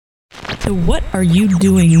to What Are You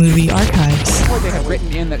Doing Movie Archives. Or they had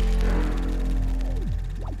written in that...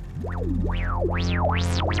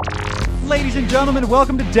 Ladies and gentlemen,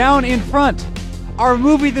 welcome to Down in Front. Our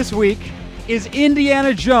movie this week is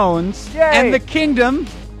Indiana Jones and the Kingdom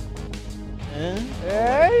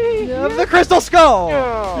of the Crystal Skull.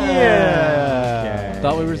 Yeah.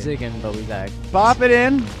 Thought we were zigging, but we back. Pop it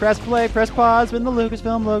in, press play, press pause when the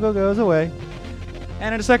Lucasfilm logo goes away.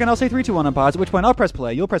 And in a second, I'll say 3, 2, 1 on pause, at which point I'll press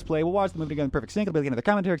play. You'll press play. We'll watch the movie together in perfect sync. It'll be the end of the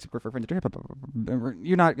commentary, except for friends.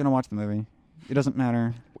 You're not going to watch the movie. It doesn't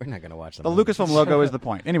matter. We're not going to watch the Lucasfilm logo is the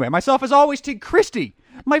point. Anyway, myself as always, T. Christie.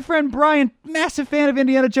 My friend Brian, massive fan of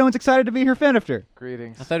Indiana Jones, excited to be here, Fenifter.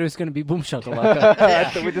 Greetings. I thought it was going to be Boom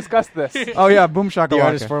Shakalaka. We discussed this. Oh yeah, Boom Shakalaka. The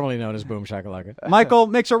artist formerly known as Boom Shakalaka. Michael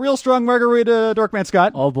makes a real strong margarita, Dorkman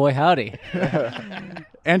Scott. Oh boy, howdy.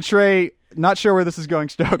 And Trey, not sure where this is going,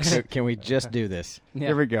 Stokes. Can we just do this? Yeah.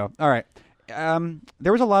 Here we go. All right.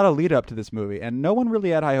 There was a lot of lead up to this movie, and no one really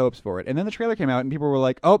had high hopes for it. And then the trailer came out, and people were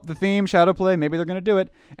like, oh, the theme, Shadow Play, maybe they're going to do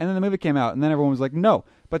it. And then the movie came out, and then everyone was like, no.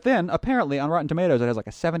 But then, apparently, on Rotten Tomatoes, it has like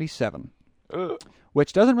a 77.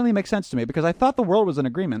 Which doesn't really make sense to me, because I thought the world was in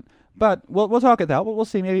agreement. But we'll talk it out. We'll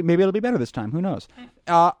see. Maybe it'll be better this time. Who knows?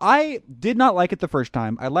 I did not like it the first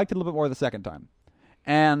time. I liked it a little bit more the second time.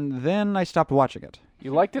 And then I stopped watching it.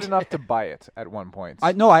 You liked it enough to buy it at one point.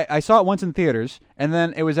 I saw it once in theaters, and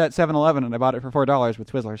then it was at 7-Eleven, and I bought it for $4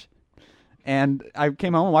 with Twizzlers. And I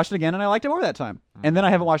came home and watched it again, and I liked it more that time. And then I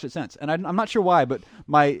haven't watched it since. And I'm not sure why, but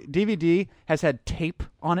my DVD has had tape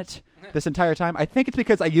on it this entire time. I think it's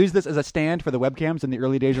because I used this as a stand for the webcams in the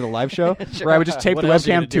early days of the live show, where I would just tape the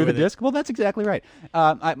webcam to the disc. Well, that's exactly right.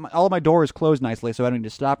 All of my doors closed nicely, so I don't need to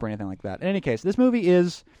stop or anything like that. In any case, this movie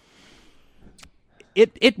is...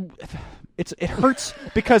 It hurts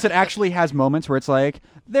because it actually has moments where it's like,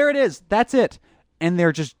 there it is, that's it. And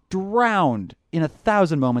they're just drowned in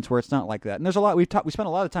 1,000 moments where it's not like that. And there's a lot, we spent a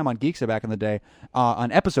lot of time on Geeksa back in the day, on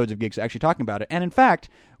episodes of Geeksa actually talking about it. And in fact,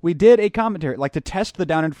 we did a commentary, like to test the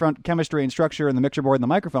down in front chemistry and structure and the mixer board and the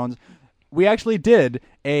microphones, we actually did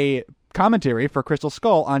a commentary for Crystal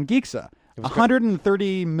Skull on Geeksa.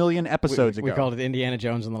 130 million episodes ago. We called it Indiana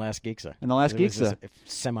Jones and the Last Geeksa. And the Last Geeksa.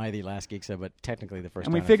 The Last Geeksa, but technically the first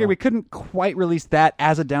And we figured we couldn't quite release that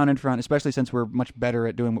as a down in front, especially since we're much better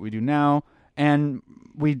at doing what we do now. And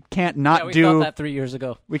we can't not we do... thought that 3 years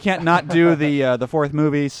ago. We can't not do the fourth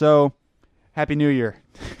movie, so Happy New Year.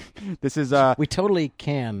 This is... We totally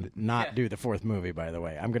can not do the fourth movie, by the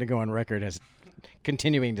way. I'm going to go on record as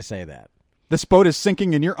continuing to say that. This boat is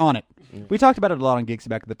sinking and you're on it. We talked about it a lot on Geeks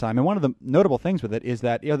back at the time, and one of the notable things with it is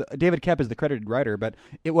that David Koepp is the credited writer, but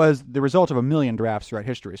it was the result of 1 million drafts throughout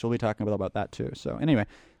history, so we'll be talking about that too. So anyway,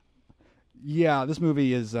 yeah, this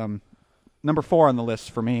movie is number 4 on the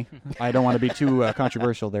list for me. I don't want to be too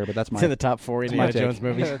controversial there, but that's my... It's in the top 4 Indiana Jones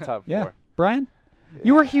movies. The top 4. Yeah. Brian?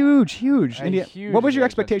 You were huge. Huge what was your Indiana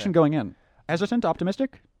expectation Jones going in? Hesitant,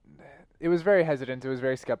 optimistic? It was very hesitant. It was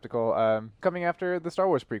very skeptical. Coming after the Star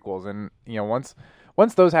Wars prequels, and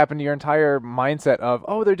once those happened, your entire mindset of,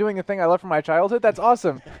 oh, they're doing the thing I love from my childhood. That's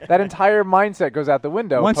awesome. That entire mindset goes out the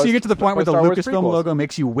window. Once you get to the point where the Star Wars Lucasfilm prequels. logo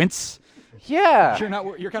makes you wince. Yeah, You're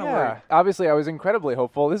kind of worried. Obviously, I was incredibly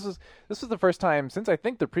hopeful. This was the first time since I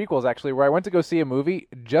think the prequels actually where I went to go see a movie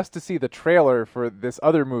just to see the trailer for this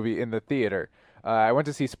other movie in the theater. I went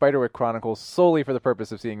to see Spiderwick Chronicles solely for the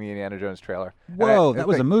purpose of seeing the Indiana Jones trailer. Whoa, that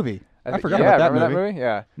was a movie. I forgot about that remember movie. that movie?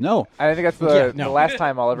 Yeah. No. I think that's the last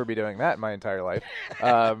time I'll ever be doing that in my entire life.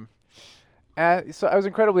 So I was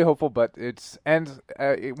incredibly hopeful, but when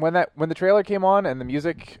the trailer came on and the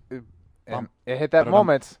music and it hit that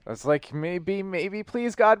moment, I was like, maybe,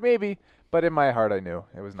 please God, maybe. But in my heart, I knew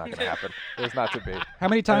it was not going to happen. It was not to be. How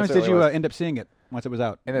many times did you end up seeing it once it was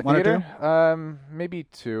out? In the 1 theater? or 2? Maybe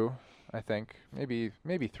 2. I think maybe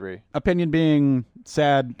 3. Opinion being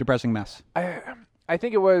sad, depressing mess. I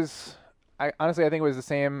think it was. Honestly, I think it was the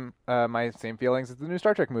same. My same feelings as the new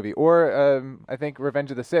Star Trek movie, or I think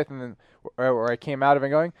Revenge of the Sith, and then where I came out of it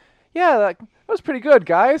going, yeah, that was pretty good,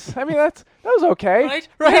 guys. I mean, that was okay. Right.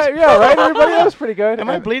 Yeah, right. Everybody, that was pretty good. Am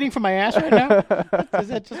I bleeding from my ass right now?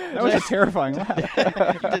 That was a terrifying laugh.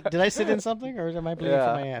 Did I sit in something, or am I bleeding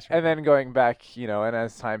from my ass? Right and then going back, and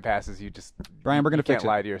as time passes, you just Brian, we're gonna can't fix it.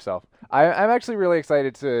 lie to yourself. I'm actually really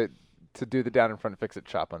excited to do the down in front fix it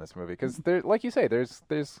shop on this movie because there, like you say, there's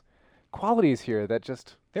qualities here that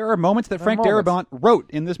just There are moments that Frank Darabont wrote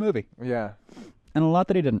in this movie. Yeah. And a lot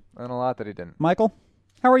that he didn't. Michael,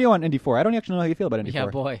 how are you on Indy 4? I don't actually know how you feel about Indy 4. Yeah,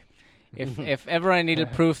 boy. If ever I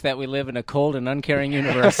needed proof that we live in a cold and uncaring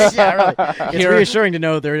universe, yeah, right. It's reassuring to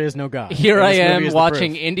know there is no God. Here I am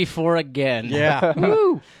watching Indy 4 again. Yeah.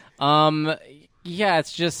 Woo. Yeah,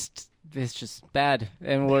 it's just it's just bad,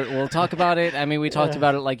 and we'll talk about it. I mean, we talked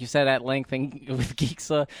about it, like you said, at length with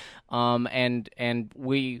Geeksa, and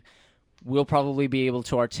we'll probably be able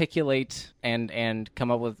to articulate and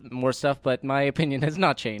come up with more stuff. But my opinion has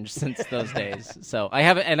not changed since those days. So I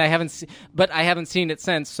haven't seen it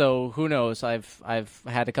since. So who knows? I've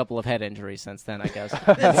had a couple of head injuries since then, I guess.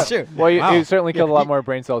 That's true. Well, you certainly killed a lot more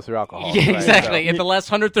brain cells through alcohol. Yeah, right? exactly. So- In the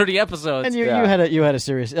last 130 episodes. And you had a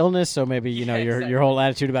serious illness, so maybe your whole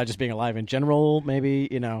attitude about just being alive in general, maybe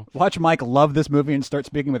Watch Mike love this movie and start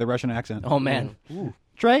speaking with a Russian accent. Oh man.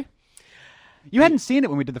 Trey, you hadn't seen it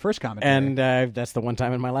when we did the first commentary. And that's the one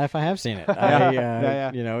time in my life I have seen it.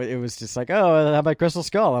 Yeah. It was just like, oh, how about Crystal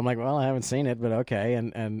Skull? I'm like, well, I haven't seen it, but okay.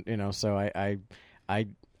 And so I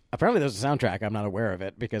apparently there's a soundtrack. I'm not aware of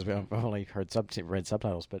it because I've only read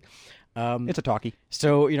subtitles. But it's a talkie.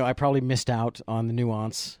 So I probably missed out on the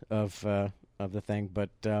nuance of the thing.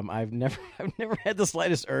 But I've never had the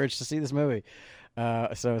slightest urge to see this movie.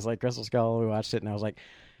 So it's like Crystal Skull. We watched it, and I was like,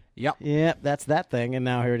 Yep. yeah, that's that thing. And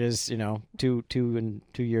now here it is, 2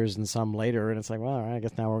 years and some later, and it's like, well, all right, I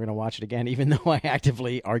guess now we're going to watch it again, even though I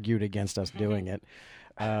actively argued against us doing it.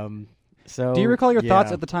 So, do you recall your thoughts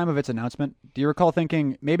yeah. at the time of its announcement? Do you recall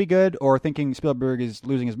thinking maybe good, or thinking Spielberg is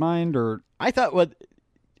losing his mind, or I thought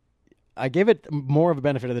I gave it more of a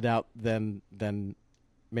benefit of the doubt than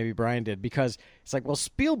maybe Brian did, because it's like, well,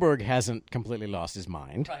 Spielberg hasn't completely lost his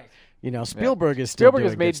mind. Right. Spielberg is still Spielberg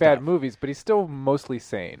has doing made good bad stuff. movies, but he's still mostly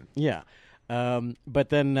sane. Yeah. But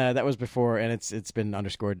then that was before, and it's been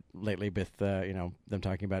underscored lately with them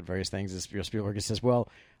talking about various things. Is Spielberg says, well,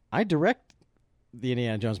 I direct the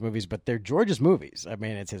Indiana Jones movies, but they're George's movies. I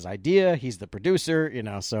mean, it's his idea. He's the producer.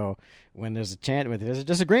 So when there's a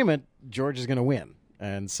disagreement, George is going to win.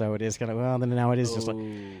 And so it is kind of, well, then now it is just like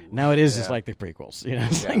the prequels.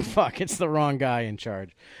 It's like, fuck, it's the wrong guy in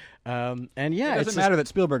charge. And yeah, it doesn't matter that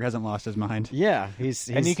Spielberg hasn't lost his mind. Yeah, he's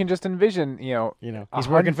And you can just envision, he's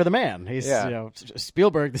working for the man. He's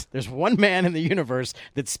Spielberg. There's one man in the universe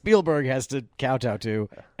that Spielberg has to kowtow to,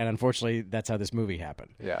 and unfortunately, that's how this movie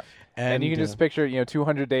happened. Yeah. And you can just picture,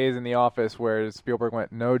 200 Days in the Office where Spielberg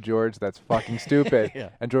went, "No, George, that's fucking stupid." Yeah.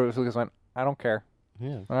 And George Lucas went, "I don't care."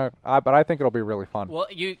 Yeah. But I think it'll be really fun. Well,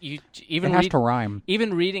 you It even has to rhyme.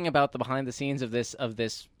 even reading about the behind the scenes of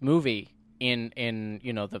this movie in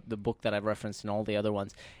the book that I've referenced and all the other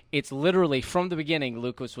ones, it's literally from the beginning.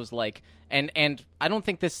 Lucas was like, and I don't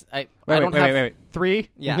think this. Wait. 3.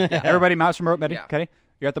 Yeah. Everybody, mouse remote, ready? Yeah. Okay.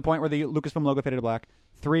 You're at the point where the Lucasfilm logo faded to black.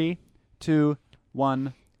 3, 2,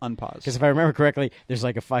 1. Unpause. Because if I remember correctly, there's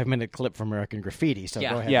like a 5-minute clip from American Graffiti. So go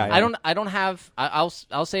ahead. Yeah. I don't have. I'll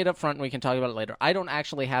say it up front, and we can talk about it later. I don't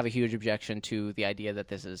actually have a huge objection to the idea that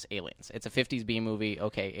this is Aliens. It's a 50s B movie.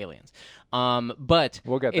 Okay, Aliens. But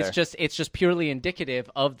We'll get it's there. just purely indicative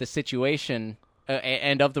of the situation.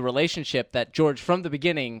 And of the relationship that George from the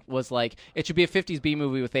beginning was like, it should be a 50s B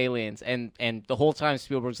movie with aliens, and the whole time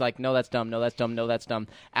Spielberg's like, no, that's dumb, no, that's dumb, no, that's dumb.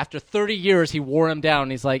 After 30 years, he wore him down.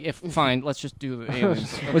 He's like, fine, let's just do the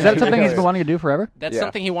aliens. Was that something he's been wanting to do forever? That's Yeah.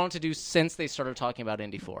 something he wanted to do since they started talking about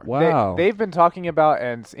Indy 4. Wow. They've been talking about,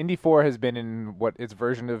 and Indy 4 has been in what its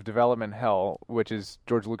version of development hell, which is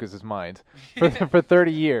George Lucas's mind, for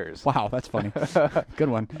 30 years. Wow, that's funny. Good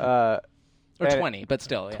one. Or And- 20, but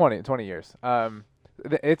still. Yeah. 20 years.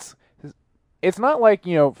 It's not like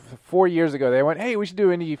 4 years ago they went, hey, we should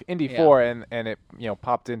do Indy Yeah. 4, and it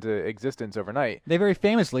popped into existence overnight. They very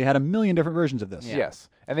famously had a million different versions of this. Yeah. Yes,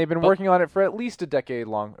 and they've been working on it for at least a decade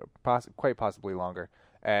long, quite possibly longer.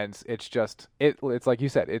 And it's just it's like you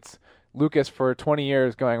said, it's Lucas for 20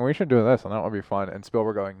 years going, we should do this, and that would be fun, and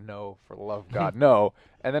Spielberg going, no, for the love of God, no,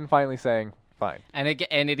 and then finally saying, fine. And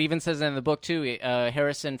it even says in the book too.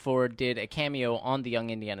 Harrison Ford did a cameo on the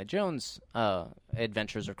Young Indiana Jones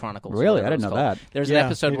Adventures or Chronicles. Really? whatever I didn't it's know called. that. There's an Yeah,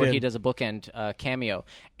 episode he where did. he does a bookend cameo,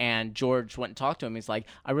 and George went and talked to him. He's like,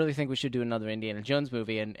 I really think we should do another Indiana Jones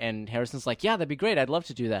movie, and Harrison's like, yeah, that'd be great. I'd love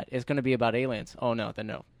to do that. It's going to be about aliens. Oh no, then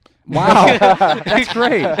no. Wow, that's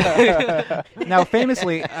great. Now,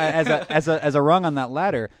 famously, as a rung on that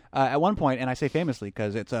ladder, at one point, and I say famously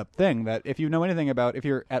because it's a thing that if you know anything about, if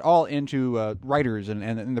you're at all into writers and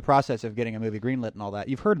in the process of getting a movie greenlit and all that,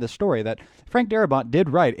 you've heard the story that Frank Darabont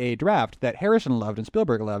did write a draft that Harrison loved and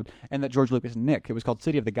Spielberg loved, and that George Lucas nicked. It was called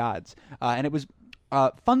City of the Gods, and it was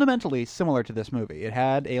fundamentally similar to this movie. It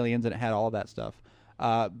had aliens and it had all of that stuff.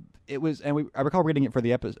 It was, and I recall reading it for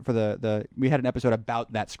the episode we had an episode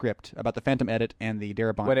about that script, about the Phantom Edit and the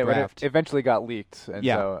Darabont When it draft. eventually got leaked, and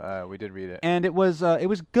Yeah. so we did read it. And it was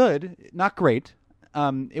good, not great.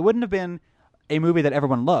 It wouldn't have been a movie that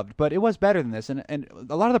everyone loved, but it was better than this. And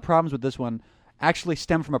a lot of the problems with this one actually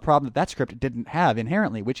stem from a problem that script didn't have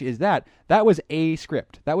inherently, which is that was a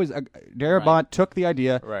script. That was Darabont took the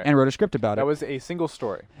idea Right. and wrote a script about it. That was a single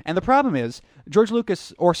story. And the problem is, George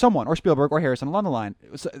Lucas or someone, or Spielberg or Harrison along the line,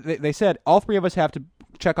 they said, all three of us have to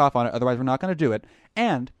check off on it, otherwise we're not going to do it.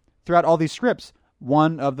 And throughout all these scripts,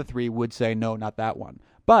 one of the three would say, no, not that one.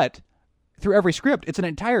 But through every script, it's an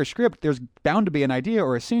entire script. There's bound to be an idea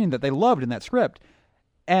or a scene that they loved in that script.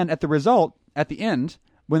 And at the end,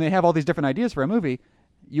 when they have all these different ideas for a movie,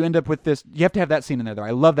 you end up with this. You have to have that scene in there, though.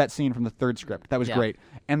 I love that scene from the third script. That was great.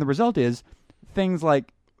 And the result is things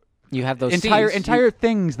like You have those entire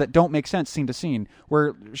things that don't make sense scene to scene,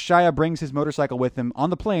 where Shia brings his motorcycle with him on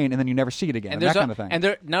the plane, and then you never see it again, and that kind of thing.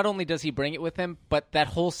 And not only does he bring it with him, but that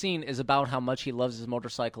whole scene is about how much he loves his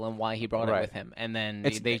motorcycle and why he brought it with him. And then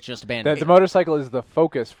they just abandon The it. motorcycle is the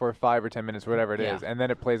focus for 5 or 10 minutes, whatever it Yeah. is, and then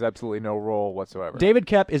it plays absolutely no role whatsoever. David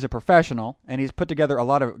Koepp is a professional, and he's put together a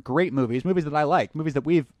lot of great movies that I like, movies that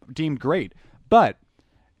we've deemed great. But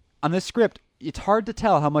on this script, it's hard to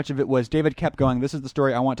tell how much of it was David Koepp going, "This is the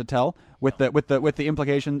story I want to tell," with the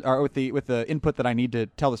implication or with the input that I need to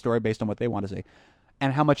tell the story based on what they want to say,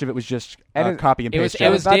 and how much of it was just copy and paste. It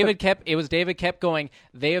was David Koepp going,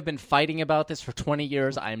 they have been fighting about this for 20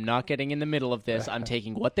 years. I'm not getting in the middle of this. I'm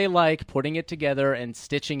taking what they like, putting it together, and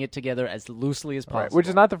stitching it together as loosely as possible. Right, which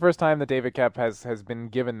is not the first time that David Koepp has been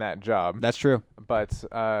given that job. That's true. But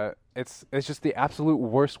it's just the absolute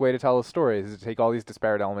worst way to tell a story is to take all these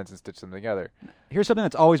disparate elements and stitch them together. Here's something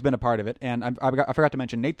that's always been a part of it, and I forgot to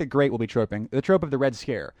mention, Nate the Great will be troping the trope of the Red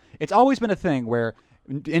Scare. It's always been a thing where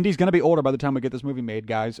Indy's going to be older by the time we get this movie made,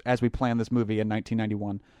 guys, as we plan this movie in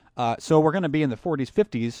 1991. So we're going to be in the 40s,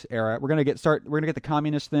 50s era. We're going to get the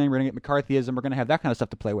communist thing. We're going to get McCarthyism. We're going to have that kind of stuff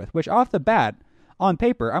to play with, which off the bat, on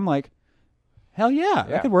paper, I'm like, hell yeah,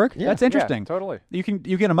 that could work. Yeah. That's interesting. Yeah, totally. You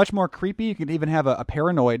get a much more creepy, you can even have a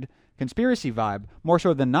paranoid conspiracy vibe, more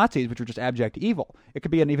so than Nazis, which are just abject evil. It could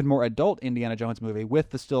be an even more adult Indiana Jones movie with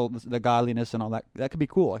the godliness and all that. That could be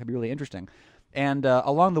cool. That could be really interesting. And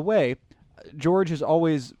along the way, George has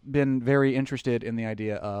always been very interested in the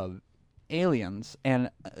idea of aliens. And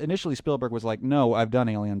initially Spielberg was like, no, I've done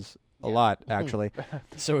aliens a lot, actually.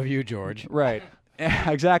 So have you, George. Right.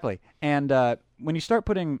 Exactly. And when you start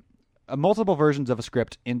putting multiple versions of a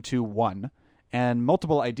script into one, and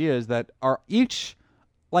multiple ideas that are each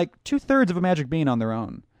like 2/3 of a Magic Bean on their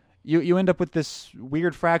own, you end up with this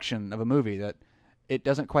weird fraction of a movie that it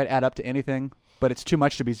doesn't quite add up to anything, but it's too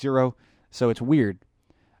much to be zero, so it's weird.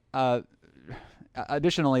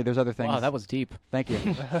 Additionally, there's other things. Wow, that was deep. Thank you.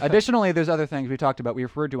 Additionally, there's other things we talked about. We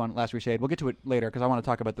referred to on Last Crusade. We'll get to it later because I want to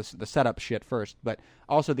talk about the setup shit first. But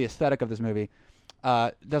also the aesthetic of this movie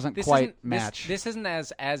doesn't quite match. This isn't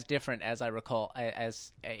as different as I recall,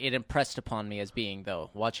 as it impressed upon me as being, though.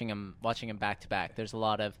 Watching him back to back, there's a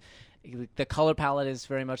lot of the color palette is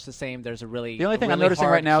very much the same. There's the only thing I'm noticing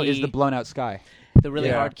right now is the blown out sky. The really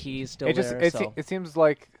hard key is still It seems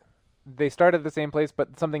like they start at the same place,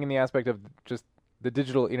 but something in the aspect of just the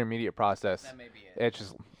digital intermediate process. That may be it. It's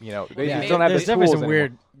just, they Yeah, just don't have there's the definitely tools some anymore.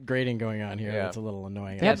 weird grading going on here. Yeah. That's a little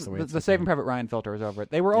annoying. They have That's the way it's the Saving Private Ryan filter is over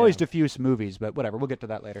it. They were always diffuse movies, but whatever. We'll get to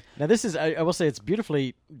that later. Now this is, I will say, it's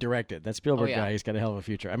beautifally directed. That Spielberg yeah. guy, he's got a hell of a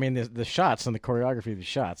future. I mean, the shots and the choreography of the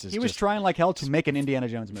shots is He was just trying like hell to make an Indiana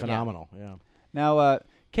Jones movie. phenomenal. Yeah. Now,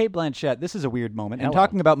 Kate Blanchett, this is a weird moment. And Hello.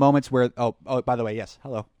 talking about moments where, by the way, yes,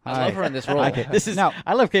 hello. I love her in this role. Hi, Kate. This is Now,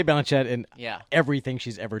 I love Kate Blanchett in Yeah. everything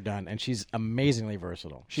she's ever done, and she's amazingly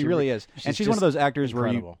versatile. she really is. And she's one of those actors where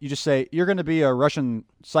incredible. you just say, you're going to be a Russian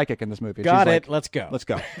psychic in this movie. Got She's it. like, Let's go. Let's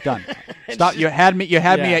go. Done. Stop. You had me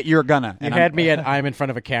at you're gonna. You And had I'm- me at I'm in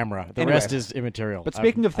front of a camera. The Anyway. rest is immaterial. But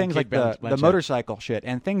speaking of things I'm like Kate the Blanchett. motorcycle shit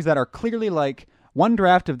and things that are clearly like one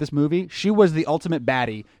draft of this movie, she was the ultimate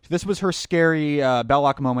baddie. This was her scary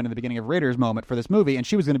Belloc moment in the beginning of Raiders moment for this movie, and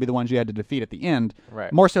she was going to be the one she had to defeat at the end,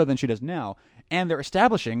 Right. more so than she does now. And they're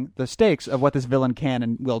establishing the stakes of what this villain can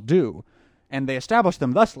and will do, and they establish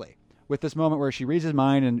them thusly with this moment where she reads his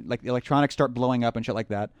mind and like the electronics start blowing up and shit like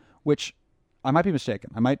that, which I might be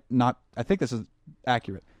mistaken. I might not. I think this is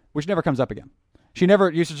accurate, which never comes up again. She never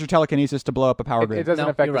uses her telekinesis to blow up a power grid. It doesn't No,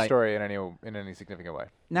 affect you're the right. story in any significant way.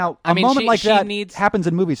 Now, I a mean, moment like she that needs- happens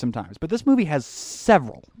in movies sometimes, but this movie has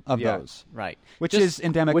several of Yeah. those, Right. which Just- is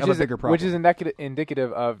endemic of a bigger problem. Which is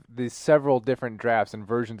indicative of the several different drafts and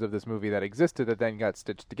versions of this movie that existed that then got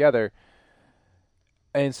stitched together.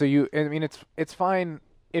 And so it's fine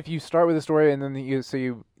if you start with a story and then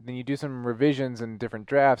you do some revisions and different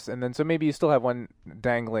drafts, and then so maybe you still have one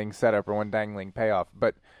dangling setup or one dangling payoff,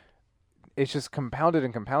 but it's just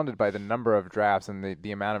compounded by the number of drafts and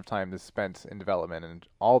the amount of time that's spent in development and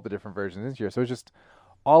all the different versions this year. So it's just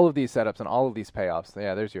all of these setups and all of these payoffs.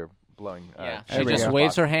 Yeah, there's your blowing. Yeah, There she we just go.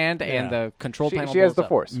 waves her hand, and Yeah. the control She, panel. she has blows the up.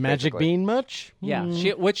 force. Magic basically. bean much? Yeah,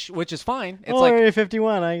 which is fine. It's Oh, like Area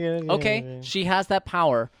 51. I get it. okay, she has that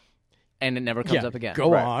power, and it never comes Yeah, up again.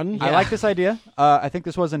 Go Right. on. I like this idea. I think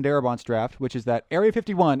this was in Darabont's draft, which is that Area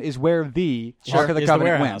 51 is where the Ark of the Is the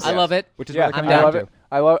Covenant warehouse. wins. I love it. Which is Yeah, what it comes I down love to. it.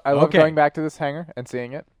 I love Okay. going back to this hangar and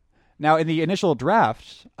seeing it. Now, in the initial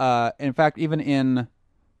draft, in fact, even in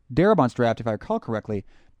Darabont's draft, if I recall correctly,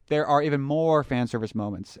 there are even more fan service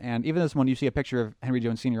moments. And even this one, you see a picture of Henry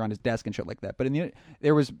Jones Sr. on his desk and shit like that. But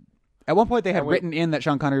there was, at one point, they had written in that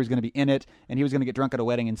Sean Connery was going to be in it, and he was going to get drunk at a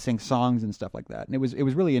wedding and sing songs and stuff like that. And it was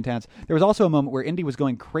really intense. There was also a moment where Indy was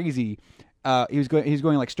going crazy. He was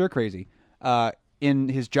going like stir crazy. In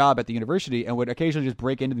his job at the university, and would occasionally just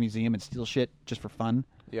break into the museum and steal shit just for fun.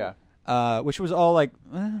 Yeah. Which was all like,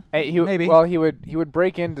 Hey, maybe. Well, he would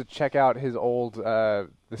break in to check out his old the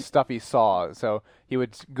stuff he saw. So he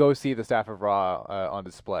would go see the Staff of Ra on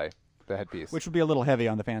display, the headpiece. Which would be a little heavy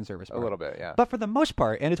on the fan service a part. little bit, yeah. But for the most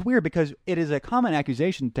part, and it's weird because it is a common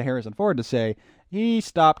accusation to Harrison Ford to say he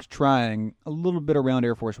stopped trying a little bit around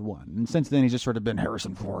Air Force One. And since then, he's just sort of been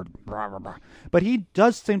Harrison Ford. Blah, blah, blah. But he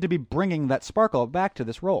does seem to be bringing that sparkle back to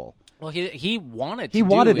this role. Well, he wanted He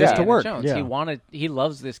wanted do this to Indiana work. Jones. Yeah. He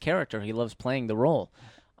loves this character. He loves playing the role.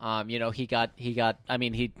 He got. I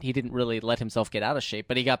mean, he didn't really let himself get out of shape,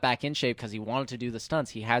 but he got back in shape because he wanted to do the stunts.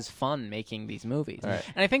 He has fun making these movies, Right.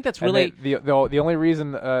 and I think that's And really the only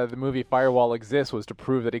reason the movie Firewall exists was to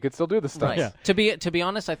prove that he could still do the stunts. right. Yeah. To be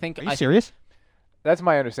honest, I think Are you serious? That's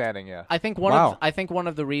my understanding. Yeah. I think one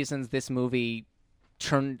of the reasons this movie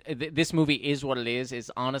this movie is what it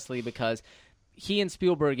is honestly because he and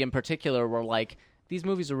Spielberg in particular were like, these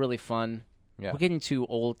movies are really fun. Yeah. We're getting too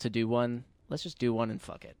old to do one. Let's just do one and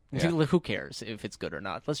fuck it. Yeah. Who cares if it's good or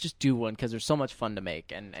not? Let's just do one because there's so much fun to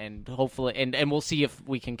make, and hopefully, and we'll see if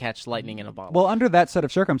we can catch lightning in a bottle. Well, under that set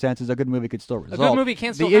of circumstances, a good movie could still result. good movie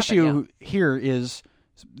can still The happen, issue here is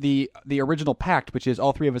the original pact, which is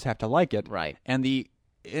all three of us have to like it, Right. And the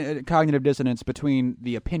cognitive dissonance between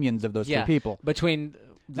the opinions of those yeah, three people. between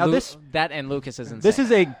Now that and Lucas is insane. This is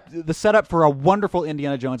the setup for a wonderful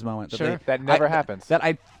Indiana Jones moment. Sure. That never happens. That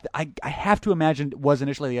I have to imagine was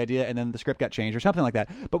initially the idea, and then the script got changed or something like that.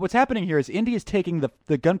 But what's happening here is Indy is taking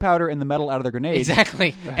the gunpowder and the metal out of their grenades,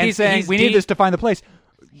 exactly. and saying we need this to find the place.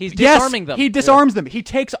 He's Yes, disarming them. He disarms them. He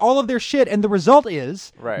takes all of their shit, and the result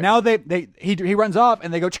is Right. now he runs off,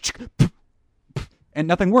 and they go, and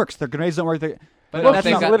nothing works. Their grenades don't work. But Look, that's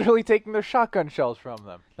he's not, literally taking their shotgun shells from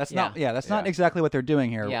them. that's Yeah. not. Yeah, that's Yeah. not exactly what they're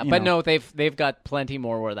doing here. Yeah, you but know. no, they've got plenty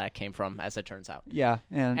more where that came from, as it turns out. Yeah,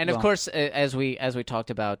 And of well, course, as we talked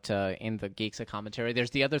about in the Geeksa commentary, there's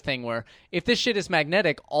the other thing where if this shit is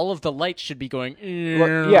magnetic, all of the lights should be going.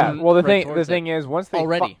 Well, yeah. Well, the right thing towards it. is once they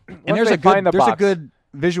Already. once and there's they a good find the there's box, a good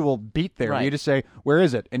visual beat there. Right. You just say, "Where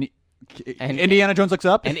is it?" And- Indiana Jones looks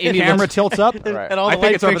up, and and Indy the camera looks- tilts up. Right. And all I the think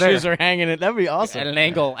light it's over fixtures there. are hanging it. That'd be awesome. at an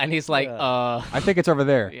angle, and he's like, I think it's over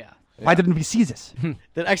there. yeah. Why didn't we see this?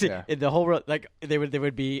 That actually, Yeah. the whole like they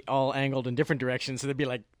would be all angled in different directions. So they'd be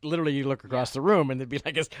like literally you look across the room and there'd be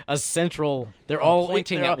like a central. They're all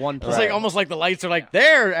pointing they're at all- one It's point. like almost like the lights are like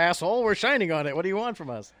there, asshole. We're shining on it. What do you want from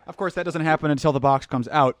us? Of course, that doesn't happen until the box comes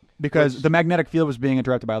out because the magnetic field was being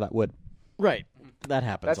interrupted by all that wood. Right. That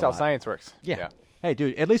happens. that's a how lot. science works. Yeah. Hey,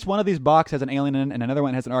 dude, at least one of these boxes has an alien in it, and another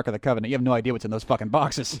one has an Ark of the Covenant. You have no idea what's in those fucking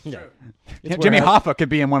boxes. Yeah. Jimmy Hoffa could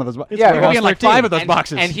be in one of those boxes. Yeah, he could be in like 13. 5 of those and,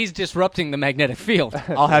 boxes. and he's disrupting the magnetic field.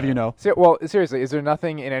 I'll have you know. Well, seriously, is there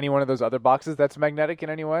nothing in any one of those other boxes that's magnetic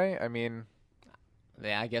in any way? I mean,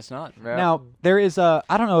 Yeah, I guess not. yeah. Now, there is I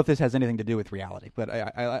don't know if this has anything to do with reality, but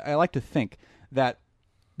I like to think that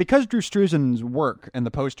because Drew Struzan's work and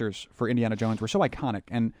the posters for Indiana Jones were so iconic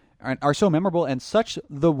and are so memorable and such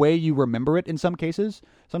the way you remember it in some cases,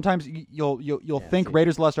 sometimes you'll think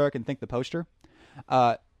Raiders of the Lost Ark and think the poster.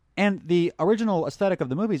 And the original aesthetic of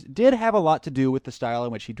the movies did have a lot to do with the style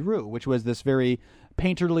in which he drew, which was this very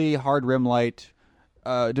painterly, hard rim light,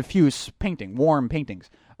 diffuse painting, warm paintings.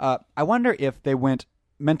 I wonder if they went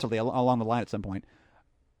mentally along the line at some point,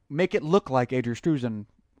 make it look like a Drew Struzan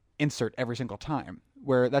insert every single time,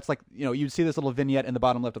 where that's like, you'd see this little vignette in the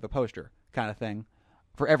bottom left of the poster kind of thing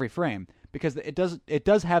for every frame, because it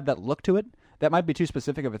does have that look to it. That might be too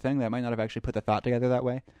specific of a thing. That might not have actually put the thought together that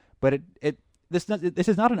way, but this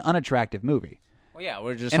is not an unattractive movie. Well, yeah,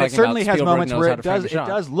 we're just And it talking certainly about has Spielberg moments knows where how it to frame a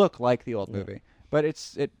does shot. look like the old movie, but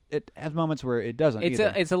it has moments where it doesn't. It's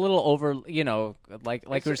either. a little over, like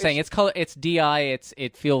we were saying. It's color. It's DI.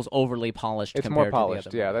 It feels overly polished. it's more compared polished. To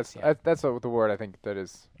the other Yeah, movies. that's the word I think that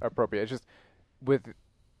is appropriate. It's just with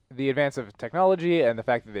the advance of technology and the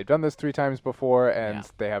fact that they've done this 3 times before, and Yeah.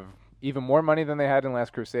 they have even more money than they had in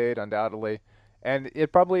Last Crusade, undoubtedly. And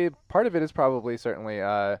part of it is probably certainly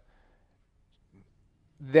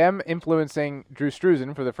them influencing Drew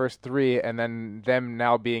Struzan for the first 3, and then them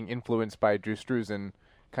now being influenced by Drew Struzan,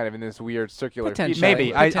 kind of in this weird circular Potentially.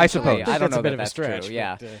 feedback. Maybe. I suppose. I don't That's a know bit that of a that's stretch, true.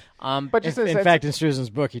 Yeah. but, But just in a in sense- fact, in Struzan's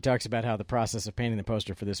book, he talks about how the process of painting the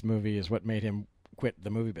poster for this movie is what made him quit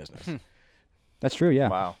the movie business. That's true. Yeah.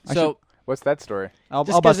 Wow. So What's that story? I'll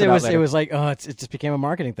Just bust because it out it later. was like, oh, it just became a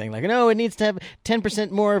marketing thing. Like, no, it needs to have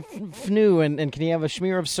 10% more FNU, and can you have a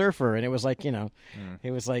schmear of Surfer? And it was like,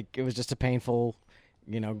 it was just a painful,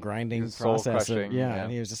 grinding Soul process. crushing, yeah.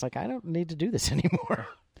 And he was just like, I don't need to do this anymore.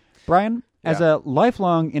 Brian, as Yeah. a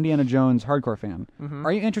lifelong Indiana Jones hardcore fan,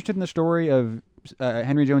 are you interested in the story of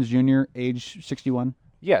Henry Jones Jr., age 61?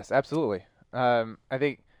 Yes, absolutely. I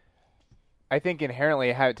think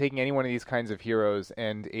inherently taking any one of these kinds of heroes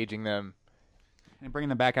and aging them, And bringing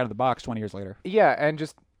them back out of the box 20 years later. yeah, and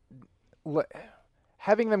just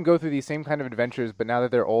having them go through these same kind of adventures, but now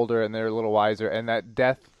that they're older and they're a little wiser, and that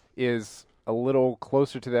death is a little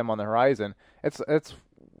closer to them on the horizon. It's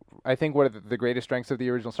I think one of the greatest strengths of the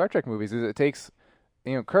original Star Trek movies is it takes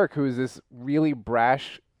Kirk, who is this really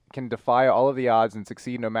brash, can defy all of the odds and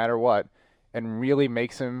succeed no matter what, and really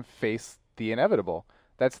makes him face the inevitable.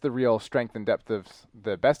 That's the real strength and depth of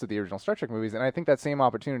the best of the original Star Trek movies, and I think that same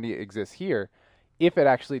opportunity exists here if it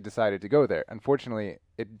actually decided to go there. Unfortunately,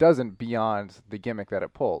 it doesn't beyond the gimmick that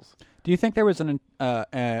it pulls. Do you think there was an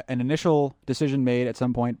initial decision made at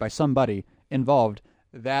some point by somebody involved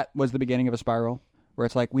that was the beginning of a spiral? Where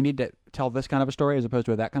it's like, we need to tell this kind of a story as opposed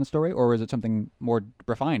to that kind of story? Or is it something more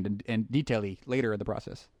refined and detail-y later in the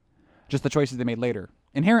process? Just the choices they made later.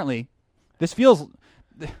 Inherently, this feels...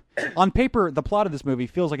 on paper, the plot of this movie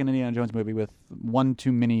feels like an Indiana Jones movie with one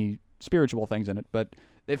too many spiritual things in it, but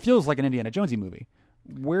it feels like an Indiana Jonesy movie.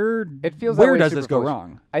 Where It feels that where way does this go superficially.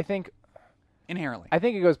 wrong? I think Inherently.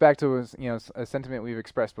 it goes back to a sentiment we've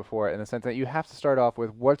expressed before, in the sense that you have to start off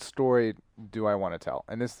with, what story do I want to tell?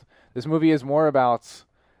 And this movie is more about,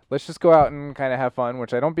 let's just go out and kind of have fun,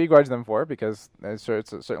 which I don't begrudge them for, because it's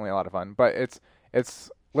certainly a lot of fun. But it's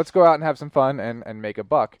let's go out and have some fun and make a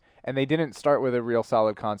buck. And they didn't start with a real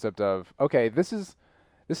solid concept of, okay, this is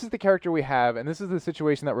the character we have, and this is the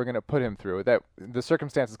situation that we're going to put him through, that the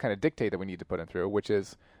circumstances kind of dictate that we need to put him through, which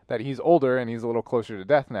is that he's older and he's a little closer to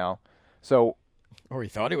death now. So, Or he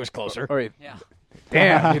thought he was closer. yeah.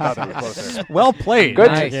 damn, he thought that was closer. Well played.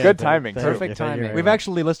 Good, Nice. good timing. Thank you. Perfect Thank you timing. very We've much.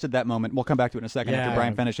 actually listed that moment. We'll come back to it in a second after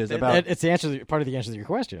Brian finishes. About It's part of the answer to your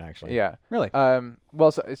question, actually. Yeah. Really?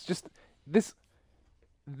 Well, so it's just this.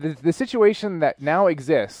 The situation that now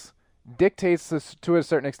exists dictates this, to a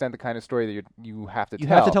certain extent, the kind of story that you have to you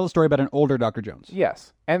tell. have to tell a story about an older Dr. Jones.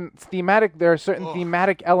 Yes, and thematic. There are certain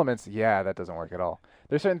thematic elements. Yeah, that doesn't work at all.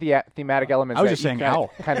 There's certain thematic elements. I was that just saying,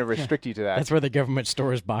 kind of restrict you to that. That's where the government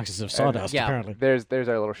stores boxes of sawdust, yeah. apparently. There's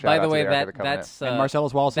our little shout By out the way, to the Ark of the Covenant. that's And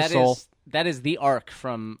Marcellus Wallace's that soul. that is the Ark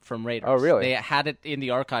from Raiders. Oh, really? They had it in the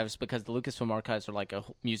archives because the Lucasfilm archives are like a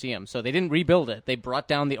museum, so they didn't rebuild it. They brought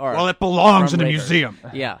down the Ark. Well, it belongs from in a Raiders. museum.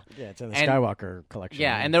 Yeah. Yeah, it's in the And- Skywalker collection.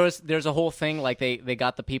 Yeah, and there's a whole thing like they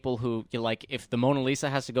got the people who like if the Mona Lisa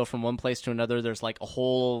has to go from one place to another, there's like a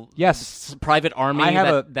whole private army I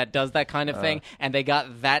have that does that kind of thing, and they got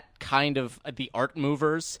that kind of the art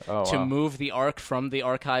movers Oh, to wow. move the Ark from the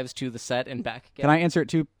archives to the set and back again. Can I answer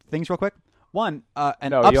two things real quick? One, an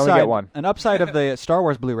No, upside, you only get one. An upside of the Star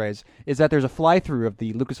Wars Blu-rays is that there's a fly-through of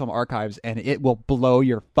the Lucasfilm archives, and it will blow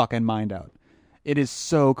your fucking mind out. It is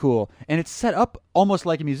so cool, and it's set up almost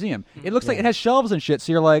like a museum. It looks like it has shelves and shit.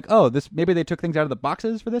 So you're like, oh, this maybe they took things out of the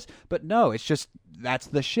boxes for this, but no, it's just that's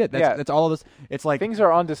the shit. That's all of this. It's like Things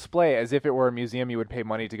are on display as if it were a museum you would pay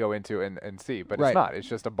money to go into and see, but Right. it's not. It's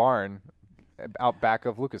just a barn out back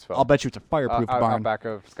of Lucasfilm. I'll bet you it's a fireproof out barn. back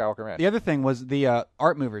of Skywalker Ranch. The other thing was the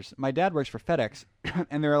art movers. My dad works for FedEx,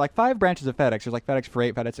 and there are like 5 branches of FedEx. There's like FedEx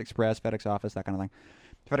Freight, FedEx Express, FedEx Office, that kind of thing.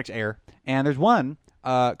 FedEx Air. And there's one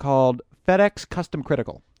called FedEx Custom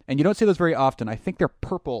Critical. And you don't see those very often. I think they're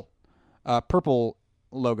purple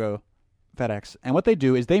logo FedEx. And what they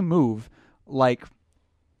do is they move like...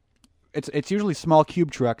 It's usually small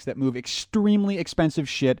cube trucks that move extremely expensive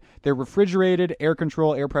shit. They're refrigerated, air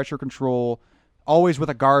control, air pressure control, always with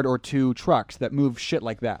a guard or 2 trucks that move shit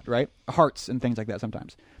like that, right? Hearts and things like that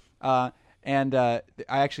sometimes. I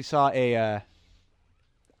actually saw I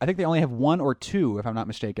think they only have 1 or 2, if I'm not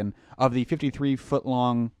mistaken, of the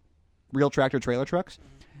 53-foot-long real tractor trailer trucks.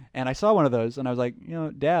 And I saw one of those, and I was like,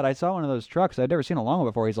 Dad, I saw one of those trucks. I'd never seen a long one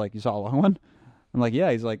before. He's like, you saw a long one? I'm like,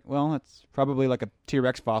 yeah. He's like, well, that's probably like a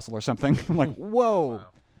T-Rex fossil or something. I'm like, whoa,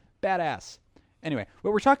 badass. Anyway,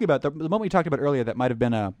 what we're talking about, the moment we talked about earlier that might have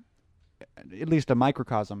been at least a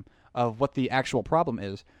microcosm of what the actual problem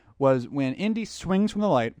is, was when Indy swings from the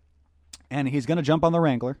light, and he's going to jump on the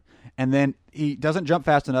Wrangler, and then he doesn't jump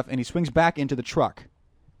fast enough, and he swings back into the truck.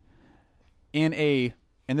 And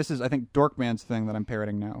this is, I think, Dorkman's thing that I'm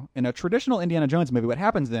parroting now. In a traditional Indiana Jones movie, what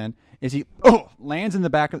happens then is he lands in the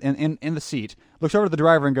back in the seat, looks over to the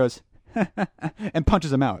driver and goes, and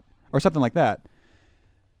punches him out, or something like that.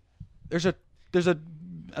 There's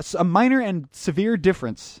a minor and severe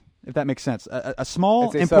difference, if that makes sense. A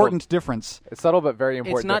small, important difference. It's subtle but very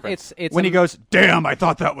important. It's not. difference. It's when he goes, damn, I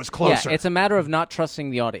thought that was closer. Yeah, it's a matter of not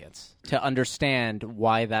trusting the audience to understand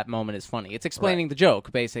why that moment is funny. It's explaining the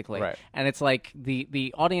joke, basically. Right. And it's like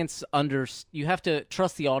the audience you have to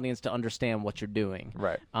trust the audience to understand what you're doing.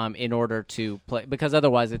 Right. In order to play, because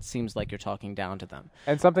otherwise it seems like you're talking down to them.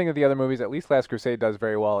 And something that the other movies, at least Last Crusade, does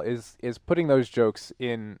very well is putting those jokes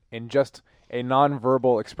in just a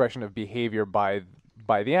nonverbal expression of behavior by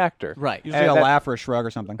the actor. Right. Usually a laugh or a shrug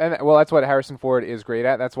or something. And well, that's what Harrison Ford is great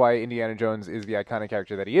at. That's why Indiana Jones is the iconic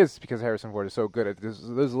character that he is, because Harrison Ford is so good at those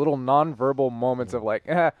little nonverbal moments of like,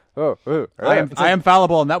 I am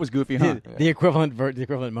fallible, and that was goofy, huh? The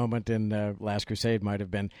equivalent moment in Last Crusade might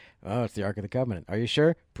have been, oh, it's the Ark of the Covenant. Are you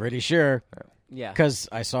sure? Pretty sure. Yeah. Because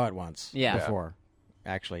I saw it once. Yeah. Before,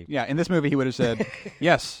 actually. Yeah, in this movie he would have said,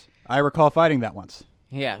 yes, I recall fighting that once.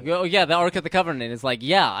 Yeah. Oh, yeah. The Ark of the Covenant is like,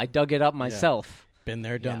 yeah, I dug it up myself. Been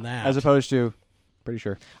there, done that. As opposed to, pretty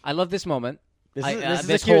sure. I love this moment.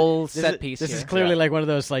 This whole set piece. This here. is clearly like one of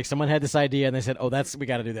those, like someone had this idea and they said, "Oh, we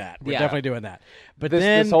got to do that. We're definitely doing that." But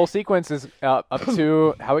this whole sequence is up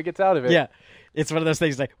to how he gets out of it. Yeah, it's one of those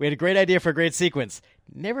things like we had a great idea for a great sequence,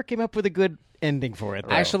 never came up with a good ending for it.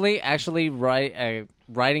 Though. Actually,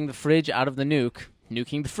 riding the fridge out of the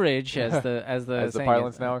nuking the fridge as the saying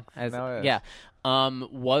parlance is, now is. Yeah.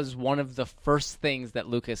 Was one of the first things that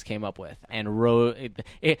Lucas came up with, and wrote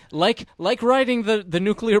it like riding the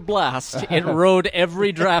nuclear blast. It rode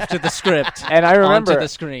every draft of the script and I remember onto the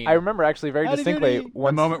screen. I remember actually very distinctly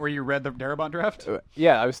the moment where you read the Darabont draft.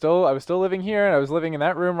 Yeah, I was still living here, and I was living in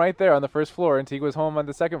that room right there on the first floor. Antigua was home on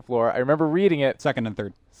the second floor. I remember reading it. Second and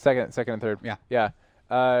third. Second and third. Yeah.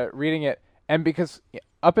 Reading it, and because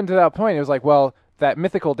up until that point, it was like, well, that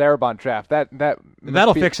mythical Darabont draft,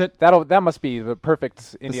 that'll fix it. That must be the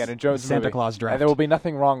perfect Indiana Jones Santa movie. Claus draft. And there will be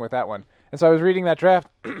nothing wrong with that one. And so I was reading that draft,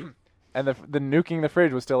 and the nuking the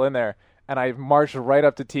fridge was still in there, and I marched right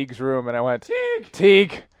up to Teague's room, and I went,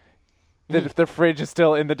 Teague, the fridge is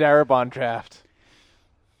still in the Darabont draft.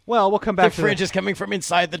 Well, we'll come back the to fridge is coming from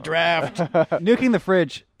inside the draft. Nuking the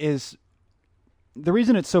fridge is the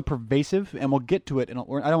reason it's so pervasive, and we'll get to it. I don't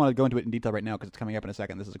want to go into it in detail right now because it's coming up in a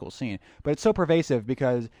second. This is a cool scene. But it's so pervasive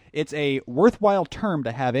because it's a worthwhile term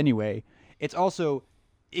to have anyway. It's also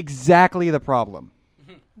exactly the problem.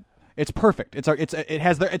 It's perfect. It's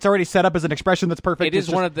already set up as an expression that's perfect.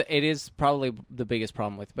 It is probably the biggest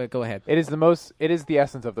problem with. But go ahead. It is the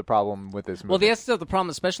essence of the problem with this movie. Well, the essence of the problem,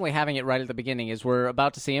 especially having it right at the beginning, is we're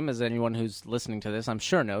about to see him, as anyone who's listening to this, I'm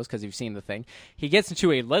sure knows because you've seen the thing. He gets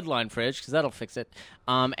into a lead line fridge because that'll fix it,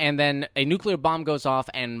 and then a nuclear bomb goes off,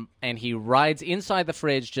 and he rides inside the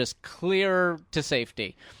fridge, just clear to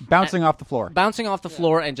safety, bouncing off the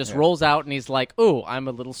floor, and just rolls out, and he's like, "Ooh, I'm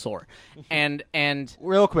a little sore," and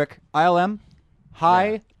real quick. ILM,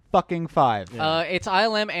 fucking five. It's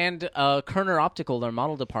ILM and Kerner Optical, their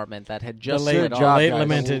model department, that had just the late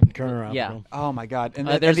lamented Kerner Optical. Yeah. Oh my god! And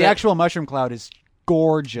the actual mushroom cloud is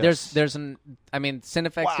gorgeous.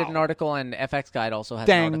 Cinefex did an article, and FX Guide also has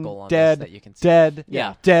an article on dead, this that you can see. Dead,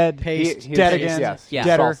 yeah, dead, paste, dead again, yes,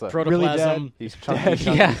 deader, protoplasm, really dead. He's chunky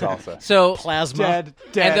salsa. So plasma,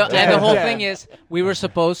 dead, and the whole thing is, we were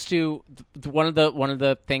supposed to. One of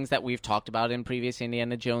the things that we've talked about in previous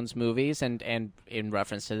Indiana Jones movies, and in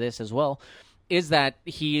reference to this as well, is that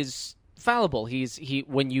he is fallible.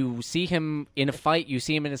 When you see him in a fight, you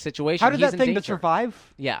see him in a situation. How did he's that thing in to danger.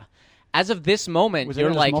 survive? Yeah. As of this moment,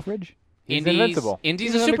 You're like, small fridge? He's invincible.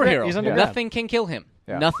 Indy's He's a superhero. he's underground. Nothing can kill him.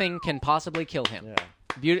 Yeah. Nothing can possibly kill him. Yeah.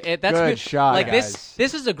 That's Good shot, Like guys.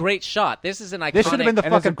 this is a great shot. This is an iconic. This should have been the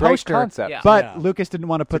and it's a fucking great poster. concept. Yeah. But Lucas didn't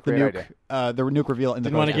want to put the great nuke reveal in the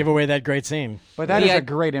Didn't want to poster. give away that great scene. But that is Yeah. a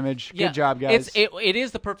great image. Good job, guys. It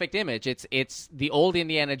is the perfect image. It's the old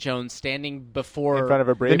Indiana Jones standing before In front of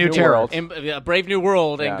a brave new new terror. world. in a brave new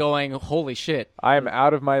world Yeah. and going, holy shit. I am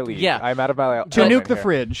out of my league. Yeah. I'm out of my to element nuke the here.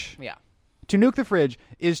 fridge. Yeah. To nuke the fridge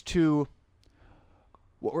is to.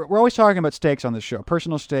 We're always talking about stakes on this show.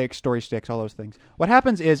 Personal stakes, story stakes, all those things. What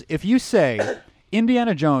happens is if you say,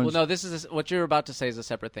 Indiana Jones. Well, no, this is what you're about to say is a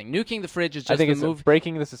separate thing. Nuking the Fridge is just I think the it's move.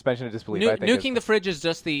 breaking the suspension of disbelief. I think Nuking the Fridge is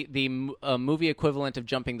just the movie equivalent of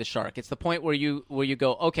jumping the shark. It's the point where you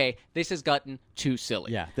go, okay, this has gotten too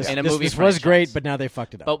silly. Yeah, in a movie this was great, franchise. but now they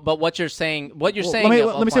fucked it up. But what you're saying, Let me say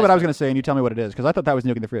what I was going to say, and you tell me what it is, because I thought that was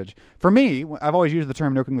nuking the fridge. For me, I've always used the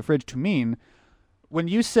term nuking the fridge to mean when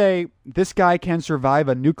you say this guy can survive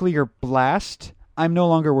a nuclear blast, I'm no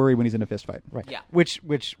longer worried when he's in a fist fight. Right. Yeah.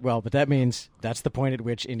 But that means that's the point at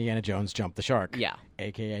which Indiana Jones jumped the shark. Yeah.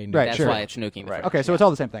 AKA Right, That's sure. why it's nuking the Right. Fridge. Okay, so it's all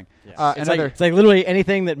the same thing. It's like literally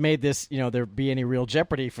anything that made this, there be any real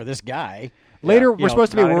jeopardy for this guy. Later, You we're know,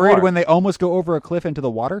 supposed to be not worried anymore. when they almost go over a cliff into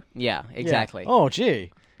the water. Yeah, Yeah. exactly. Oh,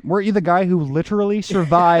 gee. Were you the guy who literally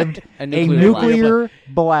survived A a nuclear nuclear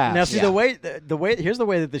blast? Now, see, Yeah. the way here's the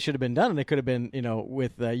way that this should have been done, and it could have been,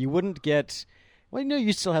 with you wouldn't get. Well,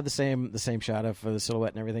 you still have the same shot of the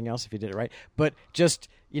silhouette and everything else if you did it right. But just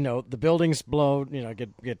the buildings blow,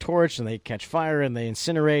 get torched and they catch fire and they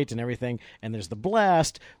incinerate and everything, and there's the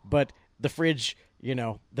blast. But the fridge,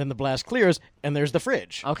 then the blast clears and there's the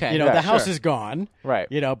fridge. Okay. Yeah, the house sure. is gone. Right.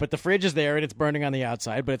 But the fridge is there and it's burning on the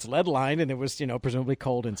outside, but it's lead lined and it was presumably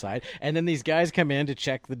cold inside. And then these guys come in to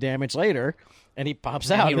check the damage later, and he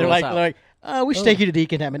pops out. he And they're rolls like, out. they're like, we should take you to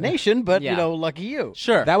decontamination, but Yeah. lucky you.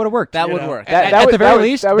 Sure. That would have worked. That You would know. work. At would- the very would-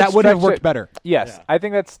 least, would that would have stretch worked it. better. Yes, Yeah. I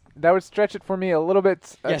think that would stretch it for me a little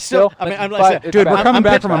bit. Yeah, still, I mean, I'm but like, it's Dude, we're better. coming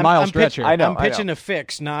back from a I'm mile stretch here. I know, I'm pitching a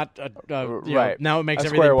fix, not Right. now it makes A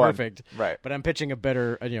everything square one. perfect. Right. But I'm pitching a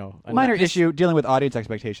better, a Minor this- issue dealing with audience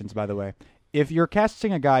expectations, by the way. If you're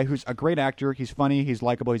casting a guy who's a great actor, he's funny, he's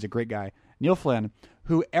likable, he's a great guy, Neil Flynn,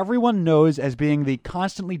 who everyone knows as being the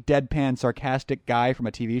constantly deadpan, sarcastic guy from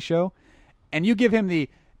a TV show, and you give him the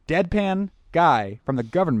deadpan guy from the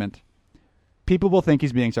government, people will think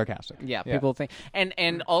he's being sarcastic. Yeah, Yeah. people think,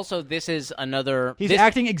 and also this is another. He's this,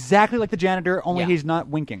 acting exactly like the janitor, only Yeah. he's not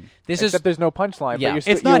winking. This Except is there's no punchline. Yeah. But you're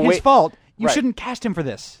still, It's not his fault. You Right. shouldn't cast him for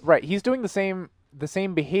this. Right, he's doing the same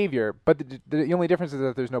behavior, but the only difference is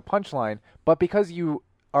that there's no punchline. But because you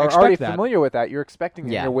are Expect already that. familiar with that, you're expecting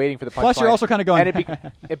it. Yeah. And you're waiting for the punchline. Plus, you're also kinda going- and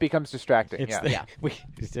it becomes distracting. It's Yeah.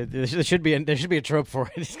 there should be a trope for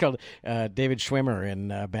it. It's called David Schwimmer in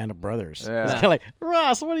Band of Brothers. Yeah. It's kind of like,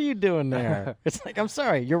 Ross, what are you doing there? It's like, I'm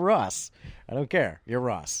sorry, you're Ross. I don't care. You're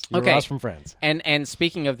Ross. You're Okay. Ross from Friends. And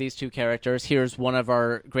speaking of these two characters, here's one of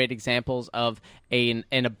our great examples of an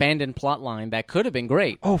abandoned plot line that could have been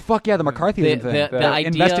great. Oh, fuck yeah, the McCarthy The, thing. the, the They're idea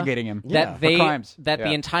investigating him Yeah. that for crimes. that the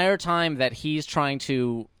Yeah. entire time that he's trying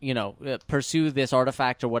to pursue this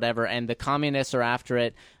artifact or whatever, and the communists are after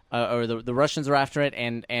it, or the Russians are after it,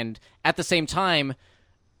 and at the same time,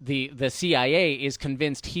 the CIA is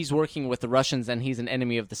convinced he's working with the Russians and he's an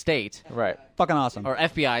enemy of the state, Right. Fucking awesome. or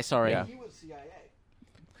FBI. Sorry. Yeah.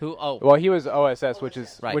 Who? Oh, Well, he was OSS, which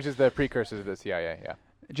is Right. the precursor to the CIA. Yeah.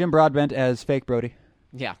 Jim Broadbent as fake Brody.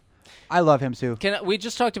 yeah. I love him too. We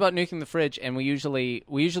just talked about nuking the fridge, and we usually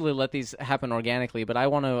let these happen organically, but I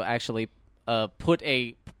want to actually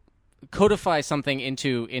codify something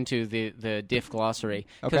into the diff glossary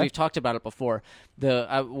because Okay. we've talked about it before.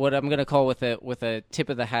 What I'm going to call with a tip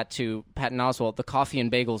of the hat to Patton Oswalt, the coffee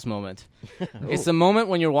and bagels moment. It's the moment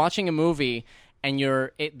when you're watching a movie and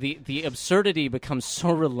the absurdity becomes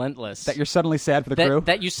so relentless That you're suddenly sad for the crew.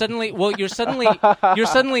 that you suddenly you're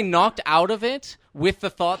suddenly knocked out of it with the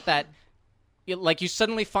thought that you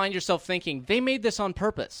suddenly find yourself thinking they made this on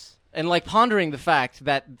purpose, and pondering the fact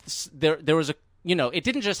that there was it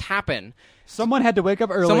didn't just happen. Someone had to wake up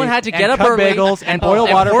early. Someone had to and get up cut early bagels and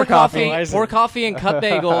boil water pour for coffee. pour coffee and cut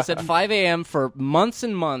bagels at 5 a.m. for months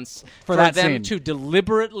and months for that them scene. to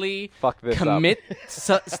deliberately Fuck this commit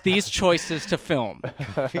these choices to film.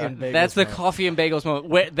 That's the coffee and bagels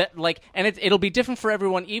moment. And it'll be different for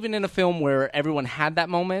everyone, even in a film where everyone had that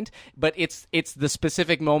moment. But it's the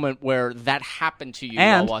specific moment where that happened to you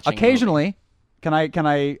while And watching. occasionally, can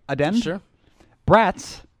I addend? Sure.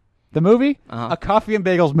 Bratz, the movie, Uh-huh. a coffee and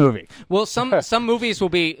bagels movie. Well, some movies will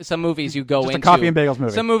be you go Just a into coffee and bagels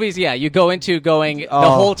movie. Some movies, yeah, you go into going the Oh.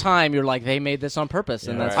 whole time. You're like, they made this on purpose,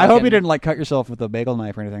 and that's. I hope fucking- you didn't cut yourself with a bagel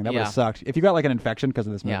knife or anything. That would Yeah. have sucked. If you got an infection because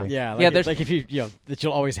of this Yeah. movie. Yeah, Yeah, there's- if you that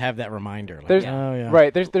you'll always have that reminder. Like, There's oh, yeah.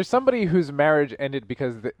 right. There's somebody whose marriage ended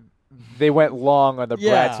because they went long on the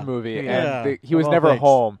Yeah. Bratz movie, Yeah. and he was Of all never things.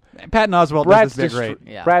 home. Patton Oswalt Bratz, does this bit great.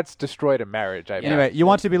 Yeah. Bratz destroyed a marriage. I bet. Anyway, you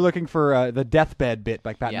want to be looking for the deathbed bit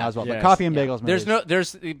by Patton Yeah. Oswalt, Yes. the Coffee and Yeah. Bagels movies.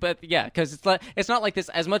 Because it's not like this.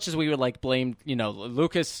 As much as we would like blame,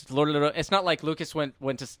 Lucas, it's not like Lucas went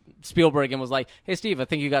to Spielberg and was like, "Hey, Steve, I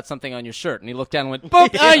think you got something on your shirt," and he looked down and went,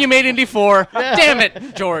 "Boop! Ah, you made Indy 4. Damn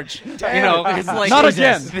it, George." It's like Not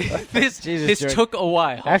again. This Jesus, George. took a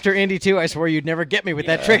while. After Indy 2, I swore you'd never get me with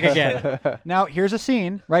that trick again. Now, here's a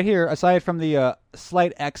scene right here, aside from the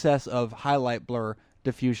slight excess of highlight blur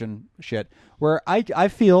diffusion shit, where I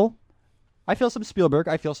feel some Spielberg,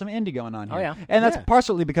 I feel some Indy going on here. Oh, yeah. And that's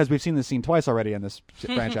partially because we've seen this scene twice already in this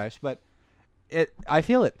franchise, but I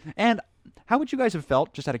feel it. And how would you guys have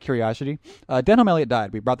felt, just out of curiosity? Denholm Elliott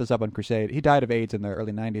died. We brought this up on Crusade. He died of AIDS in the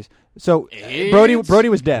early 90s. So Brody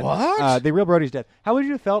was dead. What? The real Brody's dead. How would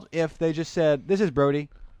you have felt if they just said, "This is Brody.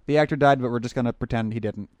 The actor died, but we're just going to pretend he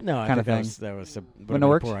didn't." No, I kind think of thing. that was a Wouldn't it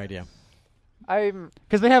work? poor idea.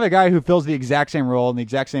 Because they have a guy who fills the exact same role and the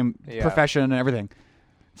exact same Yeah. profession and everything.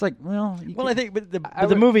 It's like, well, Well, I think, but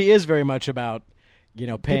the movie is very much about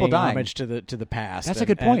paying dying. homage to the past. That's a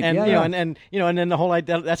good point. And, Yeah, you know, yeah. and then the whole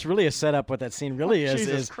idea, that's really a setup. What that scene really is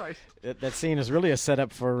Jesus Christ. that scene is really a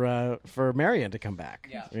setup for Marion to come back.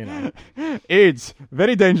 Yeah. AIDS,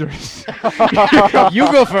 very dangerous. You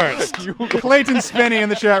go first. Clayton Spinney in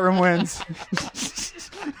the chat room wins.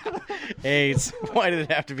 AIDS. Why did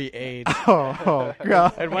it have to be AIDS? Oh,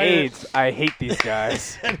 God. And why AIDS. I hate these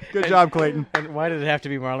guys. Good job, Clayton. and why did it have to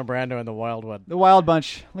be Marlon Brando and the Wild One? The Wild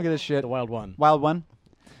Bunch. Look at this shit. The Wild One. Wild One.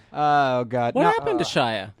 Oh, God. What No, happened to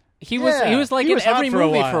Shia? He yeah, was like he in was hot every for a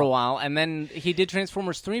movie while. for a while, and then he did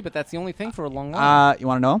Transformers 3, but that's the only thing for a long while. You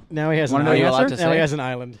want to know? Now he has an Wanna know the island. answer? Now he has an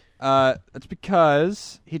island. It's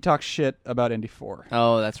because he talks shit about Indy 4.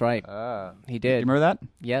 Oh, that's right. He Do you did. remember that?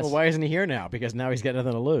 Yes. Well, why isn't he here now? Because now he's got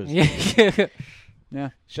nothing to lose. Yeah. Yeah.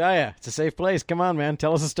 Shia, it's a safe place. Come on, man.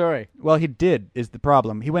 Tell us a story. Well, he did, is the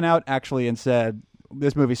problem. He went out actually and said,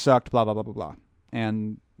 "This movie sucked, blah, blah, blah, blah, blah."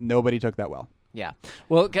 And nobody took that well. Yeah.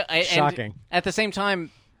 Well, and Shocking. at the same time,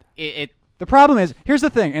 it The problem is, here's the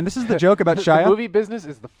thing, and this is the joke about The Shia. movie business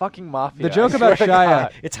is the fucking mafia. The joke I about swear to Shia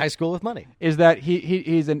God. It's high school with money. is that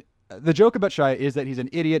he's an. The joke about Shia is that he's an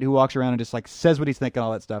idiot who walks around and just like says what he's thinking,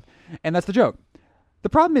 all that stuff, and that's the joke. The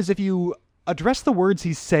problem is if you address the words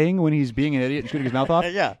he's saying when he's being an idiot and shooting his mouth off,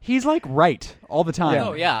 Yeah. he's like right all the time.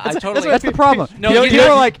 Oh, yeah, I that's, totally that's the agree. problem. No, you know, you people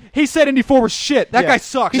know- are like, he said Indy 4 was shit. That Yeah. guy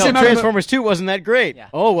sucks. He He said said Transformers 2 wasn't that great. Yeah.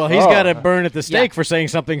 Oh, well, he's Oh. got to burn at the stake Yeah. for saying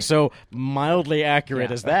something so mildly accurate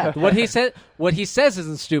Yeah. as that. what he says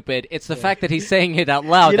isn't stupid. It's the fact that he's saying it out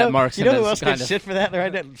loud that marks you him know who as else kind gets of. shit for that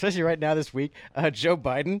right now, especially right now this week? Joe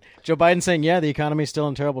Biden. Joe Biden saying, yeah, the economy's still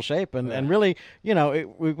in terrible shape. And really,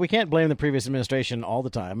 we can't blame the previous administration all the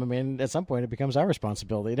time. I mean, at some point it becomes our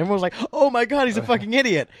responsibility. And everyone's like, oh my God, he's a fucking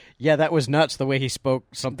idiot. Yeah, that was nuts the way he spoke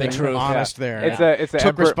something truth. honest there. It's a Took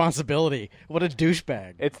emperor- responsibility. What a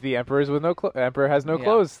douchebag. It's the emperor has no Yeah.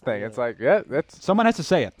 clothes thing. It's like, yeah, that's Someone has to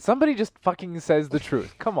say it. somebody just fucking says the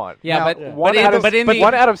truth. Come on. Yeah, Now, but One but out in, of but in the,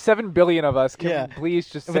 one out of 7 billion of us can Yeah. please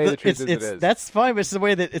just But say the truth as it is. That's fine, but it's the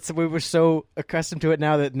way that we were so accustomed to it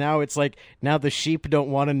now that now it's like now the sheep don't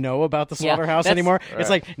want to know about the Yeah, slaughterhouse that's- anymore. Right. It's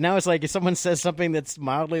like now it's like if someone says something that's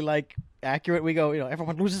mildly like accurate, we go,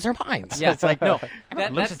 everyone loses their minds. Yeah. It's like no,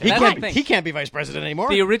 that's he the can't thing. he can't be vice president anymore.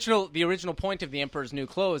 The original point of the Emperor's New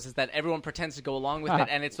Clothes is that everyone pretends to go along with it,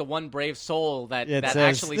 and it's the one brave soul that It that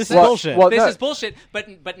says, actually "This is says, bullshit." Well, this no. is bullshit.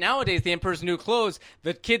 But nowadays, the Emperor's New Clothes,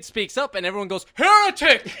 the kid speaks up, and everyone goes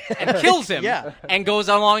heretic and kills him, Yeah. and goes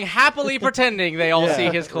along happily pretending they all see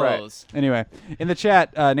his clothes. Anyway, in the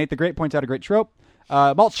chat, Nate the Great points out a great trope.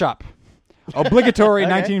 Malt shop. Obligatory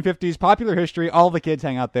 1950s popular history. All the kids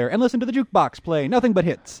hang out there and listen to the jukebox play nothing but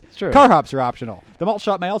hits. True. Car hops are optional. The malt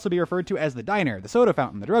shop may also be referred to as the diner, the soda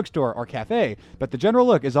fountain, the drugstore, or cafe, but the general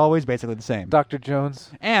look is always basically the same. Dr.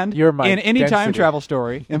 Jones. And You're my in any time density. travel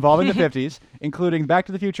story involving the 50s, including Back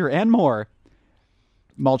to the Future and more,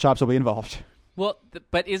 malt shops will be involved. Well,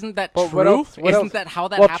 but isn't that Well, true? what else- what Isn't else- that how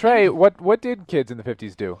that well, happened? Trey, what did kids in the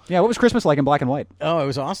 50s do? Yeah, what was Christmas like in black and white? Oh, it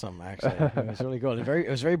was awesome actually. It was really good. It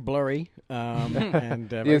was very blurry and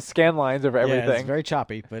The scan lines of yeah, everything. it's very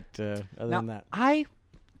choppy. But other than that, I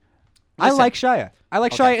Listen. like Shia. I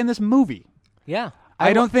like Shia in this movie. Yeah.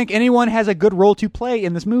 I don't think anyone has a good role to play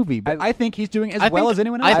in this movie, but I- I think he's doing as well as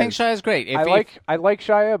anyone else. I think Shia's great. If I like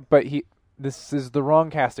Shia, but this is the wrong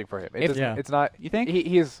casting for him. Yeah. It's not. You think?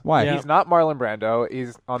 He's Why? Yeah. He's not Marlon Brando.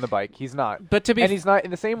 He's on the bike. He's not. But to be and he's not in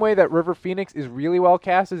the same way that River Phoenix is really well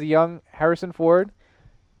cast as a young Harrison Ford.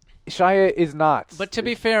 Shia is not. But to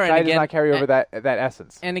be fair, Shia and does again, not carry over that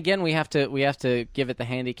essence. And again, we have to give it the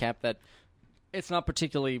handicap that it's not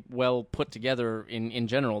particularly well put together in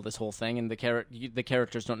general, this whole thing, and the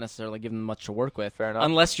characters don't necessarily give them much to work with. Fair enough.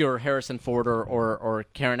 Unless you're Harrison Ford or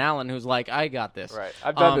Karen Allen, who's like, I got this. Right.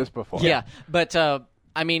 I've done this before. Yeah, but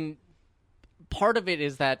I mean, part of it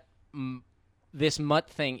is that this mutt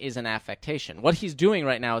thing is an affectation. What he's doing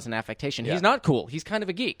right now is an affectation. Yeah. He's not cool. He's kind of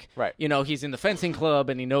a geek. Right. You know, he's in the fencing club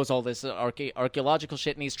and he knows all this archaeological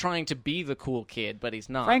shit, and he's trying to be the cool kid, but he's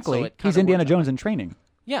not. Frankly, so it he's kinda Indiana works Jones in training.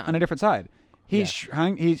 Yeah. On a different side.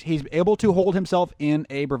 He's able to hold himself in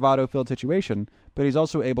a bravado-filled situation, but he's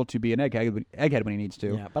also able to be an egghead when he needs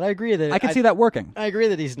to. Yeah, but I agree that I can see that working. I agree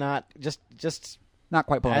that he's not just Not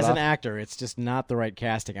quite pulling as it an off. actor. It's just not the right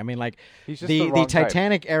casting. I mean, like He's just the the wrong type.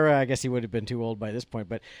 Titanic era. I guess he would have been too old by this point.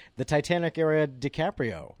 But the Titanic era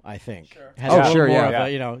DiCaprio, I think, has Oh, a little sure, more yeah.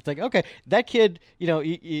 of Yeah. a, it's like, okay, that kid.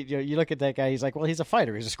 You look at that guy. He's like, well, he's a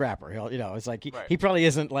fighter. He's a scrapper. It's like Right. he probably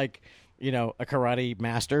isn't like a karate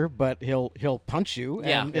master, but he'll punch you,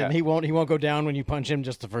 Yeah. and, Yeah. and he won't go down when you punch him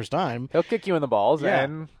just the first time. He'll kick you in the balls, Yeah.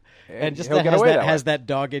 and just he'll that get has away that, that has way. that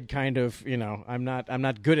dogged kind of I'm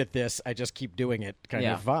not good at this. I just keep doing it kind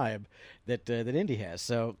Yeah. of vibe that Indy has.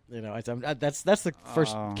 So that's the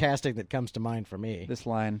first casting that comes to mind for me. This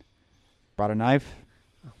line. Brought a knife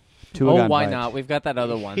to a Oh, gunfight. why not? We've got that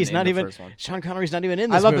other one. He's in not the even first one. Sean Connery's not even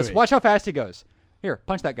in I this love movie. this. Watch how fast he goes. Here,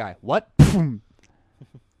 punch that guy. What?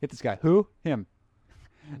 Hit this guy. Who? Him.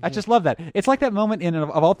 I just love that. It's like that moment in, of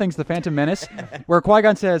all things, The Phantom Menace, where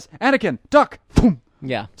Qui-Gon says, Anakin, duck. Boom.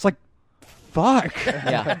 Yeah. It's like, fuck.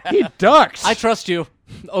 Yeah. He ducks. I trust you.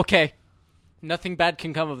 Okay. Nothing bad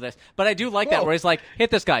can come of this. But I do like that Whoa. where he's like, hit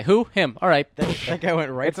this guy. Who? Him. All right. That guy went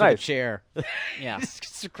right It's for the nice. chair. Yeah.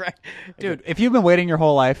 Dude, if you've been waiting your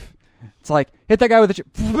whole life, it's like, hit that guy with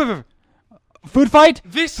the... Food fight?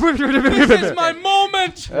 This is my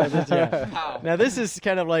moment. Now this is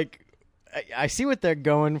kind of like I see what they're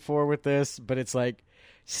going for with this, but it's like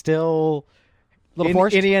still Little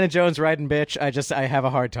forced? Indiana Jones riding bitch. I have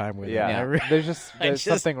a hard time with Yeah, it. I re- there's just-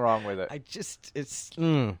 something wrong with it.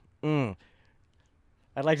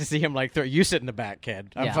 I'd like to see him like throw you sit in the back,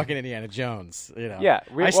 kid. I'm Yeah. fucking Indiana Jones. Yeah,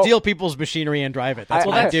 I steal people's machinery and drive it. That's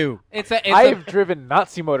what I do. It's I've driven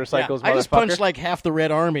Nazi motorcycles. I just motherfucker. punched like half the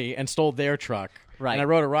Red Army and stole their truck. Right. And I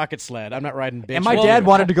rode a rocket sled. I'm not riding bitch. And my with dad you.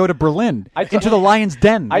 wanted to go to Berlin, I into the lion's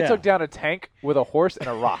den. I Yeah. took down a tank with a horse and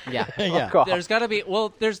a rock. Yeah. Yeah. Fuck off. There's got to be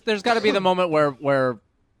there's got to be the moment where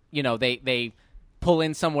they pull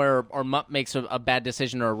in somewhere or Mutt makes a bad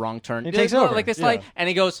decision or a wrong turn. He takes It's not over, like this yeah. light, and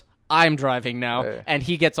he goes, "I'm driving now," Yeah. and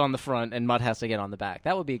he gets on the front, and Mutt has to get on the back.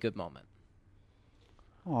 That would be a good moment.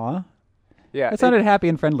 Aw. Yeah, That sounded happy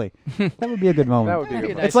and friendly. That would be a good moment. that would be a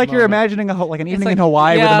good. nice It's like you're moment. imagining like an evening like- in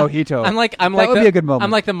Hawaii yeah, with a mojito. I'm like that would be a good moment.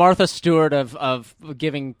 I'm like the Martha Stewart of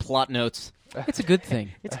giving plot notes. It's a good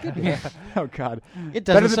thing. It's good. oh God, It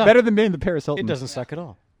doesn't suck. better than being the Paris Hilton. It doesn't suck at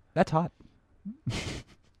all. That's hot.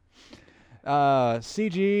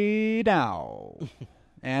 CG now,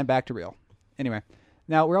 and back to real. Anyway,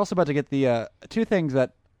 now we're also about to get the two things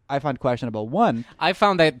that I find questionable. One, I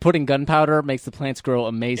found that putting gunpowder makes the plants grow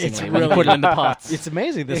amazingly It's when you really- put it in the pots. It's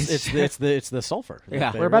amazing. It's the sulfur.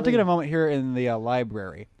 Yeah. we're about to get a moment here in the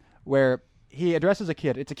library where he addresses a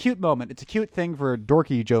kid. It's a cute moment. It's a cute thing for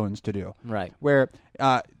Dorky Jones to do. Right. Where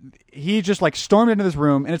he just like stormed into this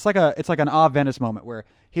room, and it's like an Ah Venice moment where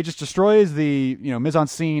he just destroys the mise en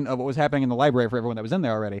scene of what was happening in the library for everyone that was in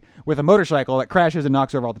there already with a motorcycle that crashes and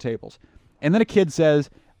knocks over all the tables. And then a kid says,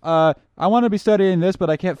 I want to be studying this, but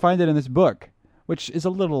I can't find it in this book, which is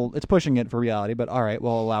it's pushing it for reality, but all right,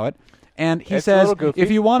 we'll allow it. And he It's a says, little goofy, if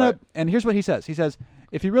you want to, but- and here's what he says. He says,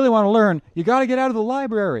 if you really want to learn, you got to get out of the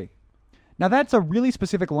library. Now that's a really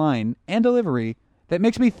specific line and delivery that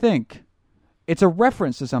makes me think it's a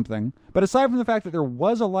reference to something. But aside from the fact that there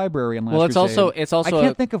was a library in Last Well, it's Crusade, also I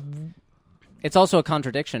can't think of. It's also a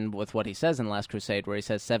contradiction with what he says in Last Crusade, where he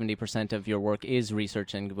says 70% of your work is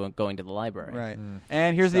research and going to the library. Right.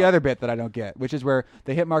 And here's the other bit that I don't get, which is where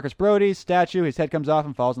they hit Marcus Brody's statue, his head comes off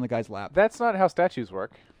and falls in the guy's lap. That's not how statues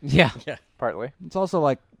work. Yeah. Partly, It's also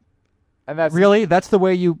like, and that's really? That's the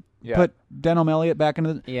way you Yeah. put Denholm Elliott back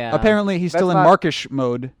into the... Yeah. Apparently he's still That's in not- Markish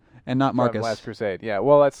mode and not from Marcus. Last Crusade. Yeah,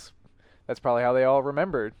 well, that's probably how they all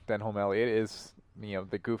remember Denholm Elliott is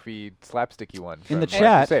the goofy slapsticky one In the from chat,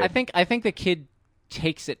 Last Crusade. I think the kid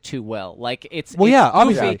takes it too well. Like it's Well, it's yeah, goofy.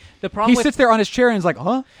 obviously. The problem He with, sits there on his chair and is like,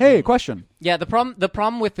 huh? Hey, question. Yeah, the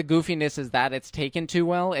problem with the goofiness is that it's taken too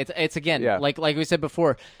well. It's again, Yeah. like we said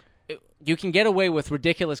before, you can get away with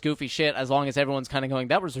ridiculous goofy shit as long as everyone's kind of going,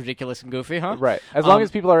 that was ridiculous and goofy, huh? right. As long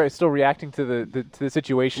as people are still reacting to the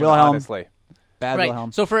situation Wilhelm. honestly. Bad Right.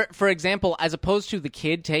 Wilhelm. So for example, as opposed to the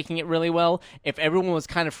kid taking it really well, if everyone was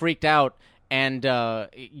kind of freaked out And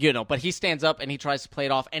but he stands up and he tries to play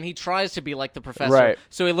it off, and he tries to be like the professor. Right.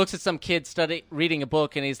 So he looks at some kid reading a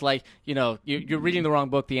book, and he's like, you're reading the wrong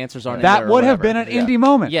book. The answers aren't. That in there or would have whatever. been an indie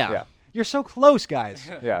moment. Yeah. You're so close, guys.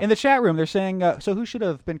 Yeah. In the chat room, they're saying, so who should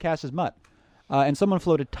have been cast as Mutt? And someone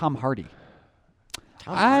floated Tom Hardy.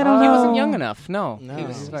 I don't know. He wasn't young enough. No, No. he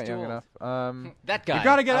was He's not too young old. enough. That guy. You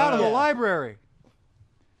got to get out of the library.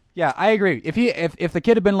 Yeah, I agree. If the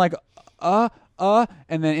kid had been like, and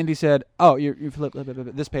then Indy said, "Oh, you flip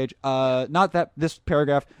this page, not that this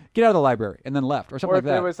paragraph. Get out of the library," and then left or something Or like if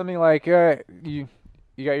there that. was something like, you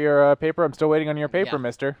got your paper? I'm still waiting on your paper, Yeah.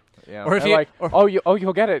 mister. Yeah. Or if And he- like, or-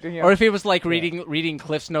 you'll get it. Or if he was like reading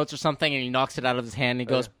Cliff's notes or something, and he knocks it out of his hand, and he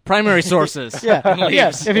goes, "Primary sources." Yeah, and yeah.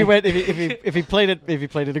 leaves. If he played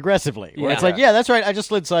it aggressively, where it's Yeah. like, yeah, that's right. I just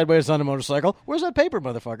slid sideways on a motorcycle. Where's that paper,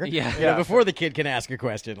 motherfucker? Yeah. You know, before the kid can ask a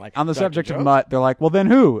question, like On the Dr. subject of Jones? Mutt, they're like, "Well, then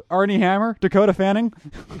who? Arnie Hammer, Dakota Fanning,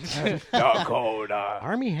 Dakota.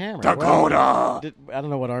 Army Hammer. Dakota." Well, I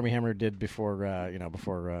don't know what Army Hammer did before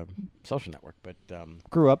Social Network, but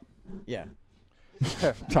Grew up. yeah.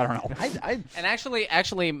 I don't know. And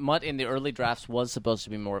actually, Mutt in the early drafts was supposed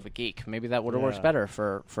to be more of a geek. Maybe that would have worked Yeah. better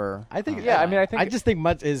for. I think. Yeah, I mean, I think I just think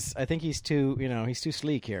Mutt is. I think he's too. He's too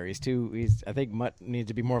sleek here. I think Mutt needs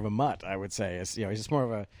to be more of a Mutt. I would say. He's just more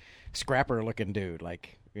of a scrapper-looking dude.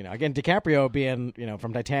 Like again, DiCaprio being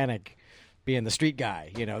from Titanic, being the street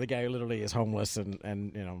guy. The guy who literally is homeless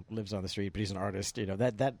and lives on the street, but he's an artist.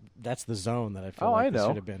 That's the zone that I feel like this know.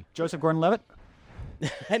 should have been. Joseph Gordon-Levitt.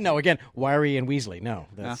 No, again, Wiry and Weasley. No,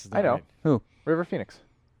 that's I know. right. Who? River Phoenix.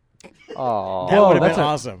 Oh. That Whoa, would have that's been a-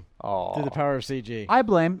 awesome. Oh. Through the power of CG. I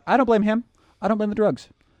don't blame him. I don't blame the drugs.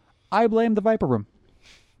 I blame the Viper Room.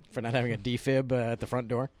 For not having a defib at the front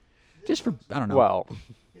door. Just for, I don't know. Well,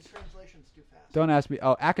 Don't ask me.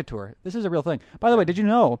 Oh, Akator. This is a real thing. By the way, did you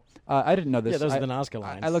know? I didn't know this. Yeah, those I, are the Nazca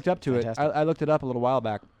lines. I looked up to Fantastic. it. I looked it up a little while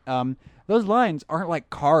back. Those lines aren't like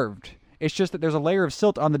carved. It's just that there's a layer of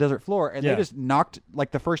silt on the desert floor, and Yeah. they just knocked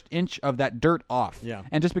like the first inch of that dirt off. Yeah.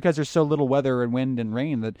 And just because there's so little weather and wind and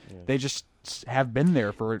rain, that they just have been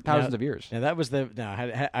there for thousands of years. Yeah, that was the. No,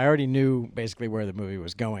 I already knew basically where the movie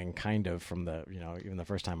was going, kind of from the even the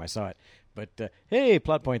first time I saw it. But hey,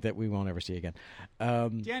 plot point that we won't ever see again.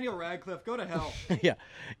 Daniel Radcliffe, go to hell. Yeah,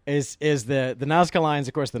 is the Nazca lines?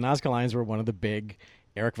 Of course, the Nazca lines were one of the big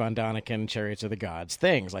Eric von Däniken Chariots of the Gods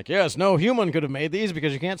things. Like, yes, no human could have made these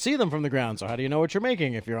because you can't see them from the ground. So how do you know what you're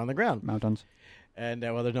making if you're on the ground? Mountains. And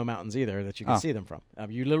well, there's no mountains either that you can see them from.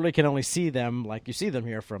 You literally can only see them like you see them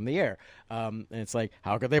here from the air. And it's like,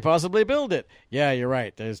 how could they possibly build it? Yeah, you're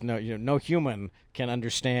right. There's no human can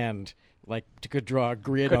understand. Like could draw a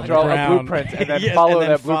grid on the draw a ground, blueprint and then Yeah, follow and then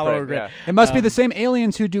that follow a blueprint, grid. yeah. It must be the same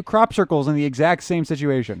aliens who do crop circles in the exact same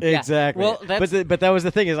situation. Exactly. Well, that's- but that was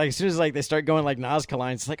the thing is like as soon as like they start going like Nazca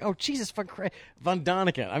lines, it's like, oh Jesus fucking Christ, Von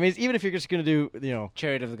Däniken. I mean, even if you're just gonna do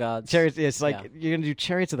Chariot of the Gods. chariots, it's like Yeah. you're gonna do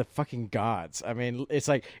chariots of the fucking gods. I mean, it's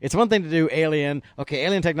like it's one thing to do Alien. Okay,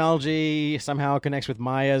 alien technology somehow connects with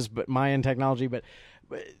Mayan technology, but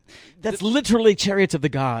that's literally chariots of the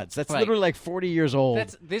gods. That's Right. literally like 40 years old.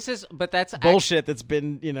 That's bullshit. That's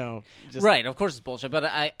been just Right, of course it's bullshit, but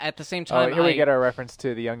at the same Oh, time, here we get our reference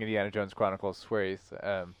to the Young Indiana Jones Chronicles, where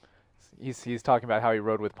he's talking about how he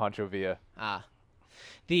rode with Pancho Villa.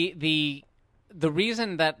 The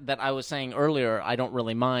reason that I was saying earlier, I don't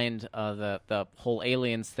really mind the whole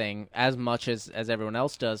aliens thing as much as everyone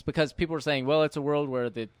else does, because people are saying, well, it's a world where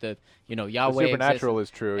the Yahweh supernatural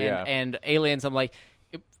exists, is true, and, yeah. and aliens. I'm like,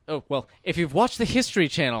 oh well, if you've watched the History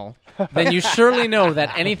Channel, then you surely know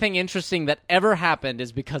that anything interesting that ever happened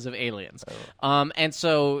is because of aliens. And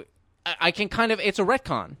so I can kind of, it's a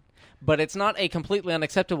retcon. But it's not a completely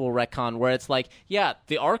unacceptable retcon where it's like, yeah,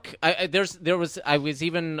 the Ark. I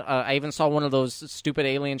even saw one of those stupid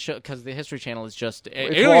alien shows because the History Channel is just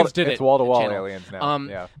aliens did it. It's wall-to-wall channel. aliens now.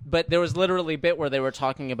 Yeah. But there was literally a bit where they were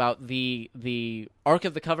talking about the Ark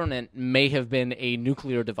of the Covenant may have been a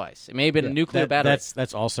nuclear device. It may have been a nuclear battery.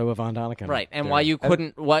 That's also a Von Däniken. Right, and Yeah.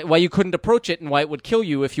 why you couldn't approach it, and why it would kill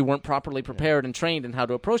you if you weren't properly prepared and trained in how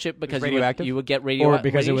to approach it, because radioactive? you would get radio or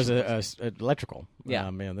because it was radiation. a electrical. Yeah.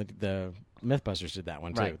 The Mythbusters did that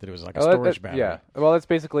one too. Right. That it was like a storage battery. Yeah. Well, that's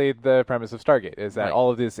basically the premise of Stargate, is that Right. all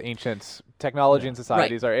of these ancient technology and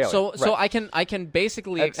societies are alien. So Right. I can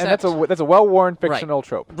basically and accept that's a well-worn fictional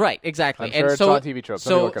trope. Right, exactly. I'm and sure it's so, on TV tropes.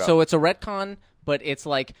 Let me look it up. So it's a retcon, but it's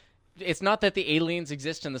like it's not that the aliens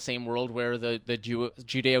exist in the same world where the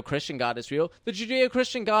Judeo-Christian God is real. The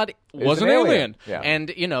Judeo-Christian God was an an alien. alien. Yeah. And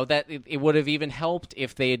that it would have even helped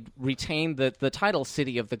if they'd retained the title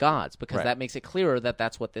City of the Gods, because Right. that makes it clearer that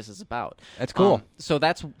that's what this is about. That's cool. So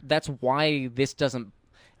that's why this doesn't.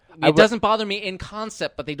 it doesn't bother me in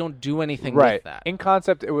concept, but they don't do anything Right. with that. In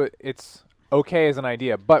concept, it's okay as an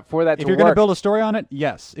idea, but for that If to you're going to work, build a story on it,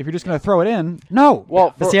 yes. If you're just going to throw it in, no.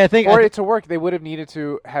 well, But for, see, I think- for I- it to work, they would have needed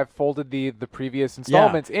to have folded the previous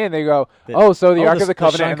installments in. They go, so the Ark of the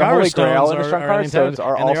Covenant and the Holy Grail and the Shankara stones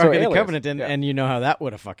are and the also Ark of the aliens. Covenant, and, Yeah. and you know how that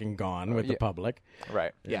would have fucking gone with the public.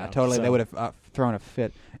 Right. Yeah, You know, totally. so- They would have thrown a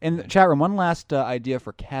fit. In the chat room, one last idea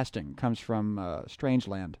for casting comes from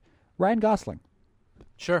Strangeland. Ryan Gosling.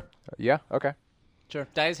 Sure. Yeah. Okay. Sure.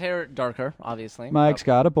 Dye his hair darker, obviously. Mike's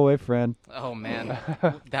got a boyfriend. Oh, man.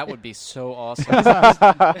 That would be so awesome.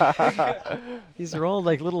 These are all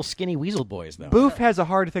like little skinny weasel boys, though. Boof has a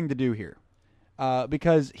hard thing to do here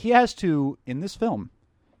because he has to, in this film,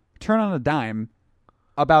 turn on a dime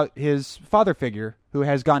about his father figure who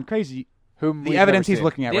has gone crazy. Whom The we've evidence never he's seen.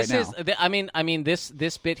 looking at This right is, now. I mean,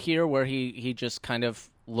 this bit here where he just kind of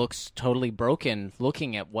looks totally broken,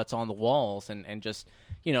 looking at what's on the walls, and just,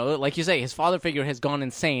 you know, like you say, his father figure has gone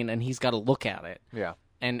insane, and he's got to look at it, Yeah.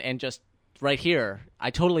 and just right here, I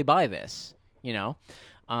totally buy this, you know,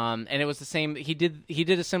 and it was the same. He did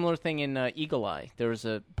a similar thing in Eagle Eye. There was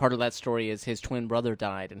a part of that story is his twin brother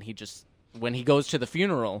died, and he just, when he goes to the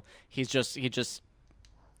funeral, he just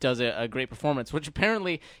does a great performance, which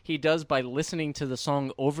apparently he does by listening to the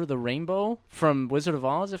song "Over the Rainbow" from Wizard of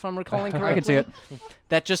Oz, if I'm recalling correctly. I can see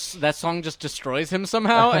it. That song just destroys him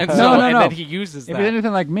somehow, and No. then he uses If that. he's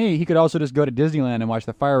anything like me, he could also just go to Disneyland and watch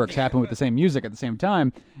the fireworks happen with the same music at the same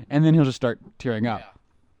time, and then he'll just start tearing up.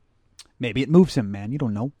 Maybe it moves him, man. You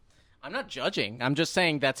don't know. I'm not judging. I'm just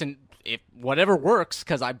saying if whatever works,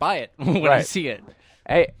 because I buy it when I Right. see it.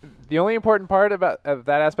 Hey, the only important part of that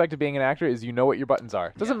aspect of being an actor is you know what your buttons are.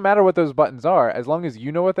 It doesn't matter what those buttons are, as long as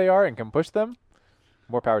you know what they are and can push them.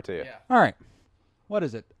 More power to you. Yeah. All right. What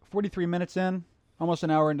is it? 43 minutes in? Almost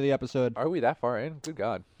an hour into the episode. Are we that far in? Good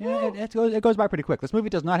God. Yeah, it goes by pretty quick. This movie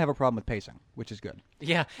does not have a problem with pacing, which is good.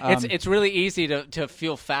 Yeah, it's really easy to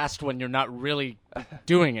feel fast when you're not really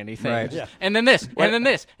doing anything. Right. Yeah. And then this, and then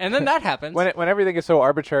this, and then that happens. When everything is so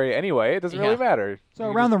arbitrary anyway, it doesn't really Yeah. matter. So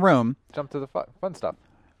You around the just room, jump to the fun stuff.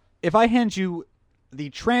 if I hand you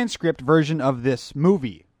the transcript version of this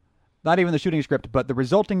movie, not even the shooting script, but the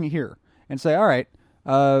resulting here, and say, all right,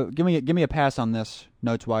 give me a pass on this,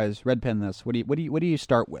 notes wise, red pen this. What do you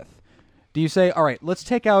start with? Do you say, all right, let's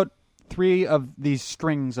take out 3 of these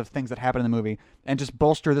strings of things that happen in the movie and just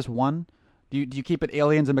bolster this one? Do you keep it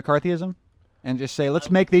aliens and McCarthyism, and just say, let's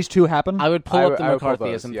make these 2 happen? I would pull up the I would pull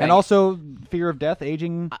those, McCarthyism yeah. thing. And also fear of death,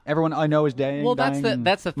 aging. Everyone I know is dying. Well, that's dying,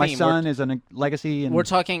 the and My theme. son is a legacy. And We're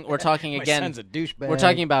talking My again. son's a douchebag. We're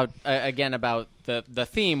talking about again about the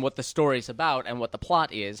theme, what the story's about, and what the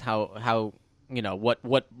plot is. How you know what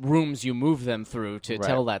rooms you move them through to Right.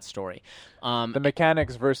 tell that story. The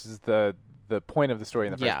mechanics versus the point of the story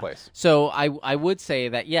in the first place. So I would say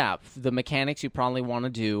that the mechanics you probably want to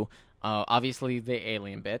do, obviously the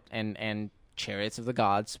alien bit and Chariots of the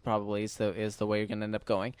Gods probably is the way you're going to end up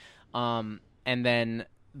going, and then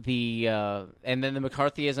the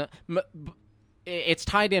McCarthyism. It's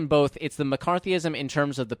tied in both. It's the McCarthyism in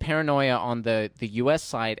terms of the paranoia on the U.S.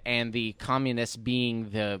 side and the communists being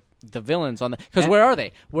the villains on the. Because where are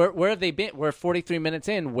they? Where have they been? We're 43 minutes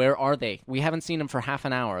in. Where are they? We haven't seen them for half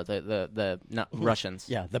an hour. The not Russians.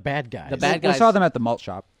 Yeah, the bad guys. The bad we guys. saw them at the malt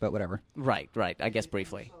shop, but whatever. Right. I guess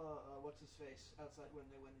briefly. What's his face outside when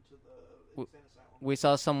they went into the insane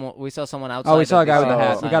asylum. We saw someone outside. Oh, we saw a guy of with the a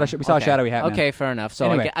hat. asylum. We saw a shadowy hat man. Okay, fair enough. So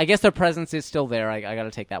Anyway. I guess their presence is still there. I got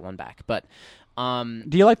to take that one back. But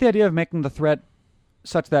Do you like the idea of making the threat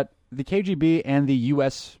such that the KGB and the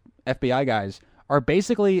U.S. FBI guys are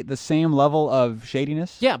basically the same level of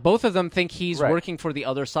shadiness? yeah, both of them think he's Right. working for the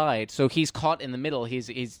other side. So he's caught in the middle.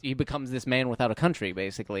 He becomes this man without a country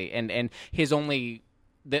basically, and his only.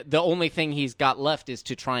 The only thing he's got left is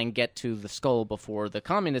to try and get to the skull before the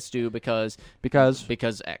communists do because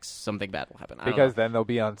X something bad will happen. I don't Because know. then they'll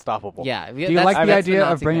be unstoppable. Yeah. Do you like the idea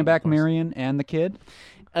of bringing back Marion? Marion and the kid?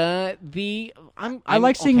 I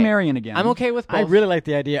like seeing okay. Marion again. I'm okay with both. I really like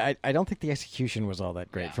the idea. I don't think the execution was all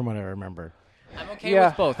that great, from what I remember. I'm okay Yeah.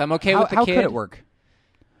 with both. I'm okay How, with the how kid. could it work?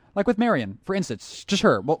 Like with Marion, for instance, just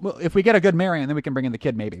her. Well, if we get a good Marion, then we can bring in the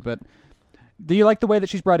kid maybe. But do you like the way that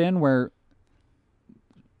she's brought in where,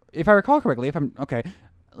 if I recall correctly, it's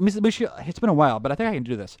been a while, but I think I can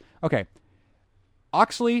do this. Okay.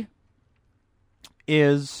 Oxley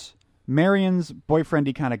is Marion's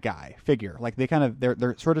boyfriendy kind of guy, figure. Like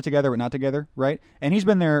they're sort of together but not together, right? And he's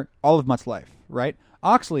been there all of Mutt's life, right?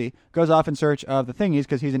 Oxley goes off in search of the thingies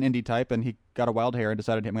because he's an indie type and he got a wild hair and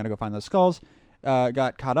decided I'm going to go find those skulls.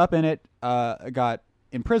 Got caught up in it, got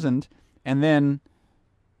imprisoned, and then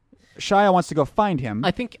Shia wants to go find him.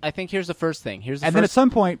 I think here's the first thing. And then at some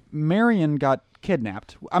point, Marion got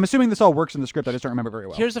kidnapped. I'm assuming this all works in the script. I just don't remember very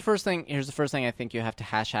well. Here's the first thing I think you have to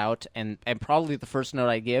hash out, and probably the first note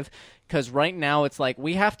I give, because right now it's like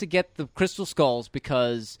we have to get the crystal skulls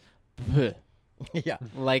because, Yeah.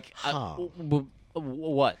 like,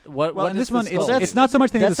 what? Well, in is this the one, skull? it's not so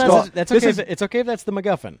much the That's, skull. that's This okay. is- It's okay if that's the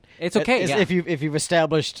MacGuffin. It's okay, yeah. if you've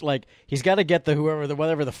established like he's got to get the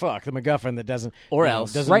whatever the fuck the MacGuffin that doesn't Or you know,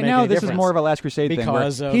 else. doesn't right make now, any this is difference. more of a Last Crusade thing.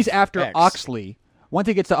 Because Where of he's after X. Oxley. Once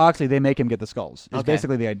he gets to Oxley, they make him get the skulls. Is Okay.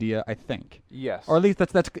 basically the idea, I think. Yes. Or at least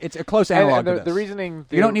it's a close And analog the, to this. the reasoning.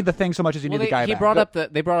 You don't need the thing so much as you Well, need the guy he back. brought up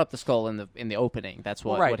they brought up the skull in the opening. That's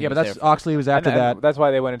what. right. What he Yeah, but was that's there for. Oxley was after and that. That's why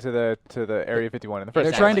they went into the Area 51 in the first.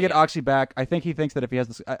 They're place. trying to get yeah. Oxley back. I think he thinks that if he has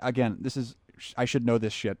this again, this is I should know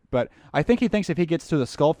this shit, but I think he thinks if he gets to the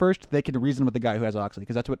skull first, they can reason with the guy who has Oxley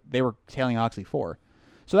because that's what they were tailing Oxley for.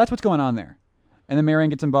 So that's what's going on there. And then Marion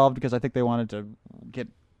gets involved because I think they wanted to get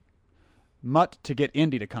Mutt to get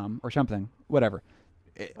Indy to come or something. Whatever.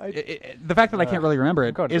 The fact that I can't really remember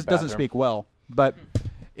it going to the doesn't bathroom. speak well. But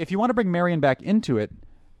if you want to bring Marion back into it,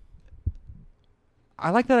 I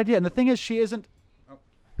like that idea. And the thing is, she isn't.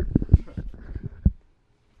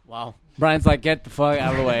 Wow. Brian's like, get the fuck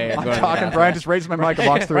out of the way. I'm talking. Brian just raised my mic and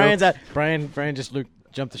walks through. Brian's at Brian just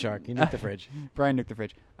jumped the shark. He nuked the fridge. Brian nuked the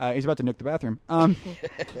fridge. He's about to nuke the bathroom.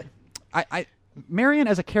 Marion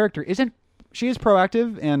as a character she is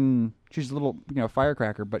proactive and she's a little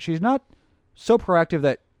firecracker, but she's not so proactive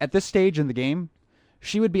that at this stage in the game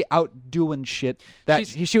she would be out doing shit that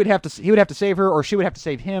he would have to save her or she would have to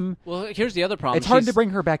save him. Well, here's the other problem. It's hard to bring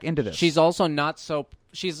her back into this. She's also not so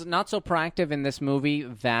proactive in this movie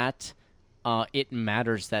that it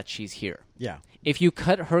matters that she's here. Yeah. If you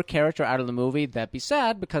cut her character out of the movie, that'd be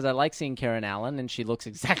sad because I like seeing Karen Allen and she looks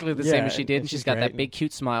exactly the same as she did, and she's got great. that big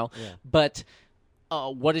cute smile. Yeah. But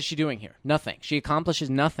what is she doing here? Nothing. She accomplishes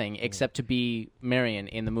nothing except to be Marion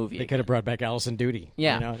in the movie. They could have brought back Allison Duty.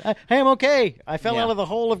 Yeah. You know? Hey, I'm okay. I fell Yeah. out of the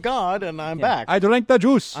hole of God and I'm back. I drank the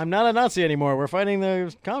juice. I'm not a Nazi anymore. We're fighting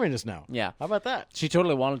the communists now. Yeah. How about that? She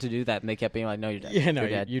totally wanted to do that, and they kept being like, "No, you're dead. Yeah, no, you're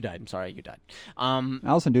dead. you died. I'm sorry, you died."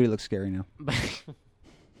 Allison Duty looks scary now.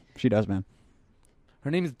 She does, man. Her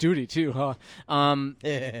name is Duty too, huh?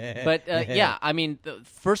 But yeah, I mean,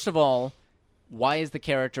 first of all, why is the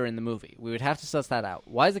character in the movie? We would have to suss that out.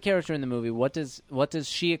 Why is the character in the movie? What does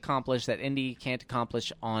she accomplish that Indy can't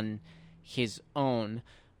accomplish on his own?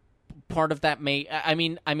 Part of that I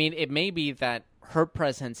mean, it may be that her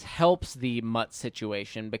presence helps the Mutt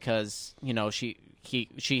situation because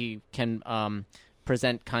she can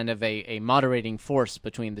present kind of a moderating force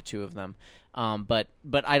between the two of them. But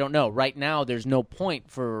I don't know. Right now, there's no point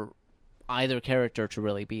for either character to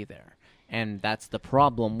really be there, and that's the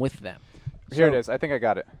problem with them. Here it is. I think I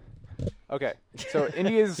got it. Okay, so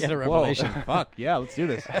Indy is. Get a revelation. Fuck yeah, let's do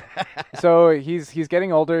this. So he's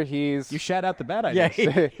getting older. You shat out the bad Yeah,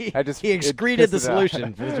 ideas. he it excreted the pisses it out.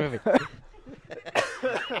 solution for this movie.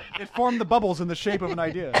 It formed the bubbles in the shape of an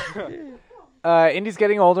idea. Indy's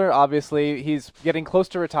getting older, obviously. He's getting close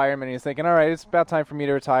to retirement. He's thinking, all right, it's about time for me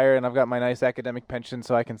to retire, and I've got my nice academic pension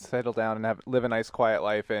so I can settle down and live a nice, quiet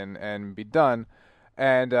life and be done.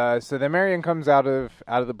 And so then Marion comes out of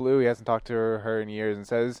the blue. He hasn't talked to her in years and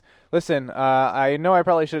says, listen, I know I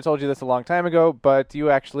probably should have told you this a long time ago, but you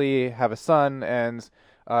actually have a son, and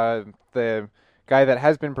the guy that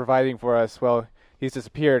has been providing for us, well, he's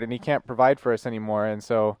disappeared, and he can't provide for us anymore, and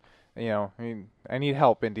so... I need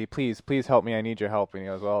help, Indy. Please help me. I need your help. And he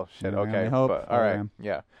goes, well, shit, Yeah, I okay. only hope. But, all right, Okay.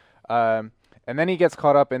 yeah. And then he gets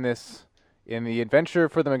caught up in the adventure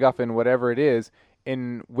for the MacGuffin, whatever it is,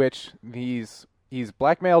 in which he's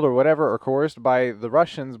blackmailed or whatever, or coerced by the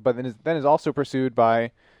Russians, but then is also pursued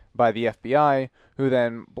by the FBI, who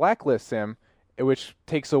then blacklists him, which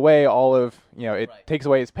takes away all of, takes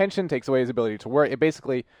away his pension, takes away his ability to work. It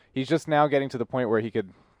basically, he's just now getting to the point where he could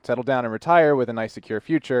settle down and retire with a nice, secure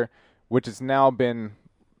future, which has now been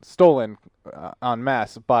stolen en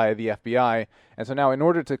masse by the FBI. And so now in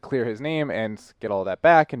order to clear his name and get all that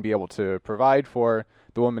back and be able to provide for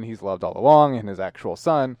the woman he's loved all along and his actual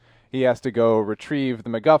son, he has to go retrieve the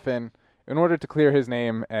MacGuffin in order to clear his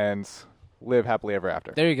name and live happily ever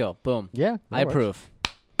after. There you go. Boom. Yeah, that I works. approve.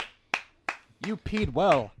 You peed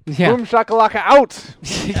well. Yeah. Boom shakalaka out!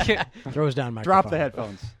 Throws down microphone. Drop the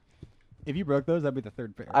headphones. If you broke those, that'd be the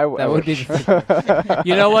third pair. That would be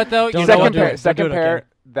You know what though? Don't You know do what? it. Don't do second it, pair. okay.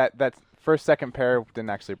 That second pair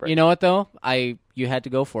didn't actually break. You know what though? You had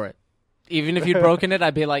to go for it. Even if you'd broken it,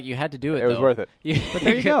 I'd be like, you had to do it. It was though. worth it. But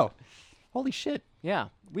there you go. Holy shit. Yeah.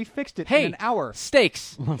 We fixed it Hey, in an hour.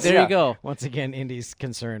 Steaks. There Yeah. you go. Once again, Indy's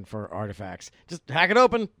concern for artifacts. Just hack it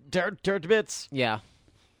open, tear it to bits. Yeah.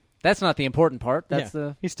 That's not the important part. That's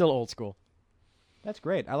Yeah. He's still old school. That's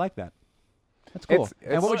great. I like that. That's cool. It's-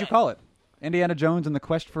 And what would you call it? Indiana Jones and the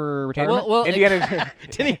Quest for Retirement? well, Indiana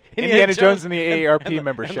Jones and the AARP and the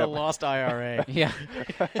membership. lost IRA. yeah.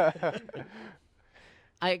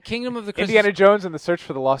 Kingdom of the Crystal Indiana Jones and the search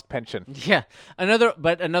for the lost pension. Yeah, another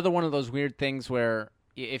one of those weird things where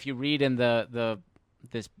if you read in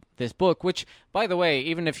this book, which by the way,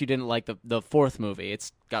 even if you didn't like the fourth movie,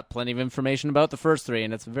 it's got plenty of information about the first three,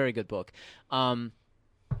 and it's a very good book.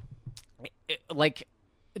 Like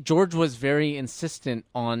George was very insistent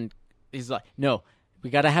on. He's like, no, we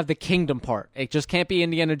got to have the kingdom part. It just can't be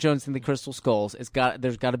Indiana Jones and the Crystal Skulls. There's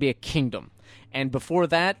got to be a kingdom, and before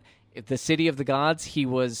that. The City of the Gods,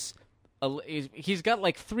 he's got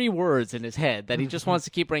like 3 words in his head that he just wants to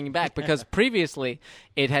keep bringing back because previously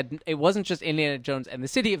it wasn't just Indiana Jones and the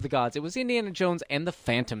City of the Gods, it was Indiana Jones and the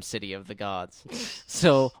Phantom City of the Gods.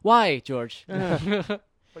 So why, George?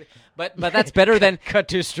 But that's better than Cut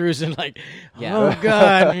to Struzan like, Yeah. oh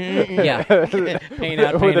God. yeah. paint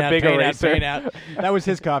out, With paint a out, big paint out, eraser. paint out. That was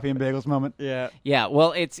his coffee and bagels moment. Yeah. Yeah,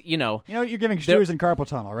 well, it's, You're giving There- Struz and carpal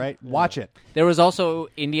tunnel, right? Watch it. there was also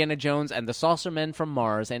Indiana Jones and the Saucermen from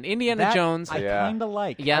Mars and Indiana That Jones. I Yeah. kind of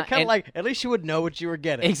like. yeah, I kind and- of like, at least you would know what you were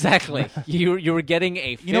getting. exactly. you were getting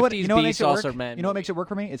a 50s You know what? You know what B makes it work? Saucerman. You know what makes it work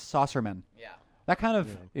for me? It's saucermen. Yeah. That kind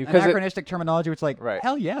of Because it- anachronistic terminology. Where it's like, Right.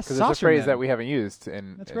 hell yes, Because it's a phrase saucermen. that we haven't used.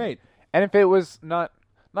 That's great. And if it was not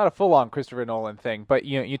a full-on Christopher Nolan thing, but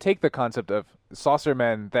you take the concept of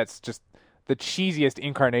Saucermen, that's just the cheesiest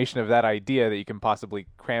incarnation of that idea that you can possibly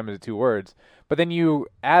cram into 2 words. But then you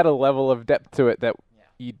add a level of depth to it that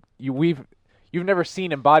you've never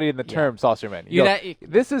seen embodied in the term Saucermen. You go,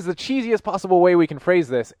 this is the cheesiest possible way we can phrase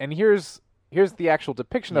this, and here's the actual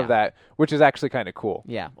depiction of that, which is actually kind of cool.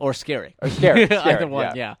 Yeah, or scary. Or scary, Either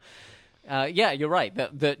one, yeah. Yeah, you're right.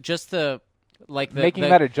 Making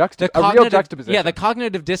that a real juxtaposition. Yeah, the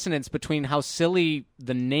cognitive dissonance between how silly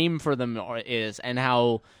the name for them is and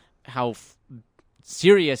how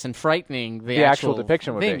serious and frightening the actual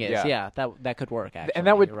depiction would thing be. is. Yeah. That could work. Actually, And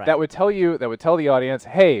that would You're right. that would tell the audience,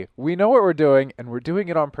 hey, we know what we're doing, and we're doing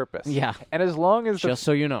it on purpose. Yeah. And as long as just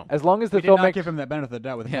so you know. the We did not filmmaker, give him that benefit of the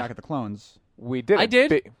doubt with Yeah. Attack of the Clones. we did. I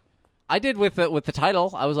did. I did with the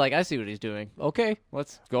title. I was like, I see what he's doing. Okay,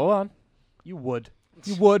 let's go on. You would.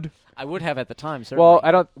 You would. I would have at the time,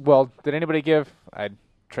 certainly. Well, did anybody give?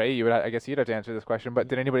 Trey, I guess you'd have to answer this question. But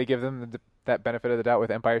did anybody give them that benefit of the doubt with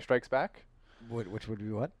Empire Strikes Back? Which would be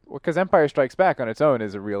what? Well, because Empire Strikes Back on its own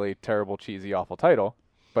is a really terrible, cheesy, awful title,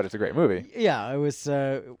 but it's a great movie. Yeah, it was.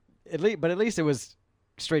 At least it was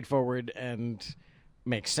straightforward and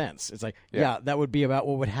makes sense. It's like, Yeah. that would be about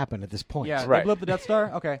what would happen at this point. Yeah, Right. they blew up the Death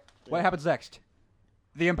Star. Okay, what happens next?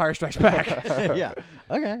 The Empire Strikes Back. yeah.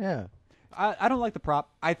 Okay. Yeah. I don't like the prop.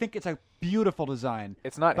 I think it's a beautiful design.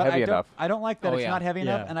 It's not but heavy I don't- enough. I don't like that Oh, it's yeah. not heavy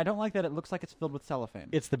enough, Yeah. and I don't like that it looks like it's filled with cellophane.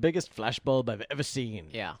 It's the biggest flashbulb I've ever seen.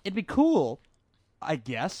 yeah. It'd be cool, I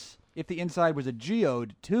guess, if the inside was a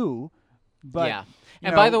geode too. But Yeah. you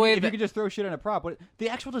And know, by the way, if the- you could just throw shit in a prop, the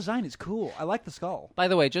actual design is cool. I like the skull. By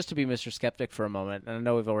the way, just to be Mr. Skeptic for a moment, and I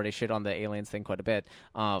know we've already shit on the aliens thing quite a bit,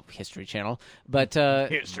 History Channel, but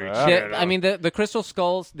I mean the crystal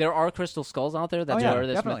skulls. There are crystal skulls out there. That's Oh, yeah, where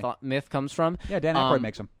this definitely. myth comes from. Yeah, Dan Aykroyd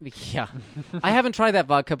makes them. Yeah, I haven't tried that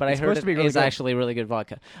vodka, but I heard supposed to be it really is good. actually really good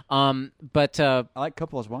vodka. But I like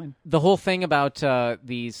Coppola's wine. the whole thing about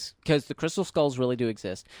these, because the crystal skulls really do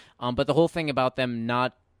exist, but the whole thing about them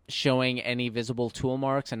not showing any visible tool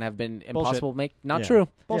marks and have been impossible to make, not Yeah. true.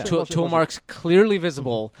 Bullshit, Tool, bullshit, tool bullshit. marks clearly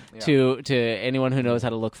visible to anyone who knows how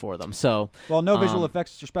to look for them. So Well, no visual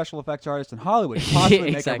effects or special effects artist in Hollywood could possibly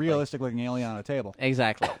make a Exactly. realistic-looking alien on a table.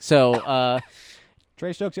 exactly. So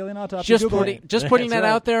Trey Stokes, alien autopsy. just Google putting it. putting That's that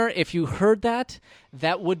right. out there. If you heard that,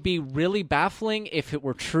 that would be really baffling if it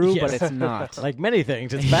were true, but Yes. it's not. Like many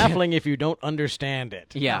things, it's baffling if you don't understand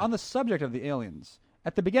it. Yeah. Now, on the subject of the aliens,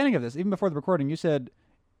 at the beginning of this, even before the recording, you said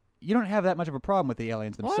you don't have that much of a problem with the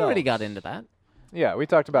aliens Well, themselves. I already got into that. Yeah, we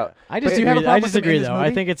talked about. I But do you have a disagree. problem I with them disagree, in this though. I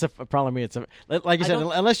movie? think it's a problem. It's like you said,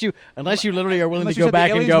 don't- unless you literally are willing Unless to you go said the back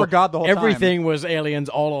and aliens go, were God the whole time. everything was aliens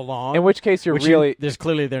all along. In which case, you're which really. there's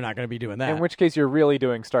clearly they're not going to be doing that. In which case, you're really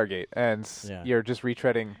doing Stargate, and Yeah. you're just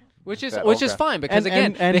retreading. Which is that which old is guy. fine because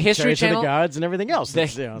and again, the History Chariots of Channel, the gods, and everything else.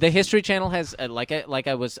 It's, you know, the History Channel has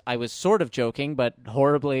I was sort of joking, but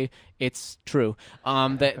horribly, it's true.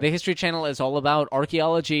 The History Channel is all about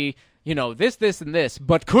archaeology. You know, this, and this,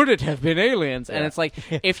 but could it have been aliens? And it's like,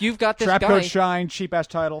 if you've got this Trap guy, Code Shine, cheap ass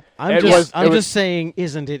title. I'm It just was- I'm it was- just saying,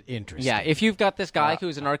 isn't it interesting? yeah, if you've got this guy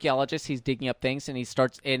who's an archaeologist, he's digging up things, and he's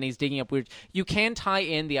digging up weird. You can tie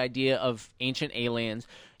in the idea of ancient aliens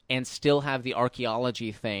and still have the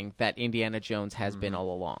archaeology thing that Indiana Jones has been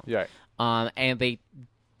all along. Yeah. And they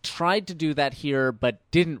tried to do that here, but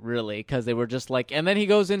didn't really, because they were just like, and then he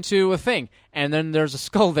goes into a thing, and then there's a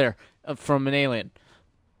skull there from an alien.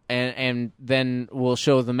 And then we'll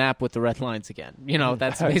show the map with the red lines again. You know,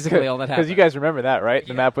 that's basically all that happened. Because you guys remember that, right?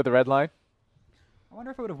 The map with the red line? I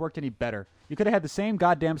wonder if it would have worked any better. You could have had the same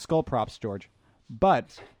goddamn skull props, George.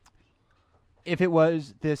 But if it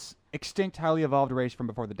was this extinct, highly evolved race from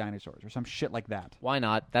before the dinosaurs or some shit like that. Why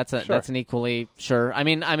not? That's Sure. that's an equally sure. I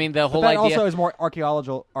mean the whole But that idea also is more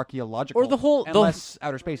archaeological, Or the whole- and the- less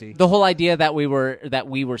outer spacey. the whole idea that we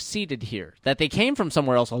were seated here, that they came from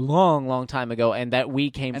somewhere else a long, long time ago, and that we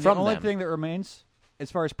came And from the only them. thing that remains, as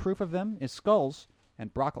far as proof of them, is skulls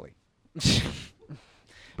and broccoli.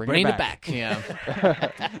 Bring it back. Yeah.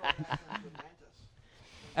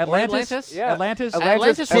 Atlantis? Yeah. Atlantis?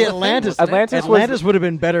 Atlantis See, was a Atlantis. thing, wasn't it? Atlantis would have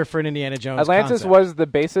been better for an Indiana Jones. Atlantis concept. was the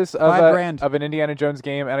basis of $5,000. of an Indiana Jones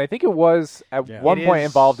game, and I think it was at Yeah. one It point is-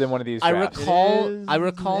 involved in one of these I drafts. recall- I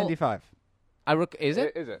recall- ND5. Is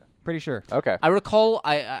it? Is it? Pretty sure. Okay. I recall.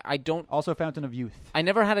 I don't. Also Fountain of Youth. I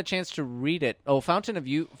never had a chance to read it. Oh, Fountain of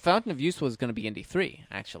Youth was going to be Indy 3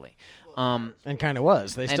 actually. and kind of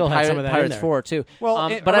was. They And still had some of that Pirates in there. 4 too. Well,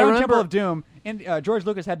 but I around remember. Temple of Doom, George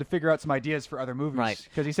Lucas had to figure out some ideas for other movies. Right.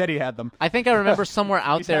 Because he said he had them. I think I remember somewhere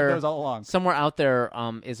out He's had there. those all along. Somewhere out there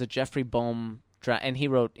is a Jeffrey Boehm and he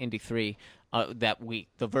wrote Indy 3.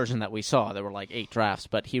 The version that we saw, there were like 8 drafts,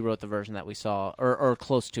 but he wrote the version that we saw, or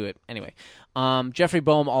close to it. Anyway, Jeffrey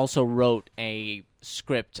Boehm also wrote a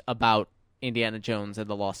script about Indiana Jones and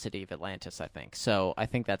the Lost City of Atlantis, I think. So I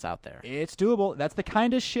think that's out there. It's doable. That's the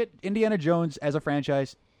kind of shit Indiana Jones as a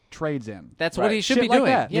franchise trades in. That's Right. what he should Shit be like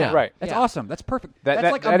doing. that. Yeah, Right. That's Yeah. awesome. That's perfect. That-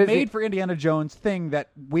 That's like that a is the- made for Indiana Jones thing that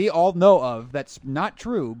we all know of that's not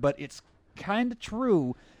true, but it's kind of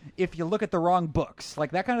true if you look at the wrong books. Like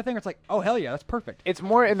that kind of thing. It's like, oh, hell yeah, that's perfect. It's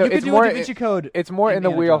more in the. You could It's do more. a Da Vinci Code. It's more in the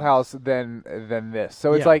Indiana wheelhouse than this.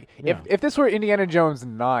 So it's Yeah, like yeah. if this were Indiana Jones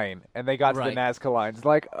 9 and they got to Right. the Nazca lines,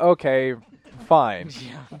 like okay, fine.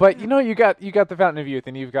 But you got the Fountain of Youth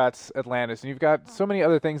and you've got Atlantis and you've got so many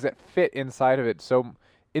other things that fit inside of it. So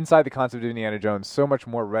inside the concept of Indiana Jones, so much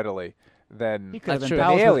more readily than He could have That's been true.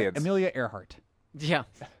 pals with Aliens. Amelia Earhart. Yeah.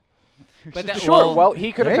 But that, Sure. Well,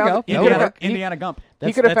 he could have There you found go. Indiana Gump. he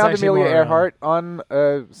That's- could have that's found actually Amelia more, Earhart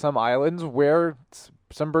on some islands where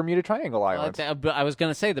some Bermuda Triangle islands. I was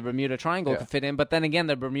going to say the Bermuda Triangle Yeah. could fit in, but then again,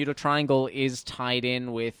 the Bermuda Triangle is tied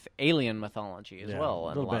in with alien mythology as Yeah, well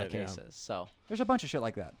in a little lot of bit, yeah. cases. So There's a bunch of shit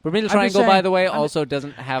like that. Bermuda I'm just Triangle, by saying- the way, I'm also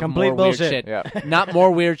doesn't have Complete more bullshit. weird shit. Yeah. Not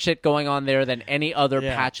more weird shit going on there than any other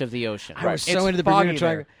Yeah. patch of the ocean. I was It's so into the foggy Bermuda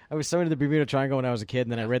Triangle. there. I was so into the Bermuda Triangle when I was a kid,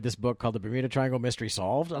 and then I read this book called The Bermuda Triangle Mystery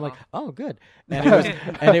Solved. I'm like, oh, good. And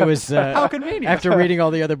it was How convenient. after reading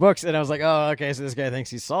all the other books, and I was like, oh, okay, so this guy thinks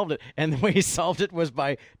he solved it. And the way he solved it was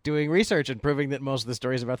by doing research and proving that most of the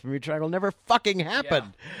stories about the Bermuda Triangle never fucking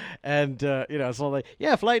happened. And so like,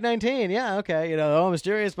 yeah, Flight 19, yeah, okay,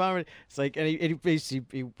 mysterious bomber. It's like, and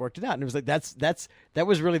he worked it out, and it was like that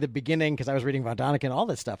was really the beginning because I was reading von Däniken, all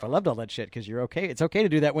that stuff. I loved all that shit because you're okay. It's okay to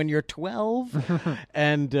do that when you're 12.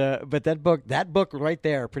 And but that book right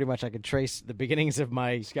there, pretty much I could trace the beginnings of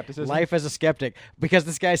my Skepticism? life as a skeptic because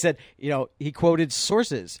this guy said, he quoted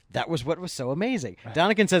sources. That was what was so amazing.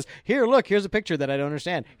 Däniken says, "Here, look, here's a picture that I don't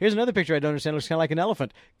understand. Here's another picture I don't understand. It looks kind of like an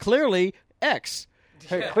elephant. Clearly X."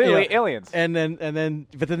 Clearly, Yeah. aliens.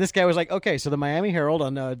 But then this guy was like, okay, so the Miami Herald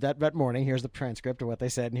on that morning, here's the transcript of what they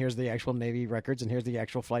said, and here's the actual Navy records, and here's the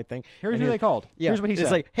actual flight thing. Here's and who they called. Yeah, Here's what he it's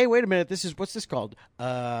said. like, hey, wait a minute, what's this called?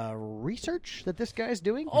 Research that this guy's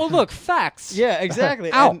doing? Oh, look, facts. Yeah,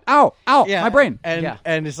 exactly. Ow, And- ow, ow, yeah, my brain. And Yeah.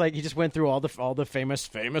 and it's like he just went through all the famous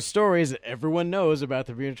stories that everyone knows about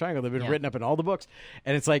the Bermuda Triangle. They've been Yeah. written up in all the books,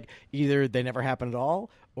 and it's like either they never happened at all,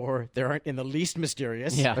 or they aren't in the least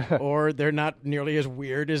mysterious, Yeah. or they're not nearly as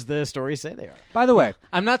weird as the stories say they are. By the way,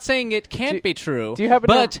 I'm not saying it can't be true, do you happen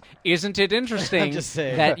to- but isn't it interesting I'm just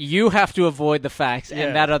saying. that you have to avoid the facts Yeah.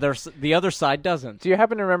 and the other side doesn't? Do you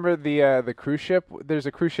happen to remember the cruise ship? There's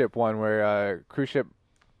a cruise ship one where cruise ship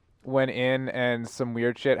went in and some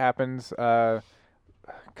weird shit happens. God,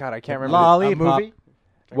 I can't remember. Lolly A movie?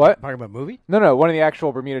 What? Talking about movie? No, one of the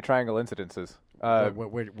actual Bermuda Triangle incidences.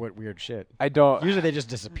 What weird shit? I don't. Usually they just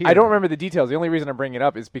disappear. I don't remember the details. The only reason I'm bringing it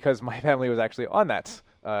up is because my family was actually on that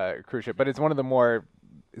cruise ship. But it's one of the more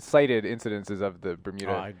cited incidences of the Bermuda.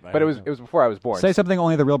 Oh, I but it was don't know. before I was born. say something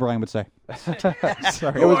only the real Brian would say.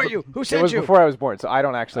 Sorry. Who are you? Who It sent was you? before I was born, so I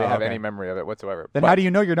don't actually Oh, have okay. any memory of it whatsoever. Then But- how do you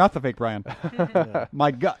know you're not the fake Brian?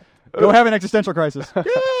 My God. Go have an existential crisis.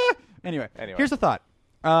 Anyway, here's the thought.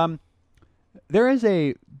 There is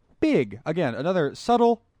a another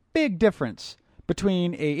subtle, big difference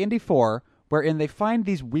between a Indy 4 wherein they find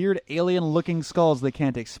these weird alien-looking skulls they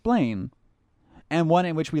can't explain, and one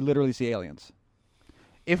in which we literally see aliens.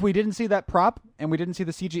 If we didn't see that prop and we didn't see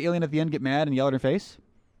the CG alien at the end get mad and yell at her face,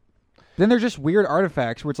 then they're just weird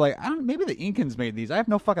artifacts where it's like, maybe the Incans made these. I have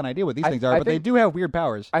no fucking idea what these things are, but they do have weird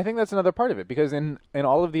powers. I think that's another part of it because in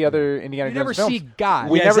all of the other Indiana You Jones never films, see God.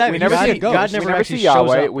 we Yeah, never exactly. we never God- see God ghosts. never we never actually see shows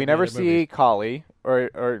Yahweh. up We in never the see movie. Kali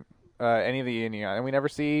or any of the Indiana, and we never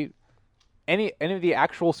see any of the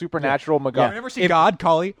actual supernatural We MacGuffin. never see God,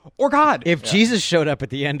 Kali, or God. If Jesus showed up at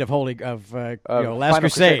the end of Last Final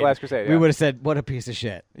Crusade, Last Crusade, we yeah. would have said, "What a piece of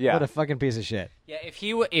shit! Yeah. What a fucking piece of shit!" Yeah, if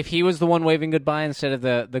he was the one waving goodbye instead of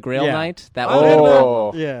the Grail Yeah. Knight, that would have been a problem.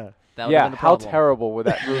 Oh, Yeah, That would yeah. have been a How problem. terrible would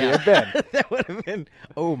that movie have been? that would have been.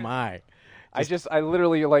 Oh my! I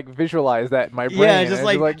literally like visualize that in my brain. Yeah, just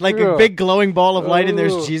and like a ugh. big glowing ball of light, and Ooh.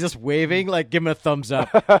 there's Jesus waving. Like, give him a thumbs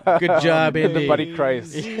up. Good job, the Indy. buddy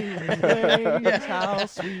Christ. How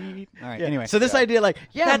sweet. All right, anyway. So this idea, like,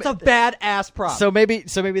 that's a badass prop. So maybe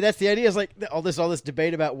that's the idea. Is like all this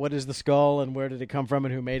debate about what is the skull and where did it come from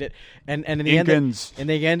and who made it. And in the Incans.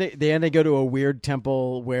 end, they go to a weird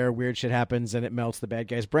temple where weird shit happens and it melts the bad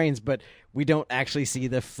guy's brains. But we don't actually see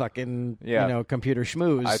the fucking computer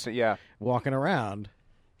schmooze Yeah. walking around.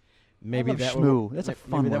 Maybe love that shmoo. would, That's a maybe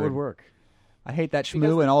fun that would word. work. I hate that Because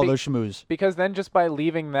shmoo and all be- those shmoos. Because then just by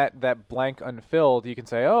leaving that blank unfilled, you can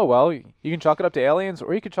say, oh, well, you can chalk it up to aliens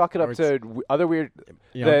or you could chalk it up to other weird...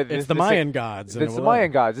 You know, it's the Mayan gods. and It's the whatever.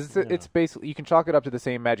 Mayan gods. It's basically, you can chalk it up to the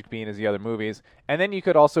same magic bean as the other movies. And then you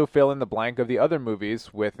could also fill in the blank of the other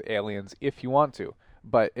movies with aliens if you want to.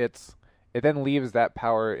 But it then leaves that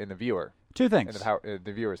power in the viewer, Two in things. the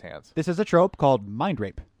viewer's hands. This is a trope called mind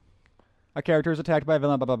rape. A character is attacked by a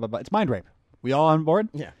villain, blah, blah, blah, blah. It's mind rape. We all on board?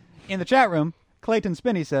 Yeah. In the chat room, Clayton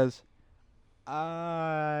Spinney says,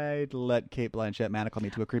 I'd let Kate Blanchett manacle me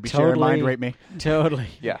to a creepy chair and mind rape me. Totally.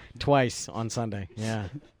 Yeah. Twice on Sunday. Yeah.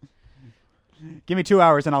 Give me 2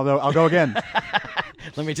 hours and I'll go again.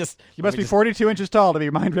 Let me just. You must be 42 inches tall to be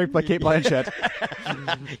mind raped by Kate Blanchett.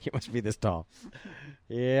 You must be this tall.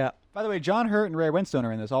 Yeah. By the way, John Hurt and Ray Winstone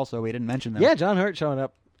are in this also. We didn't mention them. Yeah, John Hurt showing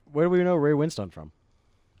up. Where do we know Ray Winstone from?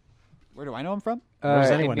 Where do I know him from?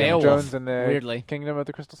 does anyone know? Beowulf, Jones and the weirdly. Kingdom of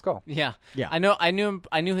the Crystal Skull. Yeah, Yeah. I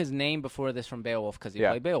knew his name before this from Beowulf because he Yeah.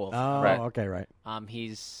 played Beowulf. Oh, Right. okay, right.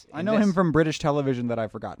 He's. I in know this. him from British television that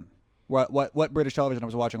I've forgotten. What British television I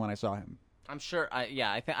was watching when I saw him. I'm sure.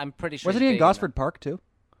 I'm pretty sure. Wasn't he's he in big Gosford Park too?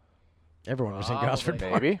 Everyone was in Probably. Gosford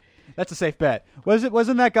Park. Maybe. That's a safe bet.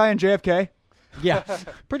 Wasn't that guy in JFK? Yeah,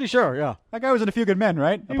 pretty sure. Yeah, That guy was in A Few Good Men,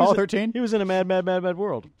 right? He Apollo was- 13. He was in a mad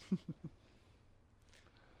world.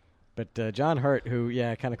 But John Hurt, who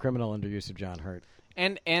kind of criminal underuse of John Hurt.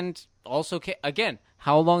 And also again,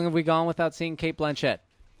 how long have we gone without seeing Kate Blanchett?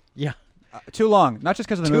 Yeah, Too long. Not just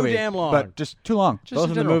because of the Too movie. damn long. But just too long. both in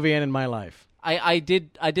the general. movie and in my life. I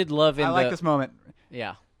did love in I like this moment.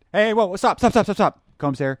 Yeah. Hey, whoa, stop.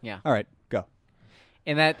 Combs here. Yeah. All right, go.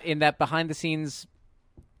 In that behind the scenes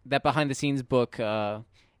book,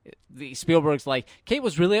 the Spielberg's like, Kate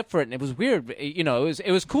was really up for it, and it was weird. You know, it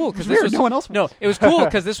was cool because weird. No one else was. No, it was cool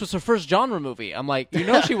because this was her first genre movie. I'm like,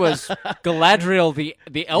 she was Galadriel,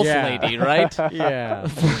 the elf Yeah. lady, right? Yeah,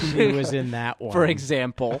 he was in that one. For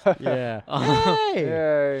example. Yeah. Hey.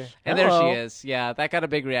 Yay. And there Hello. she is. Yeah, that got a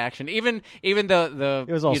big reaction. Even the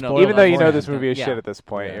It was all you know, spoiled Even though you know beforehand. this movie is Yeah. shit at this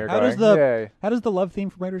point, you're How going, does the love theme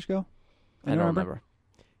from Raiders go? I don't remember.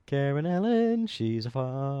 Karen Allen, she's a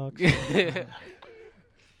fox.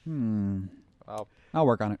 I'll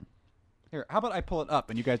work on it. Here, how about I pull it up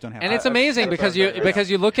and you guys don't have And to. it's amazing because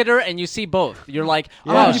you look at her and you see both. You're like,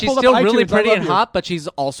 Yeah. wow, You she's pulled up still really iTunes, I pretty love and you. hot, but she's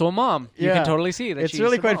also a mom. You Yeah. can totally see that It's she's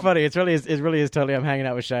really a quite mom. funny. It really is totally. I'm hanging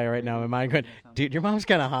out with Shia right now. My mind going, dude, your mom's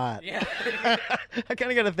kind of hot. Yeah. I kind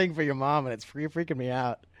of got a thing for your mom, and it's freaking me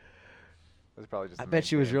out. That's probably just I the bet main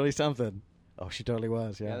she was theme. really something. Oh, she totally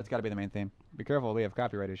was. Yeah, Yeah. that's got to be the main theme. Be careful, we have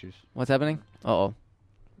copyright issues. What's happening? Uh-oh.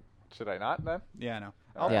 Should I not then? Yeah, I know.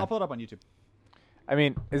 Yeah. I'll pull it up on YouTube. I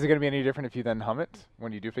mean, is it going to be any different if you then hum it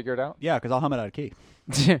when you do figure it out? Yeah, because I'll hum it out of key.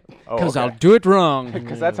 Because okay. I'll do it wrong.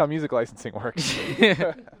 Because that's how music licensing works.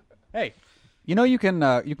 Hey, you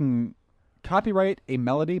can copyright a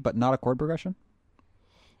melody but not a chord progression.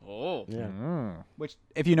 Oh. Yeah. Which,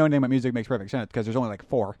 if you know anything about music, makes perfect sense because there's only like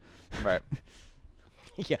 4. Right.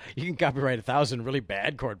 Yeah. You can copyright 1,000 really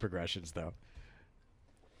bad chord progressions, though.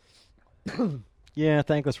 Yeah,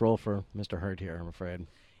 thankless role for Mr. Hurt here, I'm afraid.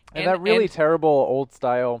 And that really and- terrible old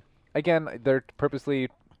style. Again, they're purposely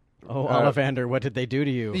Oh, Ollivander, what did they do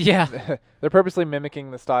to you? Yeah. they're purposely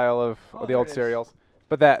mimicking the style of the old serials.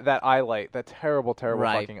 But that eye light, that terrible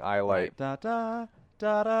Right. fucking eye light. Da da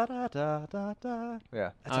Da da da da da da. Yeah.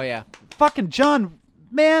 Oh yeah. Fucking John,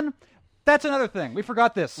 man, that's another thing. We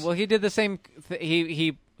forgot this. Well, he did the same.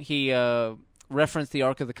 He referenced the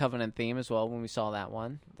Ark of the Covenant theme as well when we saw that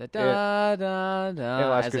one. The da da da. In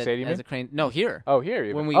Last as Crusade, you as mean? a crane. No, here. Oh, here.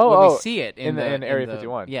 Even. When we oh, see it in the Area the-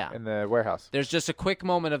 51. Yeah. In the warehouse. There's just a quick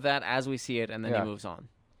moment of that as we see it, and then Yeah. he moves on.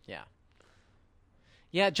 Yeah.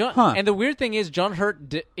 Yeah, John. Huh. And the weird thing is, John Hurt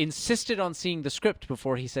insisted on seeing the script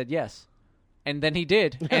before he said yes, and then he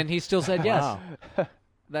did, and he still said yes. Wow.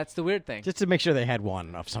 That's the weird thing. Just to make sure they had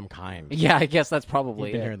one of some kind. Yeah, I guess that's You've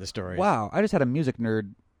probably been it. hearing the story. Wow, I just had a music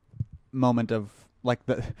nerd moment of like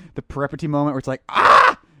the peripety moment where it's like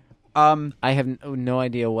ah. I have no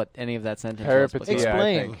idea what any of that sentence was. but- Peripeteia, I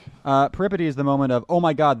Explain. think. Peripety is the moment of oh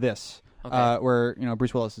my god this Okay. where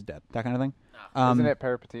Bruce Willis is dead, that kind of thing. Isn't it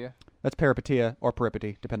peripeteia? That's peripeteia or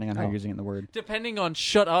peripety depending on how Oh. you're using it in the word. Depending on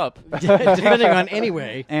shut up. Depending on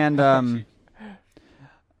anyway. And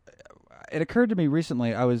it occurred to me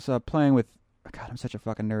recently, I was playing with. God, I'm such a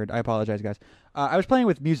fucking nerd. I apologize, guys. I was playing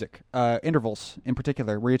with music, intervals in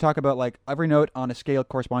particular, where you talk about like every note on a scale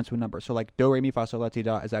corresponds to a number. So like do, re, mi, fa, sol, la, ti,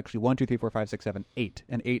 da is actually 1, 2, 3, 4, 5, 6, 7, 8,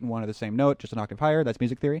 and 8 and 1 are the same note, just an octave higher. That's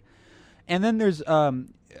music theory. And then there's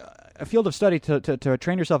a field of study to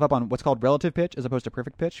train yourself up on what's called relative pitch as opposed to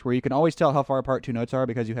perfect pitch, where you can always tell how far apart two notes are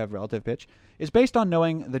because you have relative pitch. It's based on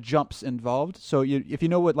knowing the jumps involved. So if you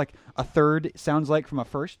know what like a third sounds like from a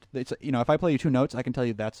first, it's if I play you two notes, I can tell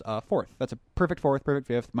you that's a fourth. That's a perfect fourth, perfect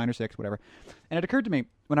fifth, minor sixth, whatever. And it occurred to me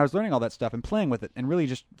when I was learning all that stuff and playing with it and really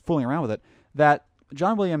just fooling around with it that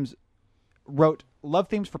John Williams wrote love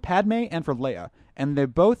themes for Padme and for Leia, and they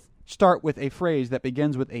both start with a phrase that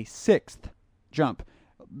begins with a sixth jump.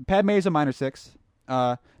 Padme is a minor sixth.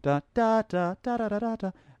 Da da da da da da da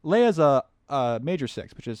da. Leia's a major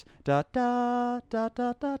sixth, which is da da da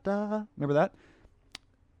da da da. Remember that?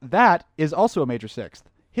 That is also a major sixth.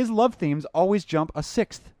 His love themes always jump a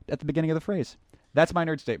sixth at the beginning of the phrase. That's my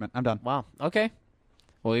nerd statement. I'm done. Wow. Okay.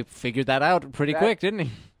 Well, he figured that out pretty That- quick, didn't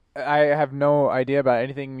he? I have no idea about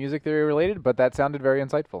anything music theory related, but that sounded very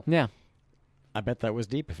insightful. Yeah. I bet that was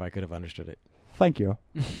deep if I could have understood it. Thank you.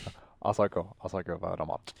 Also go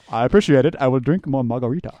Valdomont. I appreciate it. I will drink more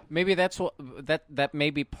margarita. Maybe that's what that may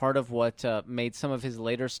be part of what made some of his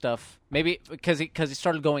later stuff. Maybe because he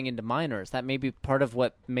started going into minors. That may be part of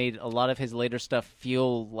what made a lot of his later stuff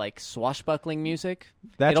feel like swashbuckling music.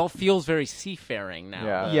 That's- It all feels very seafaring now.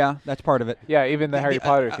 Yeah. Yeah, that's part of it. Yeah, even the Harry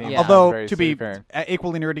Potter theme. yeah. sounds Although, very to be seafaring.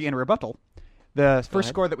 equally nerdy in rebuttal, the first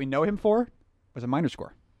score that we know him for was a minor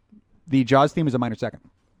score. The Jaws theme is a minor second.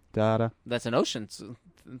 Da-da. That's an Ocean's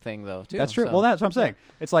thing, though. Too. That's true. So- Well, that's what I'm saying.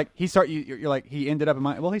 It's like you're like he ended up in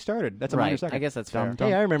minor. Well, he started. That's a minor Right. second. I guess that's Dum, fair. dum,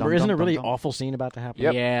 Hey, I remember. dum, Isn't dum, a really dum, dum. awful scene about to happen?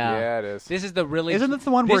 Yep. Yeah. Yeah, it is. This is the really. Isn't it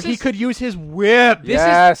the one where this he is- could use his whip? This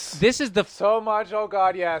Yes. This is the. So much. Oh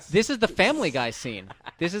God, yes. This is the Family Guy scene.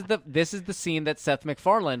 This is the scene that Seth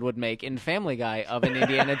MacFarlane would make in Family Guy of an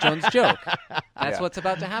Indiana Jones joke. That's Yeah. what's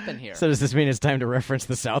about to happen here. So does this mean it's time to reference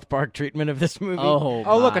the South Park treatment of this movie?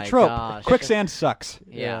 Oh, look, a my trope. gosh. Quicksand sucks.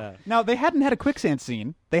 Yeah. Now they hadn't had a quicksand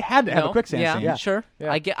scene. They had to have a No, quicksand yeah, scene. sure.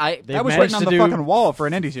 Yeah. I get. They've That was managed written on to the do fucking wall for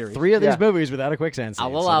an indie series. 3 of these Yeah. movies without a quicksand scene.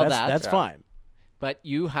 I'll so allow that's, that. That's Yeah. fine. But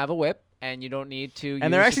you have a whip, and you don't need to.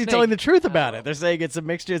 And they're use a actually snake. telling the truth about it. They're saying it's a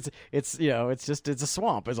mixture. It's it's a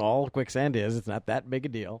swamp. Is all quicksand is. It's not that big a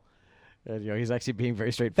deal. He's actually being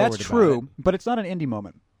very straightforward. That's about true, it. but it's not an indie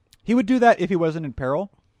moment. He would do that if he wasn't in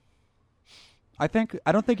peril. I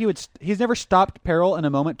don't think he would. He's never stopped peril in a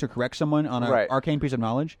moment to correct someone on an Right. arcane piece of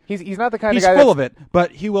knowledge. He's not the kind He's of guy full that's- of it,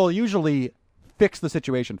 but he will usually fix the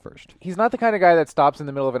situation first He's not the kind of guy that stops in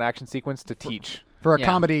the middle of an action sequence to teach. for a Yeah.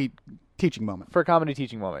 comedy teaching moment. For a comedy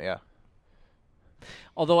teaching moment, yeah.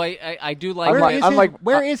 Although I do like. Unlike- it. unlike-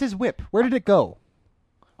 where is his whip? Where did it go?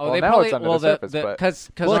 Oh, Well, they now probably it's under well the surface, but- because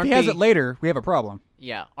Well, if aren't he has the- it later, we have a problem.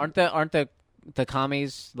 Yeah, aren't the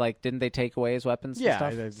commies like? Didn't they take away his weapons? Yeah,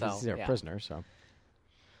 and stuff? he's a prisoner. So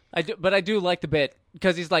But I do like the bit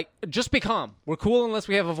because he's like, just be calm. We're cool unless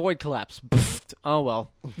we have a void collapse. Oh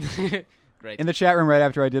well. Great. In the chat room right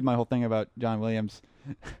after I did my whole thing about John Williams,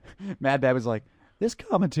 Mad Bad was like, "This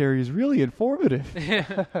commentary is really informative."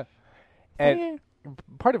 And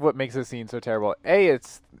part of what makes this scene so terrible, A,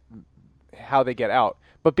 it's how they get out,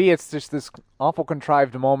 but B, it's just this awful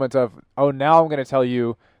contrived moment of, oh, now I'm going to tell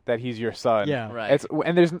you that he's your son. Yeah. Right.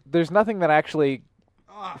 And there's nothing that actually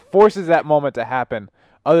forces that moment to happen,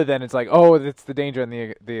 other than it's like, oh, it's the danger and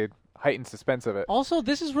the heightened suspense of it. Also,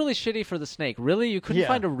 this is really shitty for the snake. Really, you couldn't Yeah.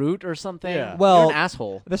 find a root or something. Yeah. Well, You're an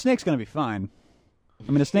asshole. The snake's gonna be fine.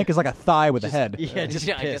 I mean, a snake is like a thigh with a head. yeah, just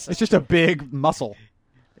Yeah, I pissed. It's just a big muscle.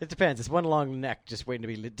 It depends. It's one long neck just waiting to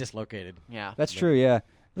be dislocated. Yeah. That's true. Yeah,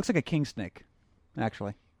 looks like a king snake.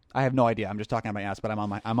 actually. I have no idea. I'm just talking on my ass, but I'm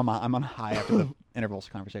on high after the intervals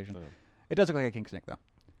conversation. It does look like a king snake, though.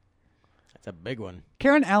 That's a big one.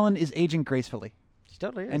 Karen Allen is aging gracefully, She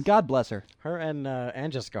totally is. and God bless her. Her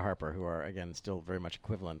and Jessica Harper, who are, again, still very much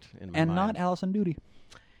equivalent in my And mind. not Allison Doody.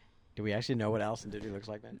 Do we actually know what Allison Doody looks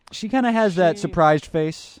like then? She kind of has that surprised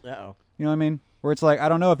face. Uh-oh. You know what I mean? Where it's like, I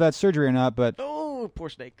don't know if that's surgery or not, but Oh, poor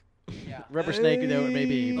snake. Rubber snake, though it may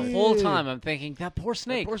be. The but- whole time I'm thinking, that poor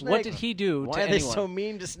snake. poor What snake. did he do Why to are they anyone? so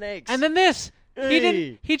mean to snakes? And then this.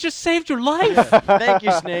 Hey. He just saved your life. Thank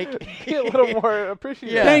you, snake. Be a little more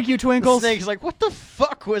appreciative. Yeah. Thank you, The Twinkles. snake's like, what the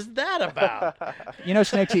fuck was that about? You know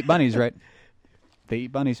snakes eat bunnies, right? They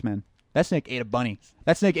eat bunnies, man. That snake ate a bunny.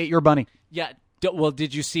 That snake ate your bunny. Yeah. Well,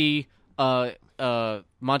 did you see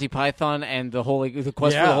Monty Python and the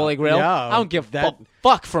Quest for Yeah, the Holy Grail? yeah, I don't give that-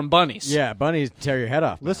 fuck from bunnies. Yeah, bunnies tear your head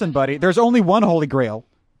off. Listen, buddy, there's only one Holy Grail.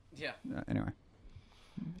 Yeah. Anyway,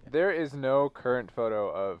 There is no current photo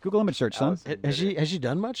of Google image search, son. Allison Has Doody. she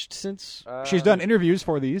done much since? She's done interviews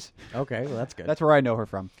for these. Okay, well that's good. That's where I know her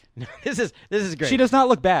from. this is great. She does not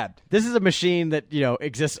look bad. This is a machine that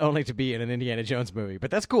exists only to be in an Indiana Jones movie,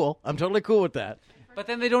 but that's cool. I'm totally cool with that. But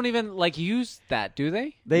then they don't even use that, do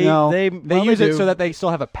they? They no, they use it do. so that they still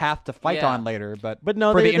have a path to fight Yeah. on later. But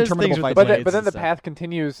no, for the there's interminable things with fights, the But, blades but then and the stuff. path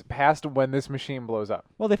continues past when this machine blows up.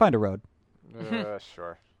 well, they find a road.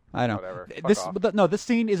 Sure. I know. Whatever. Fuck This, off. but no, this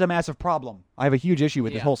scene is a massive problem. I have a huge issue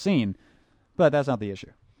with this Yeah. whole scene, but that's not the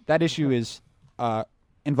issue. That issue is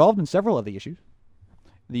involved in several of the issues.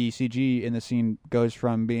 The CG in the scene goes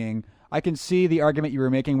from being, I can see the argument you were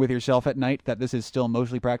making with yourself at night that this is still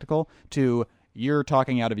mostly practical, to you're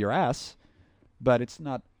talking out of your ass, but it's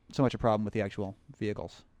not so much a problem with the actual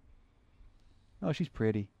vehicles. Oh, she's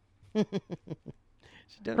pretty. She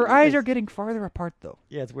done Her it eyes with are this. getting farther apart, though.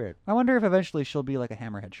 Yeah, it's weird. I wonder if eventually she'll be like a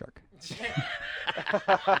hammerhead shark.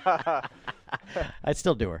 I'd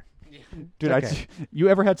still do her. Dude, Okay. you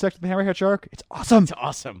ever had sex with a hammerhead shark? It's awesome. It's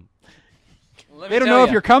awesome. They don't know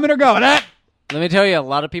if you're coming or going. Ah! Let me tell you, a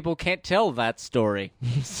lot of people can't tell that story.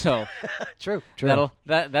 So True.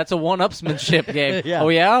 that's a one-upsmanship game. Yeah. Oh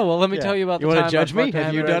yeah, well let me Yeah. tell you about You the wanna time judge I me? fucked a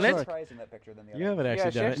Have you hammerhead done it? shark. You haven't Yeah,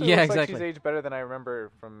 actually she done actually it. Yeah, looks like exactly. she's aged better than I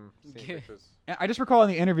remember from seeing pictures. I just recall in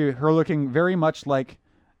the interview her looking very much like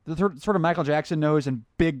the sort of Michael Jackson nose and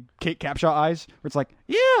big Kate Capshaw eyes, where it's like,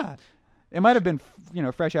 yeah. It might have been,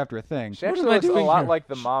 fresh after a thing. She What actually am I looks a doing lot here? like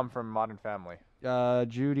the mom from Modern Family.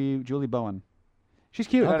 Julie Bowen. She's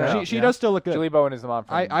cute. Okay. She Yeah. does still look good. Julie Bowen is the mom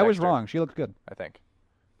from I was Dexter, wrong. She looked good. I think.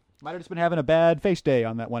 Might have just been having a bad face day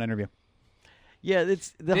on that one interview. Yeah,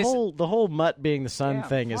 it's the This- whole Mutt being the son Yeah,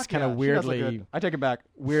 thing is fuck kind yeah, of she does look weirdly good. I take it back.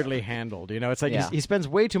 handled. It's like Yeah. he spends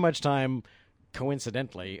way too much time,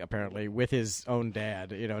 coincidentally, apparently, with his own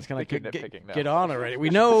dad. It's kind of Think like you're nitpicking now. get on already. We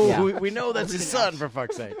know Yeah. we know that's his son, for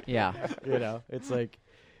fuck's sake. Yeah. It's like,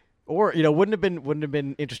 or wouldn't have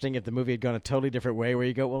been interesting if the movie had gone a totally different way, where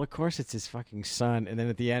you go, well, of course it's his fucking son, and then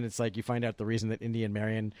at the end it's like you find out the reason that Indy and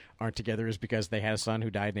Marion aren't together is because they had a son who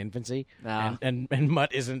died in infancy, Ah. and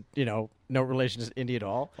Mutt isn't no relation to Indy at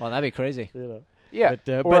all. Well, that'd be crazy. Yeah.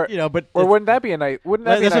 But or but wouldn't that be a nice? Wouldn't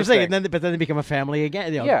that be a that's what I'm nice saying. thing? But then they become a family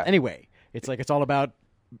again. Yeah. Anyway, it's like it's all about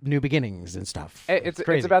new beginnings and stuff. It's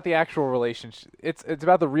crazy. about the actual relationship. It's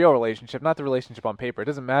about the real relationship, not the relationship on paper. It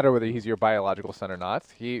doesn't matter whether he's your biological son or not.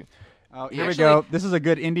 Oh, here Actually- we go. This is a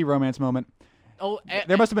good indie romance moment. Oh,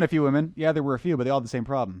 There must have been a few women. Yeah, there were a few, but they all had the same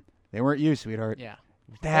problem. They weren't you, sweetheart. yeah.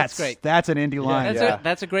 That's great. That's an indie line. That's Yeah.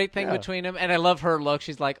 that's a great thing Yeah. between them, and I love her look.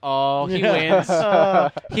 She's like, "Oh, he wins.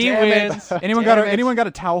 He Damn it. wins." Anyone Damn got it. anyone got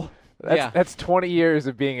a towel? That's 20 years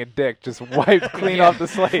of being a dick just wiped clean off the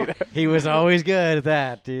slate. He was always good at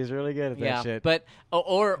that. He's really good at that Yeah, shit. but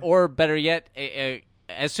or better yet,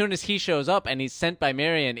 as soon as he shows up and he's sent by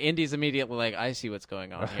Marion, Indy's immediately like, "I see what's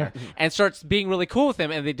going on here," and starts being really cool with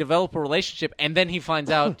him, and they develop a relationship. And then he finds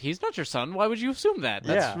out he's not your son. Why would you assume that?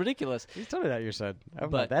 That's Yeah. ridiculous. He's totally not your son. I'm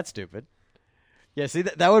But- not that stupid. Yeah, see,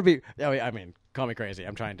 that would be. I mean, call me crazy.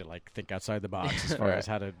 I'm trying to think outside the box as far Right. as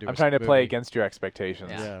how to do. I'm a trying to play movie. against your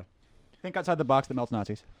expectations. Yeah. Yeah. Think outside the box that melts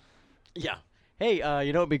Nazis. Yeah. Hey,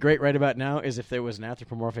 you know what would be great right about now is if there was an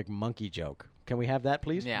anthropomorphic monkey joke. Can we have that,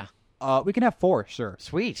 please? Yeah. We can have 4, sir.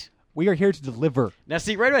 Sweet. We are here to deliver. Now,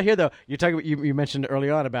 see, right about here, though, you're talking about, you mentioned early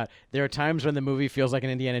on about there are times when the movie feels like an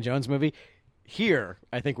Indiana Jones movie. Here,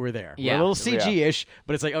 I think we're there. Yeah. We're a little CG-ish,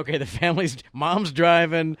 but it's like, okay, the family's, mom's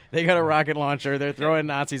driving, they got a rocket launcher, they're throwing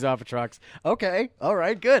Nazis off of trucks. Okay, all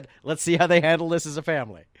right, good. Let's see how they handle this as a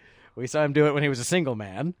family. We saw him do it when he was a single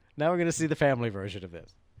man. Now we're going to see the family version of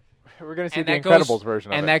this. We're going to see And the that Incredibles goes,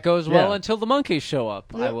 version of and it. that goes well Yeah. until the monkeys show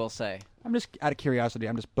up. I will say. I'm just out of curiosity.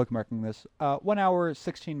 I'm just bookmarking this. 1 hour,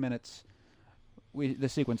 16 minutes. The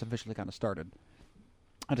sequence officially kind of started.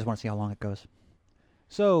 I just want to see how long it goes.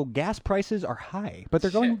 So gas prices are high, but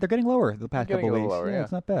they're getting lower the past Getting couple a little weeks. lower,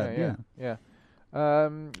 It's not bad. Yeah.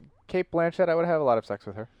 Kate Blanchett, I would have a lot of sex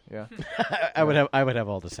with her. Yeah. I would have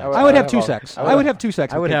all the sex. I would have have two all- sex. I would I would have- have two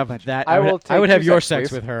sex. I with would Kate have Blanchett. that. I will I would take have two your sex, sex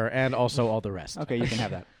please. with her and also all the rest. Okay, you can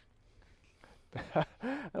have that.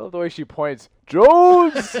 I love the way she points.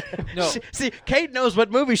 Jones! No. See, Kate knows what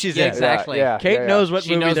movie she's Yeah, in. exactly. Yeah, Kate knows what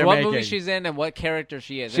She movie knows they're what making. movie she's in and what character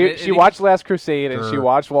she is. She, And she watched Last Crusade and she Grr.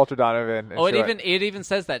 watched Walter Donovan. And Oh, she went, it even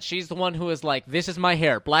says that she's the one who is like, "This is my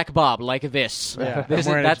hair, Black Bob, like this." Yeah. This is,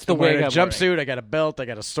 I'm wearing that's the I'm wearing wig a I'm wearing. jumpsuit. I got a belt. I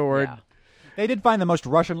got a sword. Yeah. They did find the most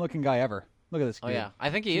Russian-looking guy ever. Look at this. Oh kid. yeah, I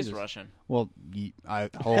think he is Jesus. Russian. Well, I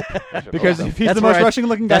hope because if he's That's the where most I-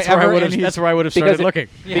 Russian-looking guy That's where I ever, would and have. he's, That's where I would have Because started looking.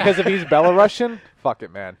 Because if he's Belarusian, fuck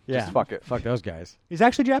it, man. Yeah. Just fuck it. Fuck those guys. he's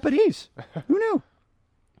actually Japanese. Who knew?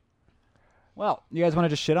 Well, you guys want to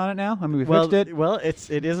just shit on it now? I mean, we fixed it. Well, it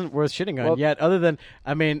isn't worth shitting on Well- yet. Other than,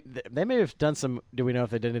 I mean, they may have done some. Do we know if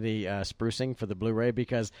they did any sprucing for the Blu-ray?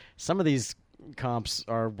 Because some of these comps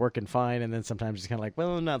are working fine, and then sometimes it's kind of like,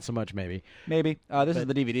 well, not so much, maybe. Maybe. This is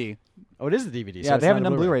the DVD. Oh, it is the DVD. Yeah, so it's they haven't not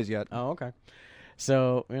a done Blu-ray. Blu-rays yet. Oh, okay.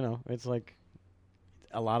 So it's like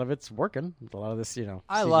a lot of it's working. A lot of this, I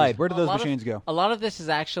CG's lied. Where did A those lot of- machines go? A lot of this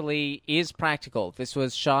is practical. This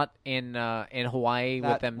was shot in Hawaii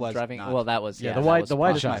That with them was driving. not. Well, that was Yeah, that the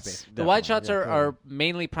wide was shots. possible. The wide shots definitely. are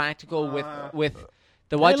mainly practical with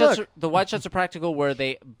the wide shots. The wide shots are practical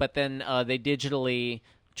but then they digitally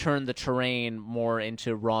turned the terrain more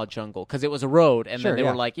into raw jungle because it was a road, and Sure, then they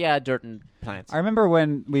yeah. were like, yeah, dirt and plants. I remember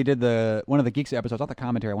when we did one of the Geeks episodes, not the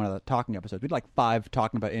commentary, one of the talking episodes. We did like 5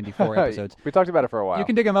 talking about Indy 4 episodes. We talked about it for a while. You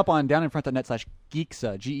can dig them up on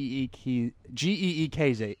downinfront.net/geekza,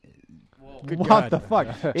 Geekza. Good What God. the fuck?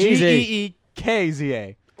 Easy.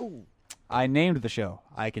 Geekza. I named the show.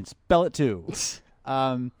 I can spell it too.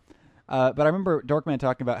 But I remember Dorkman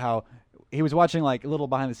talking about how he was watching like a little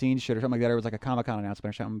behind the scenes shit or something like that. It was like a Comic-Con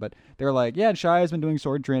announcement or something. But they were like, yeah, and Shia's been doing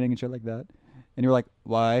sword training and shit like that. And you were like,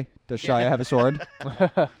 why does Shia have a sword?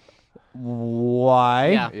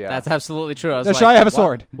 Why? yeah, Yeah. that's absolutely true. I was Does like, Shia have a why-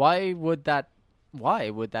 sword? Why would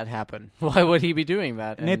that happen? Why would he be doing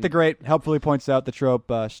that? Nate the Great helpfully points out the trope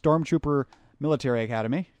Stormtrooper Military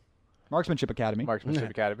Academy, Marksmanship Academy. Marksmanship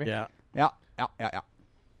Academy. Yeah. Yeah.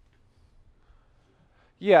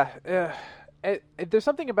 Yeah. There's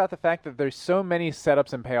something about the fact that there's so many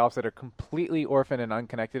setups and payoffs that are completely orphan and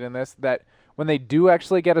unconnected in this that when they do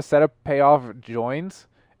actually get a setup payoff joins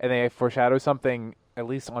and they foreshadow something at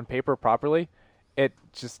least on paper properly, it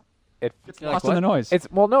Lost in the noise.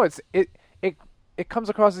 it comes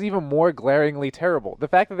across as even more glaringly terrible. The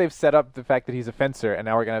fact that they've set up the fact that he's a fencer and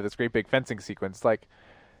now we're gonna have this great big fencing sequence, like,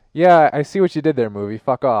 yeah, I see what you did there, movie.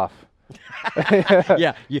 Fuck off.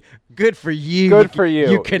 Yeah. Good for you. Good for you.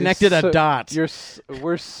 You connected You're a dot.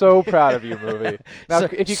 We're so proud of you, movie. Now, So-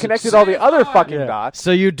 if you connected all the other fucking dots,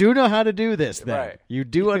 So you do know how to do this, then. Right. You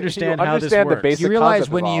do You understand how understand the this works. basic You realize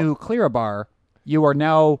concept when involved. you clear a bar, you are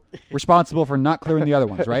now responsible for not clearing the other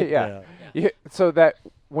ones, right? Yeah. So that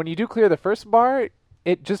when you do clear the first bar,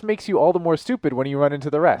 it just makes you all the more stupid when you run into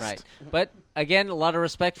the rest. Right. But again, a lot of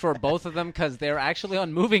respect for both of them because they're actually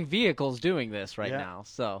on moving vehicles doing this right Yeah. now.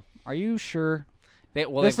 So Are you sure? they've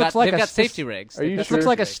This got looks like they've a got safety rigs. Are you They've got This looks sure?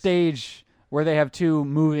 like a safety rigs. stage where they have 2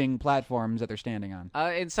 moving platforms that they're standing on.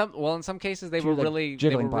 In some cases they Two, were like, really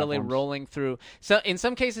jiggling platforms. rolling through. So in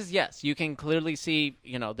some cases, yes, you can clearly see.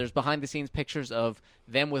 There's behind the scenes pictures of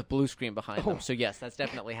them with blue screen behind them. So yes, that's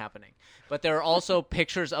definitely happening. But there are also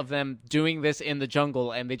pictures of them doing this in the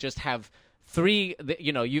jungle, and they just have 3.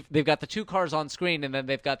 They've got the 2 cars on screen, and then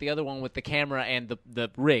they've got the other one with the camera and the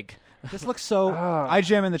rig. This looks so.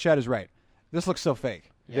 IGM in the chat is right. This looks so fake.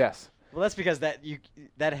 Yes. Well, that's because that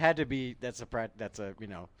had to be that's a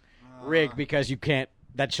rig because you can't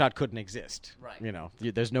that shot couldn't exist. Right.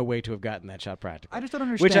 There's no way to have gotten that shot practical. I just don't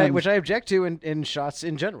understand. Which I object to in shots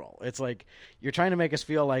in general. It's like you're trying to make us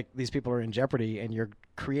feel like these people are in jeopardy, and you're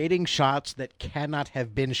creating shots that cannot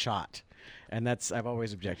have been shot. And I've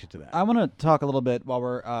always objected to that. I want to talk a little bit while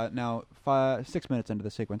we're now 6 minutes into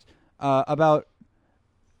the sequence about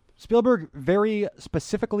Spielberg very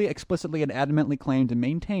specifically, explicitly, and adamantly claimed and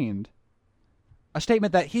maintained a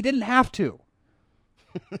statement that he didn't have to.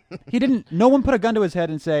 No one put a gun to his head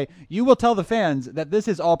and say, you will tell the fans that this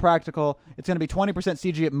is all practical. It's going to be 20%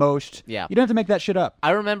 CG at most. Yeah. You don't have to make that shit up.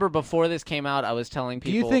 I remember before this came out, I was telling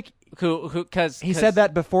people. Do you think because he said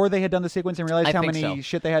that before they had done the sequence and realized I how think many so.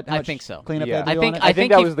 shit they had? How I much think so. Cleanup Yeah. they had to do on it? I think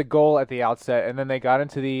think that he- was the goal at the outset, and then they got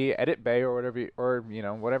into the edit bay or whatever,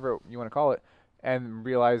 whatever you want to call it, and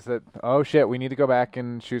realized that, oh shit, we need to go back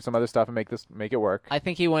and shoot some other stuff and make it work. I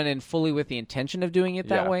think he went in fully with the intention of doing it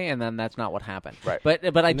that Yeah. way, and then that's not what happened. Right. But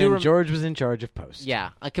I And do then George was in charge of post. Yeah,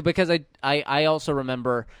 because I also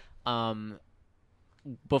remember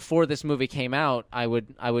before this movie came out, I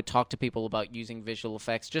would talk to people about using visual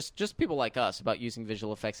effects, just people like us, about using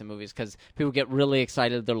visual effects in movies, because people get really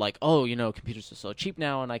excited. They're like, oh, computers are so cheap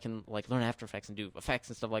now, and I can like learn After Effects and do effects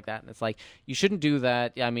and stuff like that. And it's like, you shouldn't do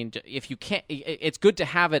that. I mean, if you can't, it's good to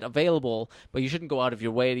have it available, but you shouldn't go out of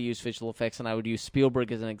your way to use visual effects. And I would use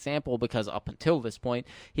Spielberg as an example, because up until this point,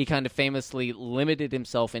 he kind of famously limited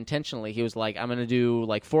himself intentionally. He was like, I'm going to do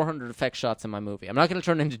like 400 effect shots in my movie. I'm not going to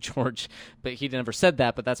turn into George, but he never said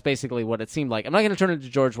that, but that's basically what it seemed like. I'm not going to turn into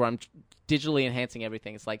George where I'm digitally enhancing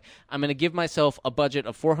everything. It's like, I'm going to give myself a budget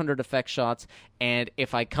of 400 effect shots, and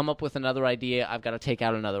if I come up with another idea, I've got to take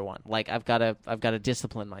out another one. Like, I've got to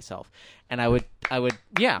discipline myself. And I would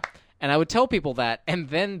tell people that, and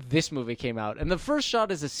then this movie came out, and the first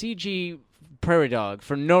shot is a CG prairie dog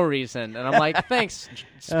for no reason, and I'm like, thanks,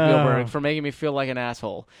 Spielberg, for making me feel like an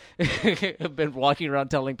asshole. I've been walking around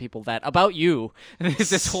telling people that about you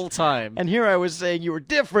this whole time. And here I was saying you were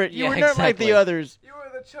different. You Yeah, were not like exactly. the others. You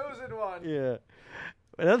were the chosen one. Yeah.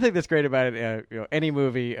 Another thing that's great about it, any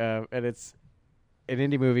movie, and it's an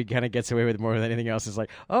indie movie kind of gets away with more than anything else, is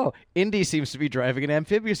like, oh, Indy seems to be driving an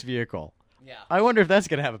amphibious vehicle. Yeah. I wonder if that's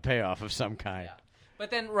going to have a payoff of some kind. Yeah.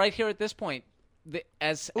 But then right here at this point,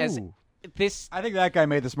 as Ooh. this I think that guy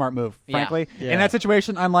made the smart move, Yeah. frankly. Yeah. In that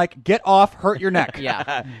situation, I'm like, get off, hurt your neck.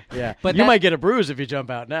 yeah. Yeah. But you that- might get a bruise if you jump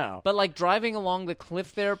out now. But like driving along the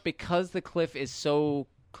cliff there, because the cliff is so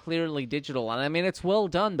clearly digital, and I mean it's well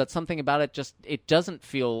done, but something about it it doesn't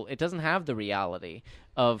have the reality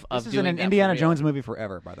of This is doing an that Indiana for real. Jones movie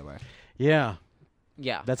forever, by the way. Yeah.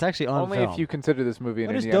 Yeah. That's actually on Only film. if you consider this movie an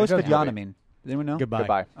What does Indiana Dos Jones Vidjana movie. mean? Does anyone know?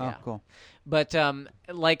 Goodbye. Oh, Yeah. cool. But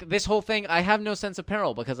like this whole thing, I have no sense of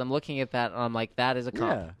peril, because I'm looking at that and I'm like, that is a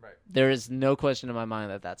comp. Yeah. Right. There is no question in my mind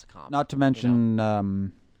that that's a comp. Not to mention,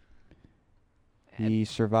 he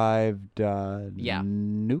survived Yeah.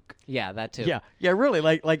 Nuke. Yeah, that too. Yeah. Yeah, really.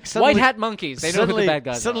 Like suddenly, White hat monkeys. They know who the bad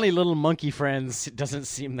guys suddenly are. Little Monkey Friends doesn't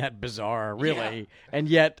seem that bizarre, really. And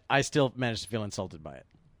yet, I still managed to feel insulted by it.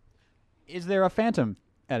 Is there a phantom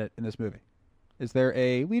edit in this movie? Is there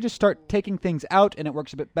we just start taking things out and it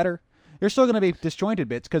works a bit better? There's still going to be disjointed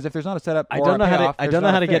bits, because if there's not a setup or I don't a know how to. payoff, I there's don't know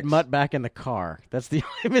not how a to get fix. Mutt back in the car. That's the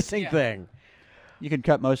only missing thing. You can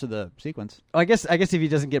cut most of the sequence. I guess if he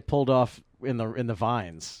doesn't get pulled off in the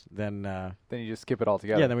vines, then Then you just skip it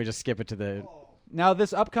altogether. yeah, then we just skip it to the. Now,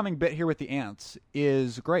 this upcoming bit here with the ants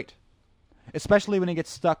is great, especially when he gets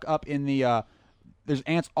stuck up in the. There's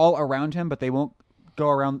ants all around him, but they won't go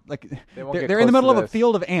around. Like They won't they're get they're in the close middle to of a this.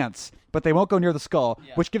 field of ants, but they won't go near the skull,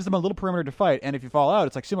 which gives them a little perimeter to fight. And if you fall out,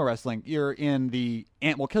 it's like sumo wrestling. You're in the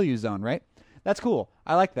ant will kill you zone, right? That's cool.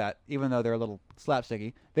 I like that, even though they're a little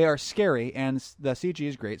slapsticky. They are scary, and the CG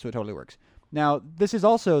is great, so it totally works. Now, this is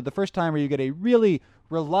also the first time where you get a really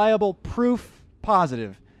reliable proof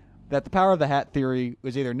positive that the power of the hat theory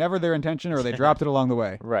was either never their intention or they dropped it along the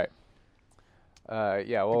way. Right.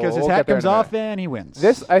 Yeah. Well, Because his we'll hat get there comes in a off minute. and he wins.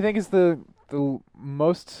 This, I think, is the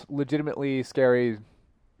most legitimately scary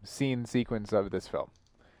scene sequence of this film.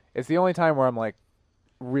 It's the only time where I'm like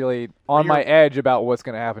really on my edge about what's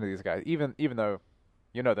going to happen to these guys, even though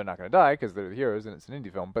they're not going to die because they're the heroes and it's an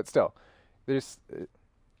indie film. But still, there's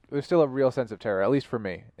still a real sense of terror, at least for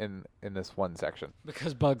me, in this one section.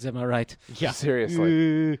 Because bugs, am I right? Yeah.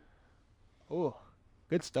 Seriously. Oh,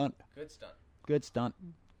 good stunt. Good stuff. Good stunt.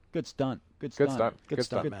 Good stunt. Good Good stunt. stunt. Good Good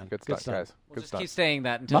stunt, stunt, man. Good Good stunt, stunt. guys. We'll Good just stunt. keep saying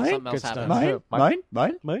that until Mine? something else Good happens. stunt. Mine?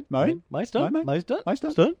 Mine? Mine? Mine? My stunt. Mine? My stunt. My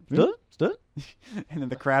stunt. Stunt. Yeah. Stunt. Stunt. And then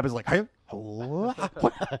the crab is like, hey.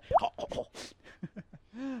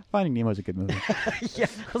 Finding Nemo's a good movie. Yeah.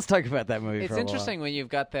 Let's talk about that movie. It's for a while. interesting when you've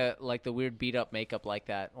got the weird beat up makeup like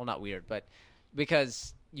that. Well, not weird, but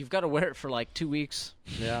because you've got to wear it for like 2 weeks.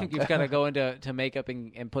 Yeah. You've got to go into makeup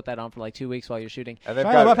and put that on for like 2 weeks while you're shooting. And they've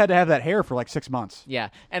Shia got LaBeouf had to have that hair for like 6 months. Yeah,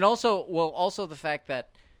 and also the fact that,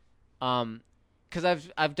 because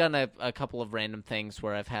I've done a couple of random things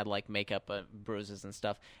where I've had like makeup bruises and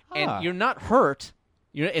stuff, and you're not hurt.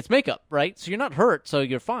 It's makeup, right? So you're not hurt, so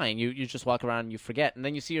you're fine. You just walk around and you forget, and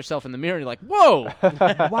then you see yourself in the mirror and you're like, whoa!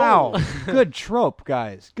 Wow. Good trope,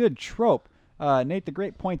 guys. Good trope. Nate the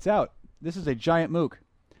Great points out, this is a giant mook.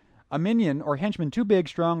 A minion or henchman too big,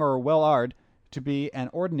 strong, or well-armed to be an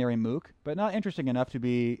ordinary mook, but not interesting enough to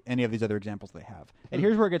be any of these other examples they have. And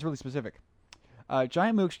here's where it gets really specific.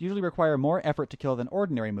 Giant mooks usually require more effort to kill than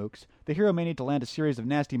ordinary mooks. The hero may need to land a series of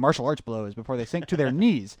nasty martial arts blows before they sink to their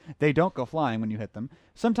knees. They don't go flying when you hit them.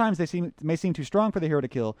 Sometimes they may seem too strong for the hero to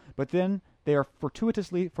kill, but then they are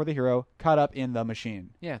fortuitously for the hero caught up in the machine.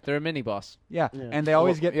 Yeah, they're a mini boss. Yeah, and they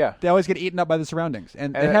always get eaten up by the surroundings,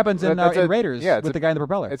 and it And happens in Raiders it's with the guy in the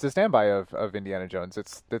propeller. It's a standby of Indiana Jones.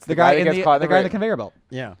 It's the guy guy that gets caught the in guy in the raid, conveyor belt.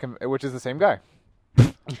 Yeah. which is the same guy.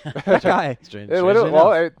 That guy. Strange.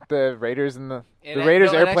 The Raiders and the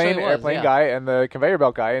Raiders no, it actually airplane was, guy and the conveyor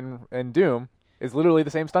belt guy in Doom is literally the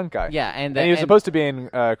same stunt guy. Yeah, and he was supposed to be in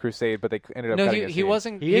Crusade, but they ended up No, cutting he his scene.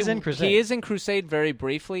 wasn't. He is in Crusade. He is in Crusade very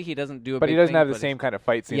briefly. He doesn't do a But big he doesn't thing, have the but same it's- kind of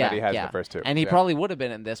fight scene that he has in the first two. And he Yeah. probably would have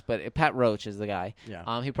been in this, but Pat Roach is the guy.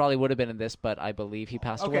 Yeah. He probably would have been in this, but I believe he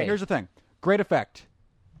passed away. Okay, here's the thing. Great effect.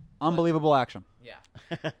 Unbelievable action. Yeah.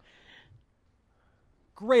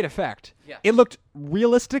 Great effect. Yeah. It looked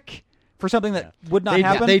realistic for something that would not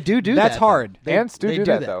happen. They do That's that. hard. Ants they do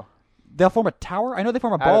that though. They'll form a tower. I know they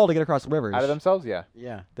form a ball to get across the rivers. Out of themselves, yeah.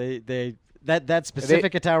 Yeah, that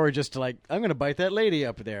specific tower just to like I'm going to bite that lady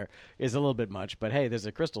up there is a little bit much, but hey, there's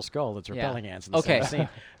a crystal skull that's repelling ants in the Okay. same scene.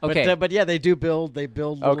 Okay. But yeah, they build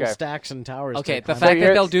little Okay. stacks and towers. Okay, to the climb fact up.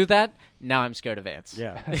 that they'll do that, now I'm scared of ants.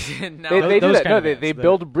 Yeah. Now They do those that. kind No, of they ants, the-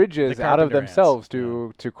 build bridges the out of carpenter ants. themselves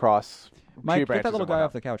to cross Mike, tree get branches. that little and guy whatnot.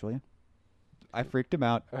 off the couch, will you? I freaked him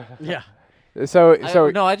out. Yeah. So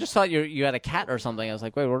no, I just thought you had a cat or something. I was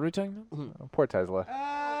like, wait, what are we talking about? poor Tesla.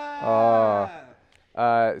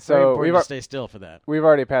 Very So important to stay still for that. we've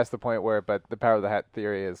already passed the point where, but the power of the hat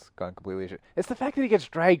theory has gone completely shit. It's the fact that he gets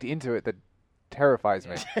dragged into it that terrifies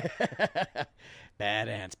me. Bad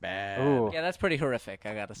ants, bad. Ooh. Yeah, that's pretty horrific,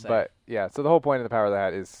 I gotta say. But yeah, so the whole point of the power of the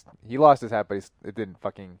hat is he lost his hat, but it didn't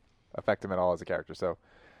fucking affect him at all as a character. So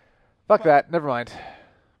fuck that. Never mind.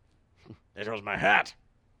 It was my hat.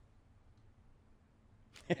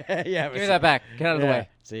 Yeah, give me that back. Get out of the way.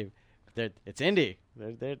 See, it's Indy.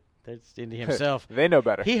 That's Indy himself. They know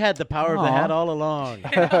better. He had the power of the Aw. hat all along.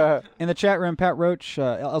 In the chat room, Pat Roach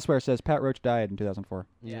elsewhere says Pat Roach died in 2004,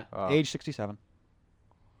 Yeah. age 67.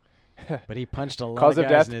 But he punched a lot Cause of of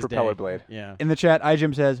guys death, in his propeller day. blade. Yeah. In the chat,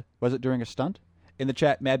 iJim says, was it during a stunt? In the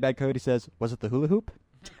chat, Mad Bad Cody says, was it the hula hoop?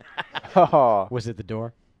 Oh. Was it the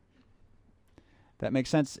door? That makes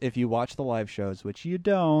sense if you watch the live shows, which you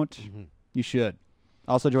don't. You should.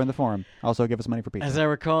 Also join the forum. Also give us money for pizza. As I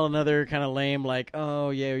recall, another kind of lame, like, oh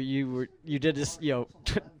yeah, you did this,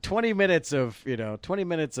 20 minutes of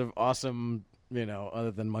awesome,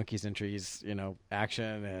 other than monkeys and trees,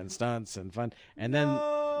 action and stunts and fun, and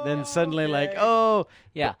then suddenly like, oh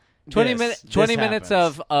Yeah. 20 minutes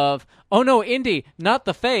happens. of oh no, Indy, not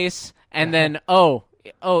the face, and then oh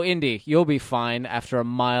Indy, you'll be fine after a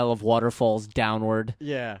mile of waterfalls downward.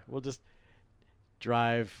 yeah, we'll just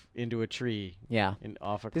drive into a tree Yeah. and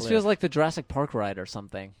off a This cliff. feels like the Jurassic Park ride or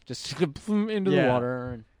something. Just into the Yeah.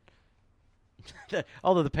 water. And,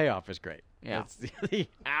 although the payoff is great. Yeah. It's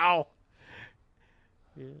ow.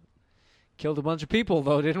 killed a bunch of people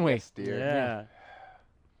though, didn't we? Dear. Yeah.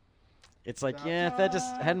 It's like, if that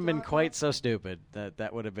just hadn't been quite so stupid,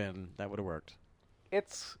 that would have worked.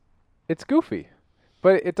 It's goofy,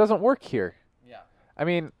 but it doesn't work here. Yeah. I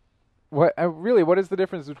mean, what is the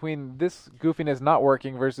difference between this goofiness not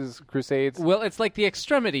working versus Crusades? Well, it's like the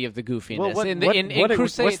extremity of the goofiness. Well, in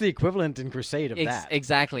Crusade, what's the equivalent in Crusade of that?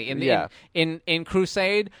 Exactly. Yeah. In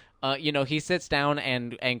Crusade, he sits down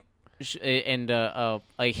and a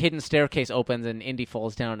hidden staircase opens and Indy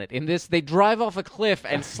falls down it. In this, they drive off a cliff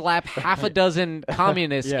and slap half a dozen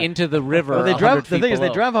communists Yeah. into the river. Well, they 100 drive. The feet thing is, they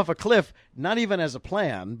below. drive off a cliff, not even as a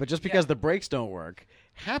plan, but just because the brakes don't work,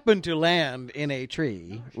 happen to land in a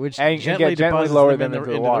tree, which And gently get gently deposits lower them them into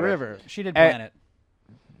the into water. river. She did plan it.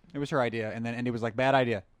 It was her idea, and then Indy was like, bad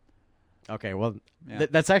idea. Okay, well, Yeah.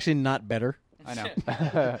 that's actually not better. I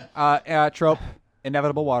know. Trope,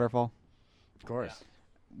 inevitable waterfall, Of course.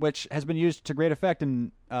 which has been used to great effect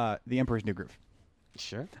in The Emperor's New Groove.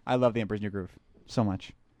 Sure. I love The Emperor's New Groove so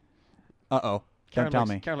much. Uh-oh. Don't tell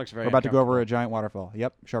me. Karen looks very We're about to go over uncomfortable. a giant waterfall.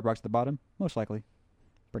 Yep, sharp rocks at the bottom. Most likely.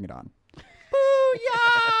 Bring it on.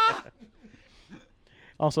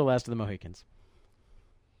 Also, Last of the Mohicans.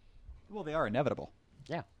 Well, they are inevitable.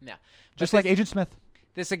 Yeah. Yeah. Just But like Agent Smith.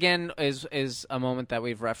 This again is a moment that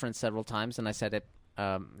we've referenced several times, and I said it,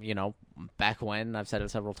 back when I've said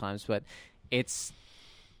it several times, but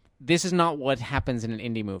this is not what happens in an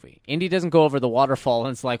indie movie. Indy doesn't go over the waterfall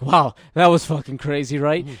and it's like, wow, that was fucking crazy,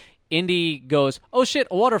 right? Indy goes, oh shit,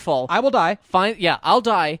 a waterfall. I will die. Fine, yeah, I'll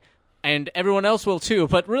die, and everyone else will too.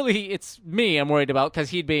 But really, it's me I'm worried about because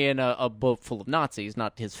he'd be in a boat full of Nazis,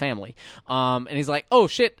 not his family. And he's like, oh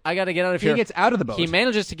shit, I got to get out of here. He gets out of the boat. He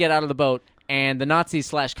manages to get out of the boat, and the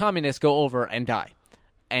Nazis/communists go over and die.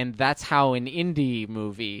 And that's how an indie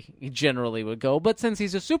movie generally would go. But since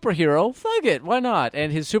he's a superhero, fuck it, why not?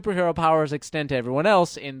 And his superhero powers extend to everyone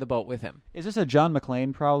else in the boat with him. Is this a John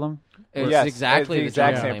McClane problem? It's Yes, exactly it's the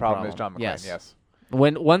exact John same McClane problem as John McClane. Yes.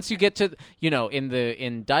 Once you get to,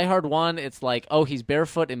 in Die Hard 1, it's like, oh, he's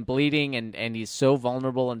barefoot and bleeding and he's so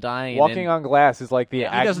vulnerable and dying. Walking on glass is like the.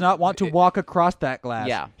 He does not want to walk across that glass.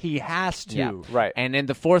 Yeah. He has to. Yeah. Right. And in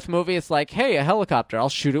the fourth movie, it's like, hey, a helicopter, I'll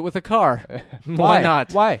shoot it with a car. Why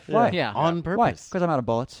not? Why? Why? Yeah. On Why? purpose. Because I'm out of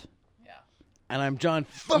bullets. And I'm John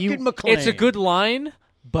fucking McClane. It's a good line,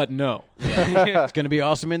 but no. It's going to be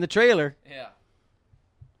awesome in the trailer. Yeah.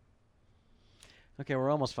 Okay, we're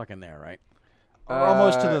almost fucking there, right? We're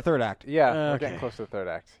almost to the third act. Yeah, we're Okay. getting close to the third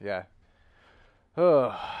act. Yeah.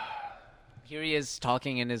 Oh. Here he is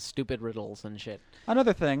talking in his stupid riddles and shit.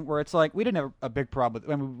 Another thing where it's like we didn't have a big problem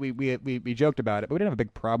with. I mean, we joked about it, but we didn't have a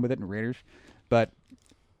big problem with it in Raiders. But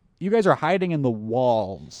you guys are hiding in the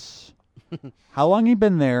walls. How long you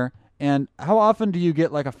been there? And how often do you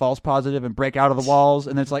get like a false positive and break out of the walls?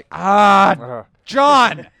 And it's like,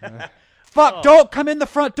 John, fuck! Don't come in the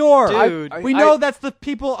front door, Dude. we know that's the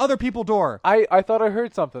other people door. I thought I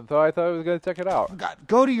heard something, so I thought I was going to check it out. God,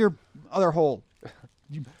 go to your other hole.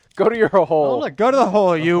 Go to your hole. Oh, look. Go to the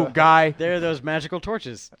hole, you guy. There are those magical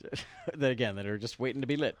torches that are just waiting to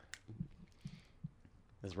be lit.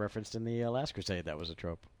 As referenced in the Last Crusade, that was a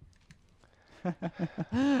trope.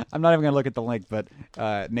 I'm not even going to look at the link, but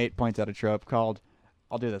Nate points out a trope called,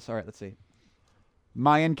 I'll do this. All right, let's see.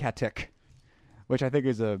 Mayan Katik, which I think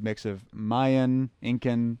is a mix of Mayan,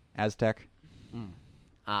 Incan, Aztec.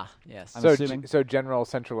 Ah, yes. I'm So, assuming. so General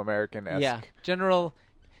Central American-esque. Yeah, general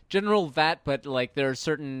that, but like there are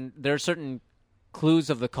certain clues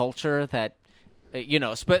of the culture that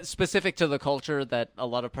specific to the culture that a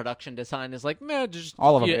lot of production design is like, just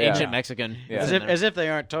All of them, ancient yeah. Mexican. Yeah. is As in if, there. as if they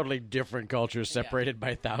aren't totally different cultures separated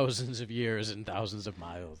by thousands of years and thousands of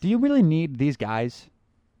miles. Do you really need these guys?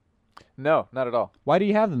 No, not at all. Why do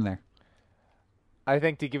you have them there? I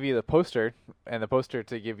think to give you the poster, and the poster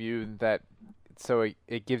to give you that, so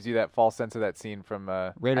it gives you that false sense of that scene from.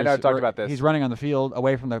 Raiders, I know I've talked or about this. He's running on the field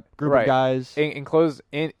away from the group Right. of guys. Enclosed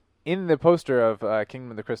in the poster of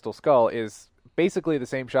Kingdom of the Crystal Skull is basically the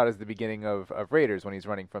same shot as the beginning of Raiders when he's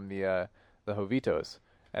running from the Jovitos,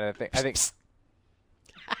 and I think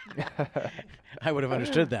I would have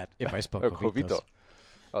understood that if I spoke Jovito. Jovitos.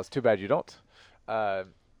 Well, it's too bad you don't.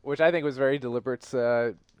 Which I think was very deliberate.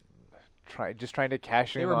 Trying to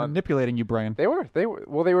cash They in were on. manipulating you, Brian. They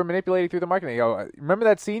were manipulating through the marketing. Remember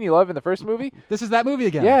that scene you love in the first movie? This is that movie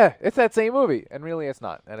again. Yeah, it's that same movie, and really it's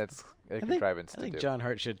not, and it's a I contrivance think to do. John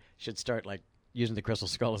Hurt should start like using the Crystal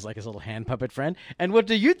Skull as like his little hand puppet friend. And what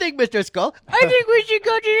do you think, Mr. Skull? I think we should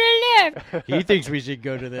go to the left. He thinks we should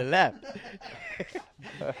go to the left.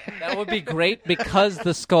 That would be great because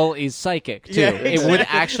the skull is psychic too. Yeah, It would exactly.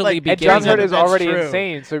 actually Like, be and giving John Hurt him, is That's already true.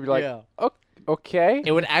 insane, so you'd be like, Yeah. okay.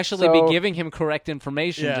 it would actually So- be giving him correct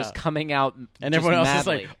information, Yeah. just coming out And just everyone else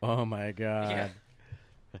madly. is like, oh my God. Yeah.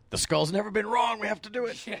 The skull's never been wrong. We have to do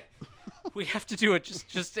it. We have to do it.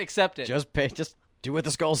 Just accept it. Just do what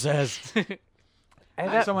the skull says. And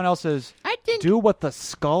And that, someone else says, do what the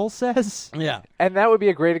skull says? Yeah. and that would be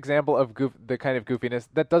a great example of the kind of goofiness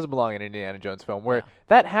that does belong in an Indiana Jones film, where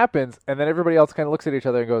that happens, and then everybody else kind of looks at each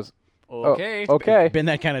other and goes, "Oh, Okay. okay, Been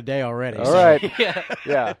that kind of day already. all so right, Yeah.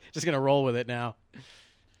 yeah." Just going to roll with it now.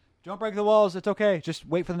 Don't break the walls. It's okay. Just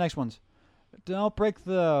wait for the next ones. Don't break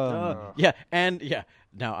the... Yeah. And yeah.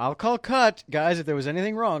 Now I'll call cut, guys. If there was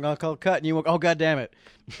anything wrong, I'll call cut. And you won't. Oh God damn it.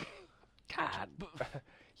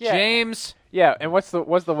 Yeah. James. Yeah, and what's the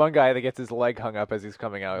one guy that gets his leg hung up as he's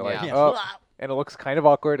coming out? Like, Yeah. oh, and it looks kind of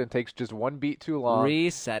awkward and takes just one beat too long.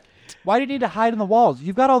 Reset. Why do you need to hide in the walls?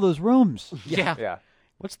 You've got all those rooms. Yeah. Yeah,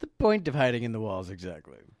 What's the point of hiding in the walls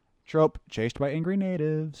exactly? Trope, chased by angry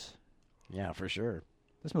natives. Yeah, for sure.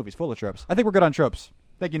 This movie's full of tropes. I think we're good on tropes.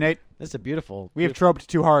 Thank you, Nate. That's a beautiful. We have troped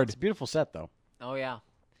too hard. It's a beautiful set, though. Oh yeah.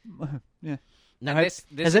 Yeah. Now, And this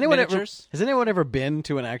has is anyone miniatures? has anyone ever been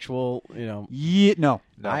to an actual? Yeah, no.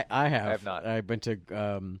 no, I have. I have not. I've been to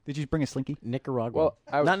Did you bring a slinky? Nicaragua.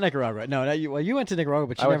 Well, not Nicaragua. No, you went to Nicaragua,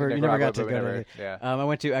 but I you went to never Nicaragua, got to but we go never- to. yeah. I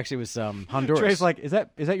went to actually it was Honduras. Trey's like, is that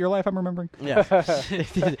your life I'm remembering? yeah.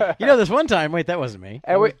 This one time. Wait, that wasn't me.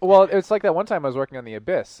 And well, it's like that one time I was working on The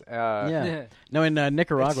Abyss. Yeah. No, in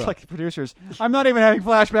Nicaragua. It's like the producers. I'm not even having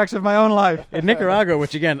flashbacks of my own life. In Nicaragua,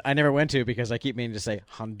 which again I never went to because I keep meaning to say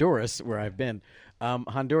Honduras, where I've been.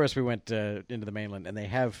 Honduras, we went into the mainland, and they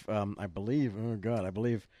have, I believe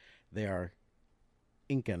they are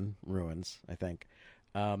Incan ruins. I think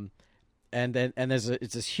and then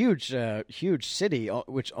it's this huge city,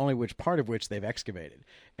 which part of which they've excavated,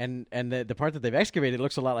 and the part that they've excavated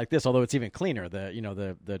looks a lot like this, although it's even cleaner.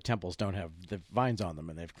 The temples don't have the vines on them,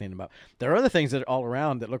 and they've cleaned them up. There are other things that are all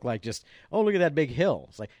around that look like just, oh, look at that big hill.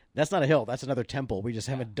 It's like, that's not a hill, that's another temple. We just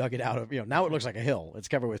haven't dug it out of, now it looks like a hill. It's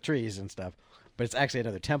covered with trees and stuff, but it's actually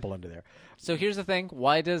another temple under there. So here's the thing: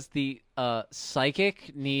 why does the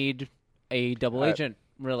psychic need a double agent?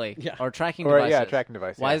 Really? Yeah. Or tracking Or, devices? tracking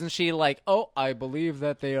device. Why yeah. isn't she like, oh, I believe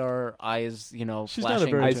that they are eyes, She's not a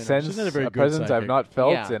flashing? very I She's sense not a very a good presence I've psychic. not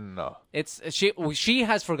felt Yeah. in. It's she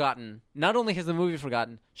has forgotten. Not only has the movie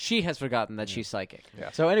forgotten, she has forgotten that she's psychic.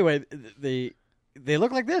 Yeah. So anyway, they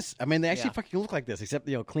look like this. I mean, they actually Yeah. fucking look like this, except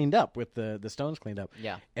cleaned up with the stones cleaned up.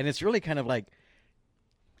 Yeah. And it's really kind of like,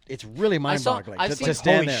 it's really mind-boggling I've to seen-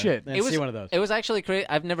 stand Holy there shit. and see one of those. It was actually crazy.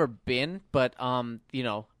 I've never been, but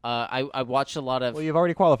I watched a lot of. Well, you've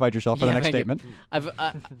already qualified yourself for the Yeah, next thank you. statement.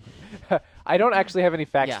 I've I don't actually have any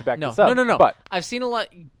facts yeah, to back no, this up. no. But I've seen a lot.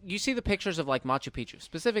 You see the pictures of like Machu Picchu,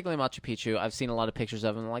 specifically Machu Picchu. I've seen a lot of pictures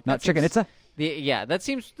of them. Like Not that chicken, seems- it's a... Yeah, that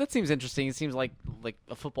seems interesting. It seems like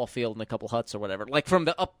a football field and a couple huts or whatever. Like from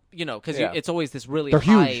the up, because Yeah. it's always this really They're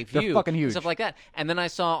high huge. They're view, fucking huge. stuff like that. And then I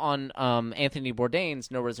saw on Anthony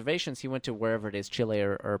Bourdain's No Reservations, he went to wherever it is, Chile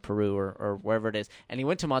or Peru or wherever it is, and he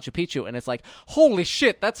went to Machu Picchu, and it's like, holy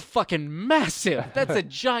shit, that's fucking massive. That's a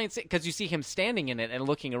giant, because you see him standing in it and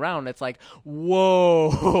looking around. It's like,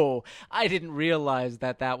 whoa, I didn't realize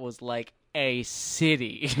that was like a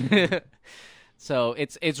city. So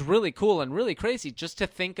it's really cool and really crazy just to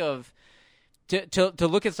think of, to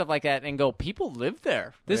look at stuff like that and go, people live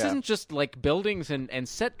there. This Yeah. isn't just like buildings and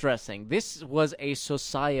set dressing. This was a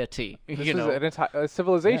society. this you know, is a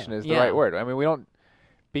civilization is the Yeah. right word. I mean, we don't,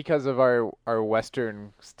 because of our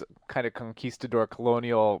Western kind of conquistador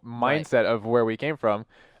colonial mindset of where we came from.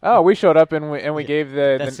 Oh, we showed up and we gave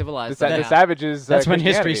That's the civilized. the Yeah. savages. That's when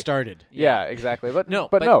history Christianity. started. Yeah, exactly. But No,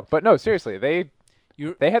 but no, seriously,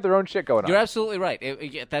 You're- they had their own shit going on. You're absolutely right.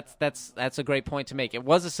 That's a great point to make. It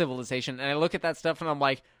was a civilization, and I look at that stuff and I'm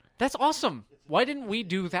like, that's awesome. Why didn't we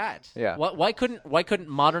do that? Yeah. Why couldn't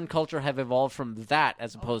modern culture have evolved from that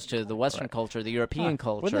as opposed to the Western culture, the European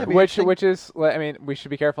culture? that be Which is, I mean, we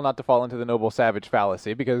should be careful not to fall into the noble savage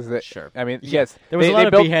fallacy because, Sure. I mean, yes, There was they, a lot they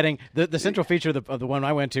of built, beheading. The central feature of the one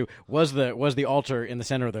I went to was the altar in the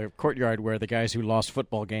center of the courtyard where the guys who lost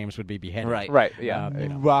football games would be beheaded. Right. Yeah,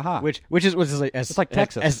 Waha. Which is like, as It's like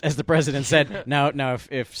Texas. as the president said. Now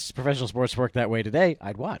if professional sports worked that way today,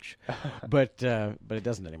 I'd watch, but it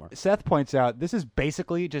doesn't anymore. Seth points out this is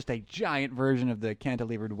basically just a giant version of the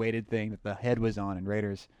cantilevered weighted thing that the head was on in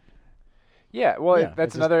Raiders. yeah. Well, Yeah, that's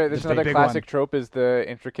it's another just that's a another big classic one. trope is the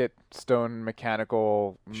intricate stone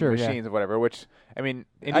mechanical Sure, yeah. machines or whatever. Which I mean,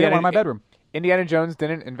 I got one in my bedroom. Indiana Jones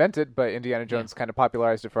didn't invent it, but Indiana Jones kind of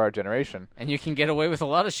popularized it for our generation. And you can get away with a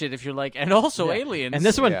lot of shit if you're like, and also aliens. And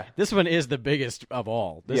this one, Yeah. this one is the biggest of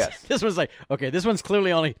all. This, Yes. this one's like, okay, this one's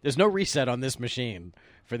clearly only. There's no reset on this machine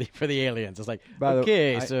for the aliens. It's like, By the-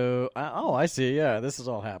 okay, I- so I see. Yeah, this is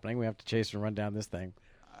all happening. We have to chase and run down this thing.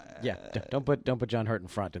 Yeah, don't put John Hurt in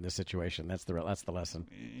front in this situation. That's the lesson.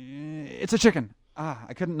 It's a chicken.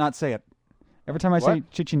 I couldn't not say it. Every time I say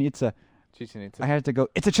What? Chichen Itza, Chichen Itza. I had to go,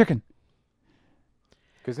 it's a chicken.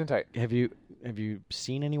 Gesundheit. Have you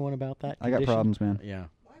seen anyone about that? I got condition? problems, man. Yeah.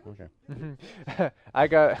 Okay. I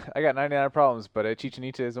got 99 problems, but Chichen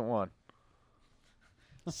Itza isn't one.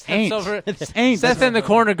 Ain't. over, Ain't. Seth in the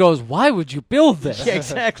corner goes, why would you build this? Yeah,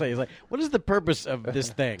 exactly. It's like, what is the purpose of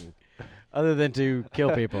this thing, other than to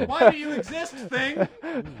kill people? Why do you exist, thing?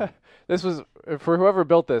 This was for whoever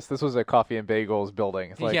built this. This was a coffee and bagels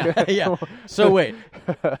building. It's like, Yeah. Yeah. So wait,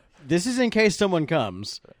 this is in case someone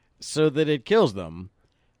comes, so that it kills them.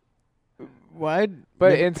 Why?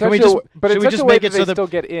 but in can such we a just, but should in we such just a way make that it they so that still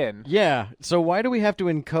get in. yeah? So why do we have to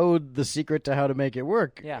encode the secret to how to make it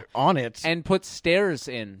work? Yeah. On it. And put stairs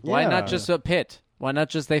in. Why Yeah. not just a pit? Why not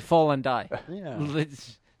just they fall and die? Yeah.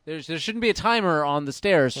 There shouldn't be a timer on the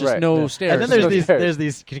stairs, just Right. no Yeah. stairs. And then there's no these stairs. there's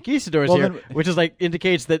these conquistadors Well, here, then- which is like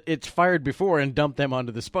indicates that it's fired before and dumped them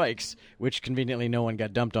onto the spikes, which conveniently no one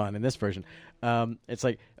got dumped on in this version. It's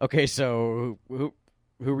like, okay, so who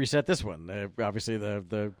reset this one? Obviously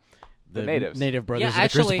the natives. native brothers Yeah, of the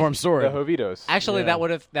actually- cruciform sword. The Jovitos. Actually, Yeah.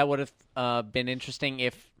 that would have been interesting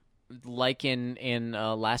if, like in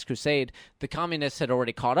Last Crusade, the communists had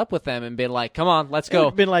already caught up with them and been like, "Come on, let's It go."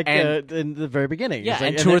 would've been like and, in the very beginning. yeah, It's like-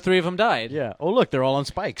 and two or then- three of them died. Yeah. Oh, look, they're all on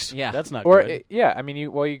spikes. Yeah. That's not Or good. yeah, I mean,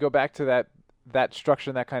 you go back to that structure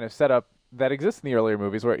and that kind of setup that exists in the earlier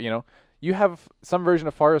movies, where you have some version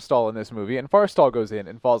of Forrestal in this movie, and Forrestal goes in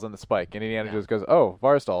and falls on the spike, and Indiana Jones goes, "Oh,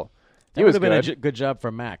 Forrestal." That He would was have been a good. good job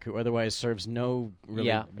for Mac, who otherwise serves no really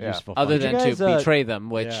Yeah. useful Other function. than Did you to guys, betray them,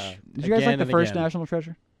 which Yeah. Did you guys Again like the and first again. National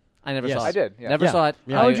Treasure? I never Yes. saw it. I did, yeah. Never Yeah. saw it.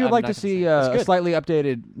 Yeah. How would you I'm like not to gonna see say. a good. slightly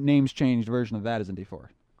updated, names changed version of that as in D4?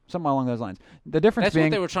 Something along those lines. The difference That's what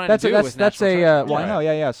being they were trying to that's do that's with that's National a Treasure. well, I Right. know,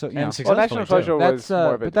 yeah. So you know, And Well, successfully, National too. Treasure that's was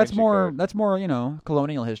more of a but that's Da Vinci more Code. that's more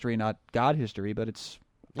colonial history, not God history. But it's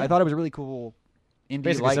I Yeah. thought it was a really cool indie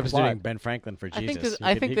Basically like substituting plot. Ben Franklin for I think Jesus. this- You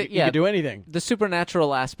I could- think you that- could- you yeah. could do anything. The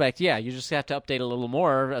supernatural aspect, yeah, you just have to update a little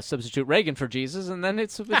more, substitute Reagan for Jesus, and then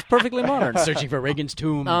it's perfectly modern. Searching for Reagan's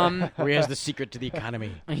tomb, where he has the secret to the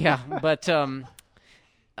economy. Yeah, but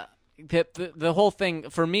the whole thing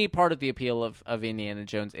for me, part of the appeal of Indiana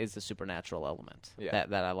Jones is the supernatural element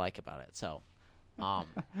that I like about it. So,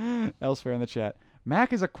 Elsewhere in the chat,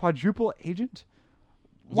 Mac is a quadruple agent.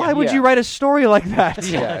 Why would Yeah. you write a story like that?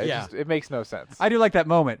 Yeah, it, Yeah. Just, it makes no sense. I do like that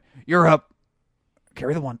moment. You're up.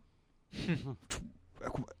 Carry the one.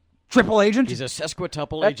 Triple agent. He's a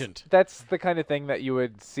sesquituple That's, agent. that's the kind of thing that you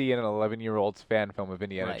would see in an 11-year-old's fan film of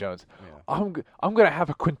Indiana Right. Jones. I'm going to have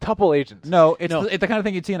a quintuple agent. No, it's No. The kind of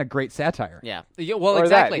thing you'd see in a great satire. yeah, well, Or that,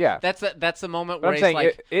 exactly. yeah. That's the moment But where I'm he's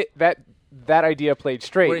saying like, that idea played Where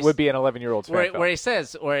straight he's- would be an 11-year-old's fan film. where he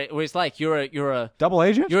says, where he's like, you're a Double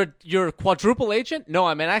agent. You're a quadruple agent? No,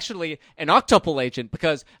 I'm actually an octuple agent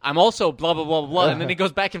because I'm also blah blah blah blah. And then he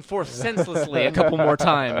goes back and forth senselessly a couple more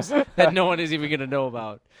times that no one is even going to know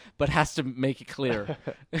about, but has to make it clear.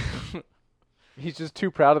 He's just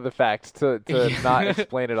too proud of the facts to not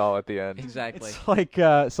explain it all at the end. Exactly. It's like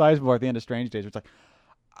Sizemore at the end of Strange Days. Where it's like,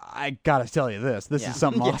 I gotta tell you this. This Yeah. is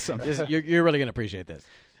something awesome. You're really going to appreciate this.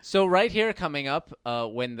 So right here, coming up,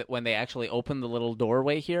 when they actually open the little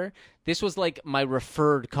doorway here, this was like my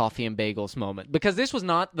referred coffee and bagels moment because this was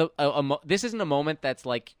not this isn't a moment that's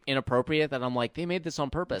like inappropriate that I'm like they made this on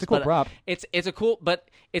purpose. It's a cool But prop. It's a cool, but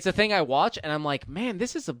it's a thing I watch and I'm like, man,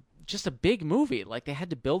 this is just a big movie. Like they had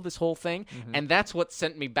to build this whole thing, and that's what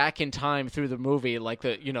sent me back in time through the movie. Like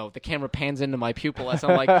the camera pans into my pupil as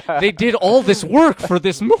I'm like, they did all this work for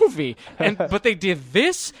this movie, but they did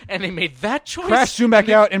this and they made that choice. Crash, zoom back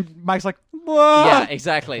out, and Mike's like, whoa. Yeah,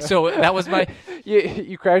 exactly. So that was my.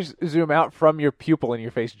 You crash zoom out from your pupil and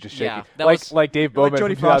your face is just shaking. Yeah, that was- like Dave Like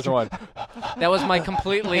Bowman Jodie from 2001. That was my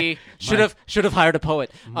completely should have hired a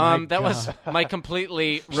poet. That was my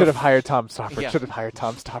completely Should have hired Tom Stoppard. Yeah. Should have hired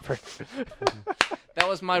Tom Stoppard. that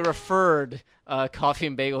was my referred coffee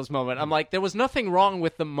and bagels moment. I'm like, there was nothing wrong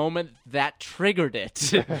with the moment that triggered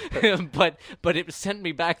it, but it sent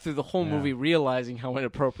me back through the whole movie realizing how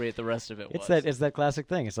inappropriate the rest of it was. It's that classic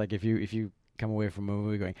thing. It's like if you come away from a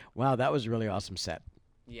movie going, "Wow, that was a really awesome set."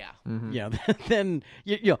 Yeah. You know, then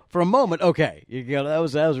you know, for a moment, okay, you go, that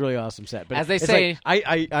was a really awesome set. But As they it's say- like,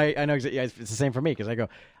 I know exactly. Yeah, it's the same for me because I go.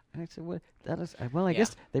 I said, well, I Yeah.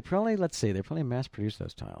 guess they probably mass produced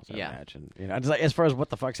those tiles. I Yeah. imagine. You know, it's like, as far as what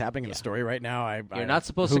the fuck's happening in the story right now, You're not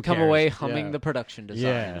supposed who to come cares? away humming Yeah. the production design.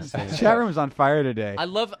 Yeah. The chat room is on fire today. I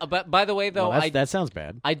love. But by the way, though, Well, that sounds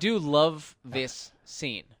bad. I do love this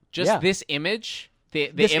scene. Just Yeah. this image. The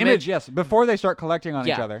this image, yes, before they start collecting on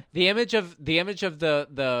each other. The image of the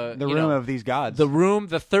The you room know, of these gods. the room,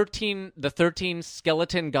 the 13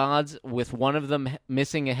 skeleton gods with one of them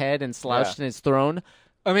missing a head and slouched in his throne.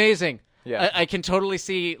 Amazing. Yeah. I can totally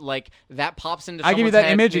see like that pops into. I give you someone's that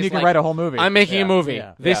head, image and he's you can like, write a whole movie. I'm making a movie.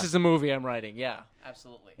 Yeah. This Yeah. is the movie I'm writing. Yeah,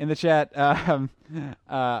 absolutely. In the chat,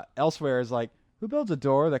 elsewhere is like, who builds a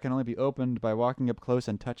door that can only be opened by walking up close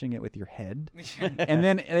and touching it with your head? And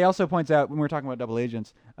then they also points out, when we were talking about double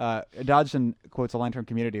agents, Dodgson quotes a line from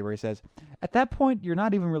Community where he says, at that point, you're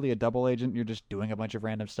not even really a double agent, you're just doing a bunch of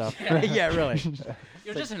random stuff. Yeah, really.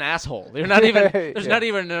 You're just an asshole. You're not even. There's Yeah. not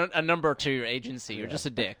even a number to your agency. You're just a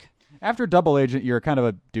dick. After double agent, you're kind of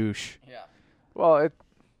a douche. Yeah. Well,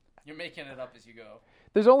 You're making it up as you go.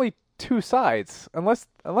 there's only two sides, unless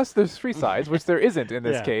there's three sides, which there isn't in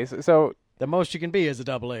this Yeah. case. So The most you can be is a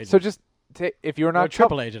double agent. so just if you're or not a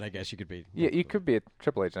triple agent, I guess you could be. Yeah, you could be a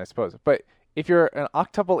triple agent, I suppose. But if you're an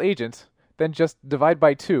octuple agent, then just divide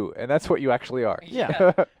by 2, and that's what you actually are.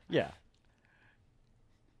 Yeah. Yeah.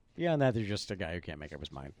 Beyond that, there's just a guy who can't make up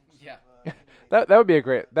his mind. Yeah. That would be a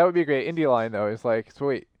great indie line though. It's like, so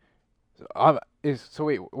wait,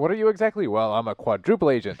 what are you exactly? Well, I'm a quadruple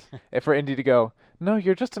agent. And for Indy to go, no,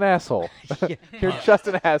 you're just an asshole. You're just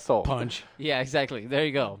an asshole. Punch. Yeah. Exactly. There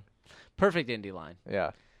you go. Perfect indie line.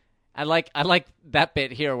 Yeah. I like that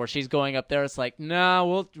bit here where she's going up there. It's like,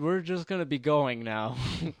 nah, we're just gonna be going now.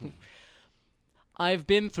 I've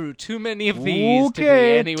been through too many of these to be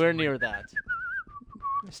Okay. anywhere near that.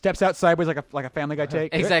 steps out sideways like a Family Guy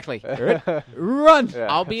take. Exactly. Run! Yeah.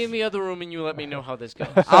 I'll be in the other room and you let me know how this goes.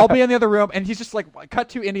 I'll be in the other room, and he's just like cut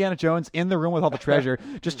to Indiana Jones in the room with all the treasure,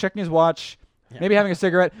 just checking his watch, maybe having a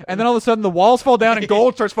cigarette, and then all of a sudden the walls fall down and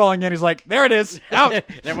gold starts falling in. He's like, "There it is, out!" And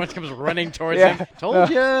everyone comes running towards Yeah. him. Told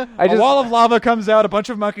ya. A wall of lava comes out. A bunch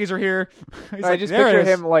of monkeys are here. He's I like, just "There it picture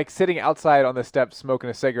is." him like sitting outside on the steps smoking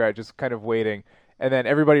a cigarette, just kind of waiting, and then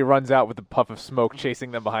everybody runs out with a puff of smoke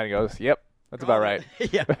chasing them behind and goes, "Yep, that's about right."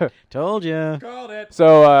 Yeah. Told ya. Called it.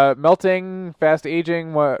 So melting, fast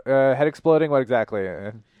aging, what head exploding, what exactly?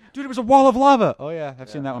 Dude, it was a wall of lava. Oh yeah, I've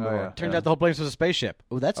seen that one Oh, before. yeah. Turns out the whole place was a spaceship.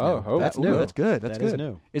 Oh, that's Oh, new. oh, That's ooh, new. That's good. That's That is good.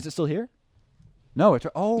 new. Is it still here? No, it's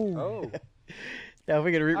Oh, Yeah, if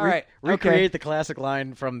we could All right, recreate okay. the classic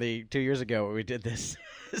line from the 2 years ago when we did this.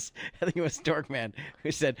 I think it was Dorkman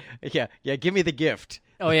who said, "Yeah, give me the gift."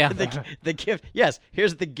 Oh, yeah. the gift. Yes,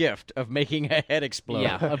 here's the gift of making a head explode.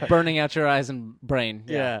 Yeah, of burning out your eyes and brain.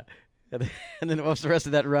 Yeah. And then what was the rest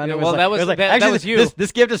of that run? Yeah, It was well, like, that was- it like, that actually, was you.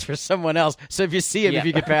 This gift is for someone else. So if you see him, Yeah. if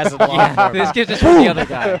you could pass it along. Yeah, for him. this gift is for the other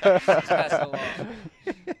guy. Just pass it along.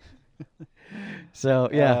 So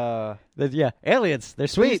yeah, aliens. They're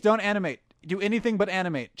Please sweet. don't animate. Do anything but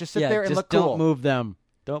animate. Just sit Yeah, there and just look don't cool. move them.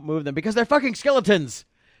 Don't move them because they're fucking skeletons.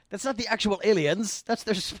 That's not the actual aliens. That's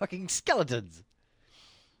their fucking skeletons.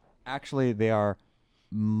 Actually, they are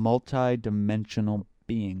multi-dimensional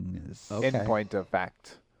beings. Okay. in point of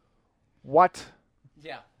fact. What?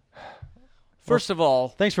 Yeah. First of all,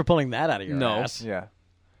 Thanks for pulling that out of your No. ass. Yeah.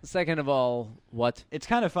 second of all, what? It's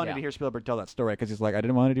kind of funny Yeah. to hear Spielberg tell that story because he's like, I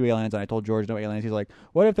didn't want to do aliens, and I told George no aliens. He's like,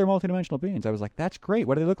 what if they're multidimensional beings? I was like, that's great.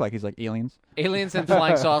 What do they look like? He's like, aliens. Aliens and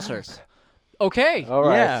flying saucers. Okay. All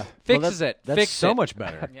right. Yeah. Fixes well, it. That's Fix so it. much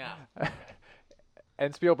better. Yeah.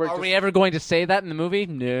 And Spielberg Are just, we ever going to say that in the movie?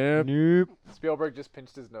 Nope. Nope. Spielberg just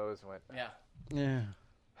pinched his nose and went, Yeah. Yeah.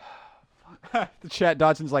 The chat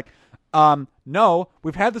Dodson's like, no,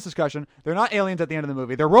 we've had this discussion. They're not aliens at the end of the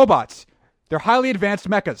movie. They're robots. They're highly advanced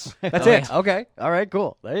mechas. That's Oh, it. yeah. Okay. All right.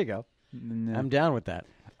 Cool. There you go. I'm down with that.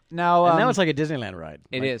 Now, And now it's like a Disneyland ride.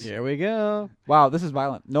 It Like, is. Here we go. wow, this is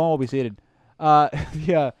violent. No one will be seated.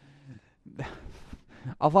 Yeah.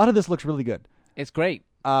 A lot of this looks really good. It's great.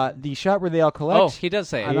 The shot where they all collect. Oh, he does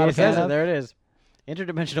say I'm it. not a He says fan it. of. There it is.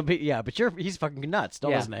 Interdimensional. Yeah, but he's fucking nuts.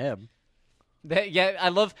 Don't Yeah. listen to him. Yeah, I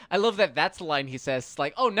love that. That's the line he says. It's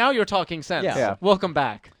like, oh, now you're talking sense. Yeah. Yeah. Welcome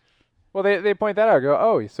back. well, they point that out. Go,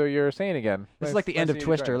 oh, so you're sane again. This is Nice- like the nice end of to meet you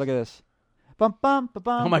Twister. guys. Look at this. Bum, bum, ba,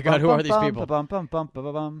 bum, Oh my ba, God, bum, who are bum, these bum, people? ba, bum, bum, bum, ba,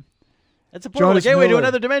 ba, bum. It's a portal Jonas gateway to Miller.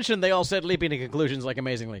 another dimension. They all said, leaping to conclusions like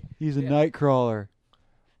amazingly. He's a night crawler.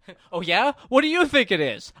 Oh yeah? What do you think it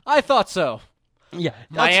is? I thought so. Yeah.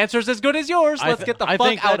 My answer's as good as yours. I Let's th- get the I fuck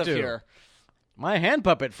think out that of too. here. My hand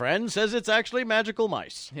puppet friend says it's actually magical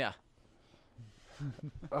mice. Yeah.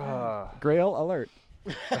 Grail alert.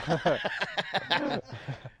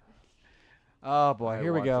 Oh boy, I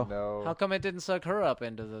here we want go. to know. How come it didn't suck her up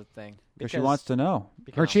into the thing? Because she Because- wants to know. Her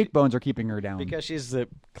because she- cheekbones are keeping her down. Because she's the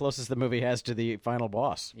closest the movie has to the final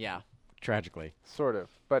boss, Yeah. tragically. Sort of,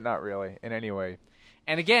 but not really in any way.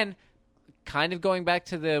 And again, kind of going back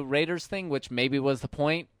to the Raiders thing, which maybe was the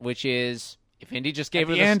point, which is if Indy just gave At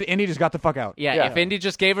her the end, Indy just got the fuck out. yeah, Yeah. if Indy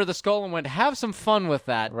just gave her the skull and went, have some fun with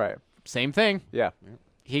that. Right. Same thing. Yeah.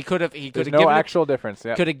 He could have There's given no it, actual difference.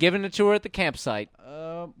 Yeah. could have given it to her at the campsite.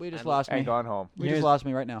 We just lost me. And gone home. We just Here's- lost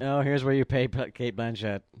me right now. Oh, here's where you pay Kate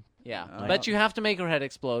Blanchett. Yeah, but you have to make her head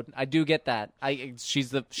explode. I do get that.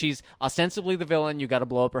 She's ostensibly the villain. You got to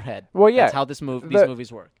blow up her head. Well, yeah. That's how these The-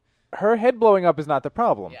 movies work. Her head blowing up is not the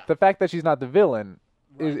problem. Yeah. The fact that she's not the villain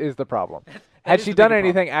is the problem. That Had is she the done bigger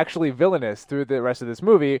anything actually villainous through the rest of this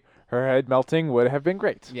movie, her head melting would have been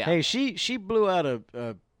great. Yeah, Hey, she blew out a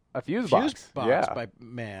A fuse fuse box. box Yeah. by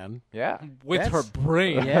man. Yeah. with her That's-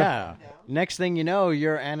 brain. Yeah. Next thing you know,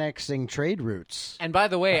 you're annexing trade routes. And by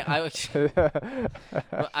the way, I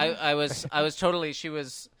was totally. She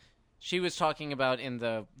was talking about in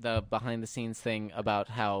the behind the scenes thing about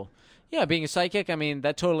how being a psychic. I mean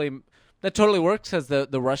that totally works because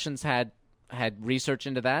the Russians had research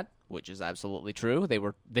into that, which is absolutely true. They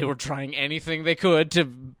were trying anything they could to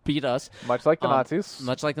beat us. Much like the Nazis.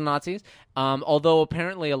 Much like the Nazis. Although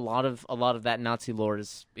apparently a lot of that Nazi lore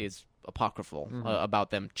is apocryphal about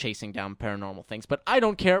them chasing down paranormal things. But I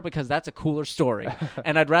don't care because that's a cooler story,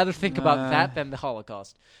 and I'd rather think about that than the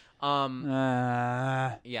Holocaust.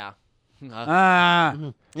 Yeah.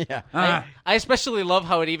 Yeah. I especially love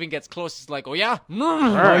how it even gets close. It's like, oh yeah,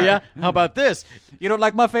 Oh yeah. How about this? You don't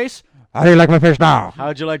like my face? How do you like my face now?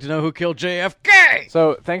 How'd you like to know who killed JFK?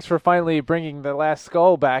 So thanks for finally bringing the last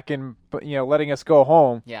skull back and letting us go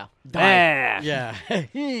home. yeah. Yeah.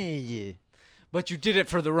 Yeah. But you did it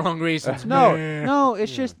for the wrong reasons. No,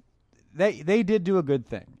 it's just they did do a good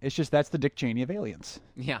thing. It's just that's the Dick Cheney of aliens.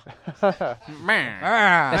 Yeah.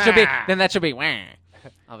 That should be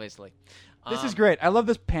obviously. This is great. I love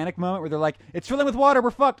this panic moment where they're like, "It's filling with water. We're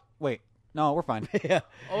fucked." Wait, no, we're fine. Yeah.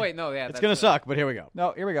 Oh wait, no, yeah. It's going to suck, but here we go.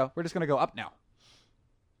 No, here we go. We're just gonna go up now.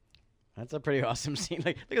 That's a pretty awesome scene.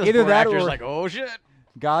 Like, look at those Either poor that actors or- like, oh, shit.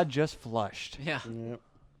 God just flushed. Yeah. Yep.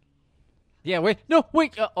 Yeah, wait. No,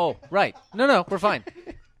 wait. Oh, right. No, we're fine.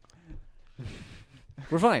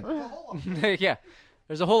 We're fine. Yeah.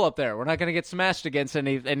 There's a hole up there. We're not going to get smashed against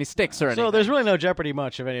any sticks or anything. So there's really no jeopardy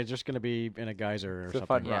much of any. It's just going to be in a geyser or It's a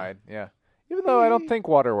something. fun ride. Yeah. Even though I don't think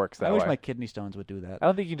water works that I way. wish my kidney stones would do that. I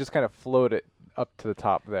don't think you can just kind of float it up to the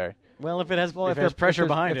top there. Well, if it has, Well, if there's pressure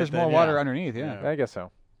behind if it, there's then more yeah. water underneath, yeah. I guess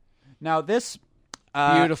so. Now this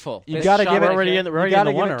Beautiful. You This got to shot give it. right already here. in the- you we're already gotta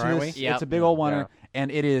in the give it oneer, to aren't this. we? Yep. It's a big old oneer, Yeah.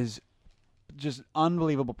 and it is just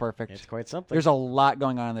unbelievable perfect. It's quite something. There's a lot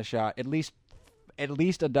going on in the shot. At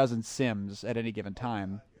least a dozen sims at any given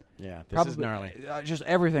time. yeah, this is Probably gnarly. just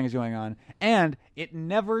everything is going on, and it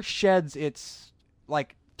never sheds its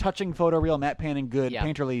like touching photoreal matte painting good Yeah.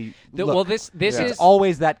 painterly The- look. well, this it's is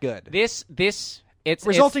always that good. it's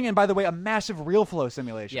Resulting in, by the way, a massive real flow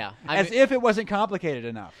simulation. Yeah, as if it wasn't complicated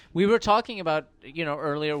enough. We were talking about,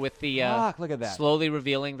 earlier with the Fuck, look at that. slowly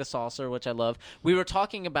revealing the saucer, which I love. We were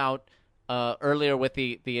talking about earlier with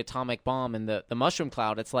the atomic bomb and the mushroom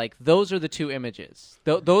cloud. It's like those are the two images.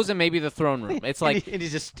 Those and maybe the throne room. It's like and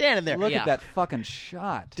he's just standing there. Look Yeah. at that fucking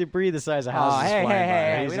shot. Debris the size of houses hey, flying by.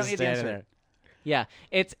 hey, He's we just don't need the standing insert. there. yeah,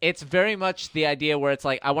 it's very much the idea where it's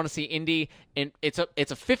like I want to see Indy in it's a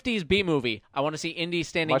 50s B movie. I want to see Indy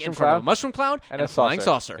standing Mushroom in front of a cloud? mushroom cloud And and a a flying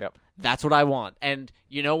saucer. saucer. Yep. That's what I want. And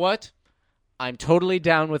you know what? I'm totally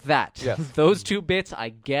down with that. Yes. Those two bits I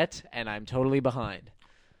get, and I'm totally behind.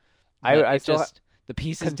 I But it's still ha- just the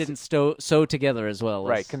pieces didn't sew together as well.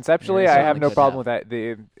 Right. as Conceptually, they I have certainly no could problem have. with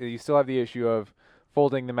that. You still have the issue of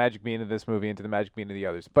folding the magic bean of this movie into the magic bean of the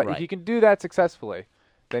others. But Right. if you can do that successfully,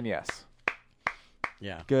 then yes.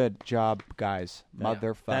 Yeah. Good job, guys.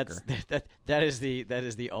 Motherfucker. That is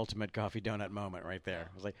the ultimate coffee donut moment right there.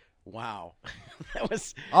 I was like, wow, that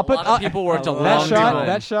was I'll put lot of people worked a that long shot. time.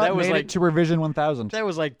 That shot That was made like- it to revision 1000. that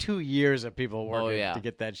was like 2 years of people working yeah. to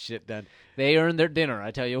get that shit done. They earned their dinner.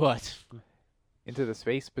 I tell you what. Into the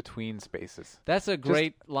space between spaces. That's a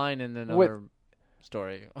great line in another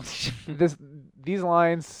story. These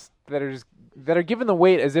lines that are given the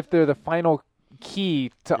weight as if they're the final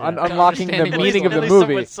key to Yeah. unlocking the Understanding meaning of At the least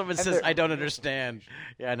movie. Someone And says, they're- "I don't understand."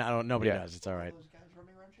 Yeah, no, nobody Yeah. does. It's all right. Those guys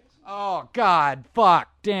running around chasing. Oh God, fuck,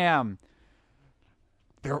 damn.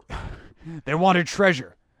 They wanted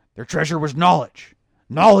treasure. Their treasure was knowledge.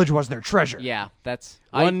 Knowledge was their treasure. Yeah, that's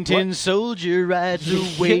One tin soldier rides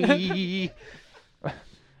away. Wait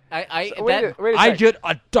a I sec. get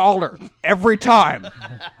 $1 every time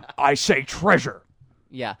I say treasure.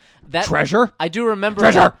 yeah. That Treasure? I do remember.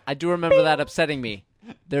 Treasure! That, I do remember that upsetting me.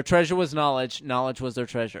 Their treasure was knowledge. Knowledge was their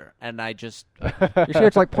treasure, and I just You see,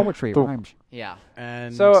 it's like poetry. It Boom. rhymes. yeah.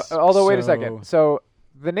 And So, although wait a second. So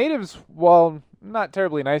the natives, while not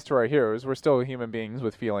terribly nice to our heroes, were still human beings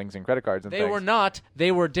with feelings and credit cards and They things. were not.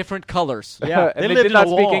 They were different colors. Yeah, and they they lived did in a not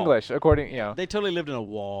speak wall. English, according they totally lived in a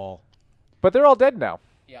wall. But they're all dead now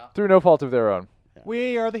Yeah. through no fault of their own.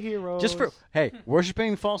 We are the heroes. Just for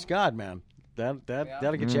worshiping false god, man. That'll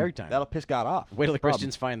get you every time. That'll piss God off. Wait till the Problem.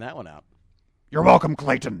 Christians find that one out. You're welcome,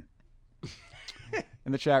 Clayton.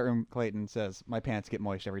 In the chat room, Clayton says, "My pants get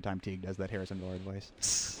moist every time Teague does that Harrison Ford voice."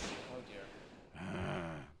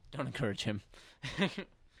 Don't encourage him.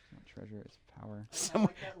 Treasure is power. I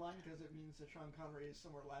like that line because it means that Sean Connery is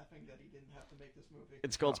somewhere laughing that he didn't have to make this movie.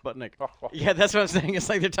 It's called Sputnik. Yeah, that's what I'm saying. It's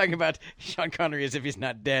like they're talking about Sean Connery as if he's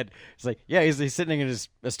not dead. It's like, yeah, he's sitting in his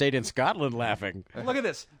estate in Scotland laughing. Look at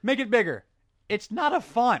this. Make it bigger. It's not a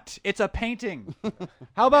font. It's a painting.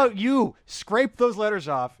 How about you scrape those letters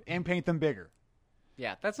off and paint them bigger?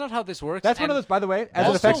 Yeah, that's not how this works. That's one of and- those, by the way, as an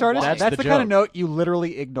Also, effects artist, why? that's the kind of note you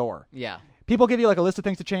literally ignore. Yeah, People give you like a list of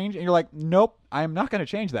things to change, and you're like, nope, I am not going to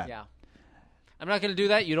change that. yeah. I'm not going to do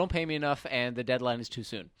that. You don't pay me enough, and the deadline is too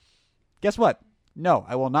soon. Guess what? No,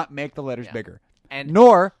 I will not make the letters Yeah. bigger. And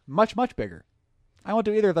Nor much, much bigger. I won't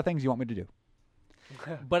do either of the things you want me to do.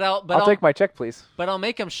 but I'll I'll take my check, please. but I'll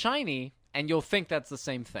make them shiny, and you'll think that's the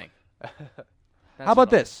same thing. That's How about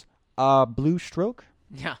what I'll- this? Blue stroke?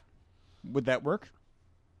 Yeah. Would that work?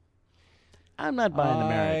 I'm not buying the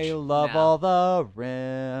marriage. I love No. all the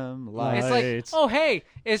rim lights. It's like, Lights. oh hey,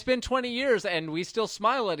 it's been 20 years and we still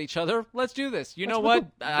smile at each other. Let's do this. You know What's what?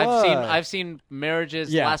 with the- I've seen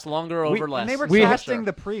marriages Yeah. last longer over less. And they were We- casting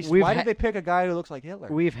the priest. we've Why ha- did they pick a guy who looks like Hitler?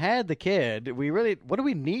 We've had the kid. What do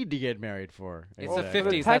we need to get married for? It's the Exactly.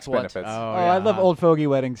 50s. Tax That's what. benefits. Oh, I love old fogey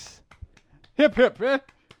weddings. Hip hip. Eh?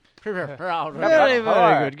 Very, All very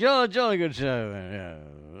right. good. Jolly good show.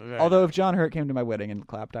 Yeah. Although if John Hurt came to my wedding and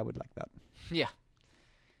clapped, I would like that. Yeah.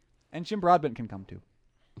 And Jim Broadbent can come too.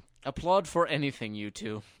 Applaud for anything, you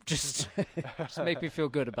two. Just make me feel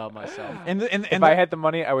good about myself. And If I had the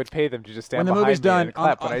money, I would pay them to just stand When the behind movie's me done, and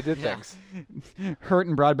clap on- when I did yeah. things. Hurt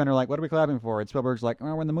and Broadbent are like, what are we clapping for? And Spielberg's like,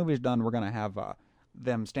 when the movie's done, we're gonna have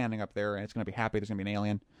them standing up there, and it's gonna be happy. There's gonna be an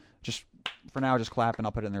alien. Just for now, just clap, and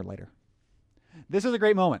I'll put it in there later. This is a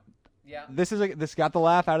great moment. Yeah. This got the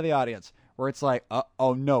laugh out of the audience, where it's like,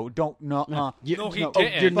 oh no, don't no, No, he no, didn't.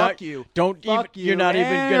 fuck You're not. you, Don't even. fuck you. You're not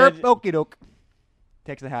even and gonna. okie doke.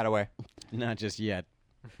 Takes the hat away. Not just yet.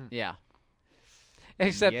 Yeah.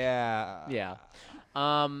 Except, yeah, yeah.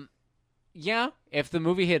 Yeah, if the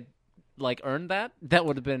movie had, earned that, that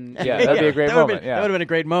would have been... Yeah, that'd be a great that would've moment. Been, yeah. That would have been a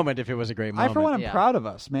great moment if it was a great moment. I, for one, am Yeah. proud of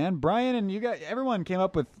us, man. Brian and you guys, everyone came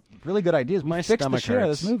up with really good ideas. We My fixed the stomach shit out of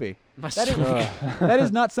hurts. this movie. My That is, stomach- that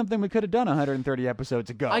is not something we could have done 130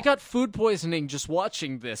 episodes ago. I got food poisoning just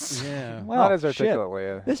watching this. Yeah. well, Not as shit.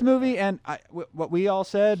 articulately. This movie, and what we all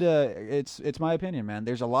said, it's my opinion, man.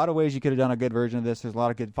 There's a lot of ways you could have done a good version of this. There's a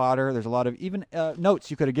lot of good fodder. There's a lot of even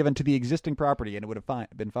notes you could have given to the existing property, and it would have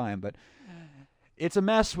been fine. But it's a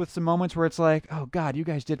mess with some moments where it's like, oh, God, you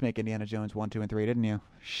guys did make Indiana Jones 1, 2, and 3, didn't you?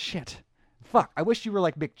 Shit. Fuck. I wish you were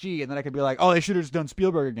like Big G, and then I could be like, oh, they should have just done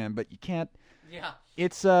Spielberg again. But you can't. Yeah.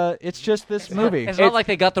 It's just this movie. It's not like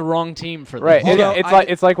they got the wrong team for Right. this. Although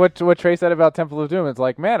It's like what Trey said about Temple of Doom. It's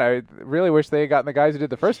like, man, I really wish they had gotten the guys who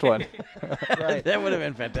did the first one. That would have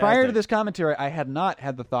been fantastic. Prior to this commentary, I had not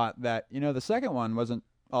had the thought that, the second one wasn't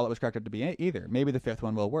all it was cracked up to be either. Maybe the fifth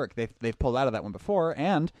one will work. They've pulled out of that one before,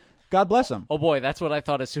 and God bless them. Oh, boy, that's what I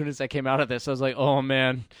thought as soon as I came out of this. I was like, oh,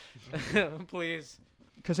 man. Please.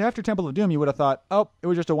 Because after Temple of Doom, you would have thought, oh, it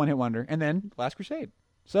was just a one-hit wonder, and then Last Crusade.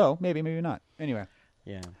 So maybe not. Anyway,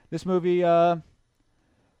 Yeah. this movie,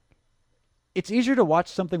 it's easier to watch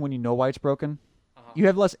something when you know why it's broken. You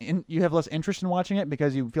have less interest in watching it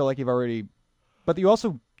because you feel like you've already, but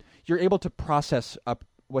you're able to process up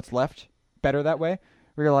what's left better that way.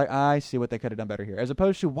 Where you're like, I see what they could have done better here, as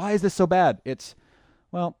opposed to why is this so bad? It's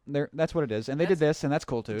that's what it is, and they did this, and that's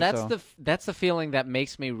cool too. That's so. that's the feeling that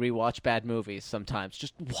makes me rewatch bad movies sometimes.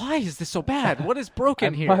 Just, why is this so bad? What is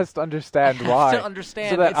broken I here? must understand I have why. to understand.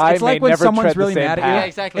 So that It's- I It's may like when never someone's tread the really same mad at you. path. Yeah,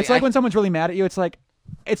 exactly. It's like when someone's really mad at you. It's like,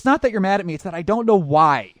 it's not that you're mad at me. It's that I don't know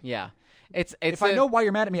why. Yeah. It's If I know why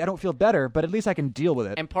you're mad at me, I don't feel better, but at least I can deal with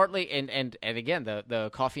it. And partly, and again, the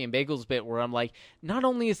coffee and bagels bit where I'm like, not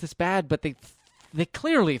only is this bad, but they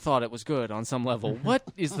clearly thought it was good on some level. What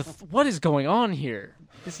is going on here?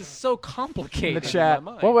 This is so complicated. In the chat, in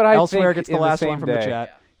my mind. What would I Elsewhere think gets the in last the one same from day? the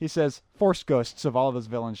chat. He says, Force ghosts of all of his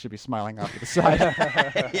villains should be smiling off to the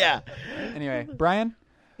side. Yeah. Anyway, Brian,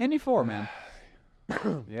 Indy 4, man.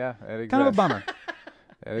 Yeah, it exists. Kind of a bummer.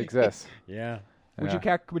 It exists. Yeah. Would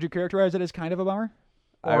Yeah. you characterize it as kind of a bummer?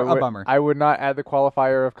 I Or a would- bummer? I would not add the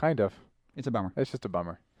qualifier of kind of. It's a bummer. It's just a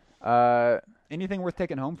bummer. Anything worth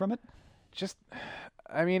taking home from it? Just,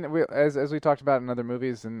 I mean, as we talked about in other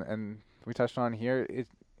movies and we touched on here,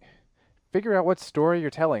 figure out what story you're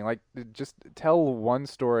telling. Like, just tell one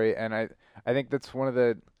story, and I think that's one of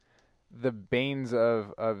the banes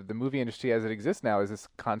of the movie industry as it exists now is this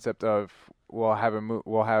concept of we'll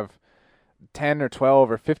have 10 or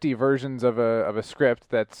 12 or 50 versions of a script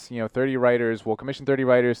that's 30 writers. We'll commission 30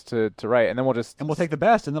 writers to write, and then we'll take the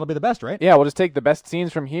best, and that'll be the best, right? Yeah, we'll just take the best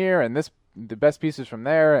scenes from here and the best pieces from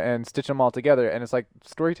there and stitch them all together. And it's like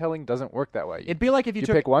storytelling doesn't work that way. It'd be like if you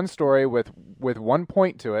took pick one story with one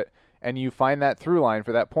point to it, and you find that through line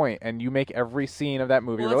for that point, and you make every scene of that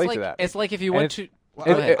movie Well, relate to that. It's like if you And went it's- to.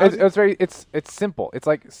 Go ahead. It's simple. It's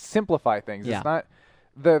like simplify things. Yeah. It's not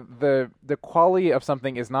the quality of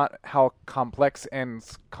something is not how complex and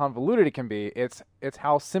convoluted it can be. It's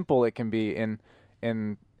how simple it can be in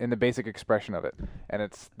the basic expression of it. And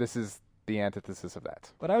this is the antithesis of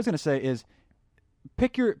that. What I was going to say is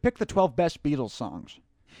pick the 12 best Beatles songs.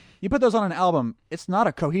 You put those on an album, it's not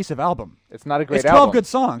a cohesive album. It's not a great It's 12 album. good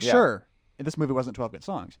songs, Yeah. sure. And this movie wasn't 12 good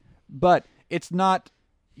songs. But it's not,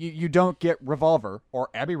 you don't get Revolver or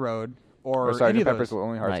Abbey Road or any Sgt. of Pepper's those.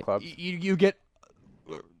 Lonely Hearts Right. Club. You get,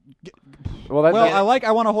 Well, I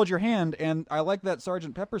Want to Hold Your Hand, and I like that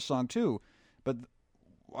Sgt. Pepper song too. But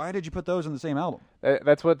why did you put those in the same album?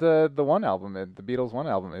 That's what the one album, the Beatles one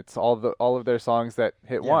album. It's all of their songs that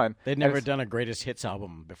hit one. They'd And never it's- done a greatest hits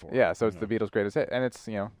album before. Yeah, so it's the Beatles' greatest hit, and it's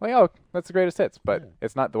like, oh, that's the greatest hits, but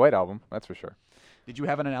it's not the White Album, that's for sure. Did you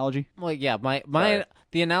have an analogy? Well, yeah, Sorry.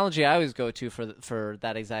 the analogy I always go to for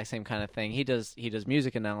that exact same kind of thing. He does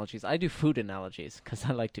music analogies. I do food analogies because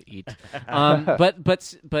I like to eat.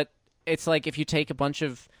 But it's like if you take a bunch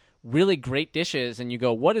of really great dishes and you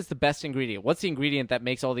go, what is the best ingredient? What's the ingredient that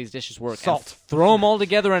makes all these dishes work? Salt. And throw them all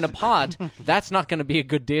together in a pot. That's not going to be a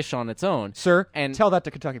good dish on its own. Sir, And- tell that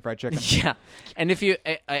to Kentucky Fried Chicken. Yeah, and if you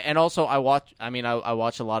and also I watch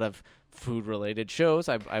a lot of food related shows.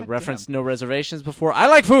 I referenced No Reservations before. I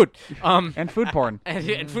like food. And food porn.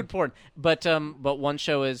 and food porn. But one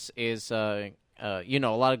show is a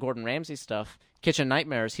lot of Gordon Ramsay stuff. Kitchen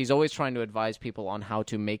Nightmares. He's always trying to advise people on how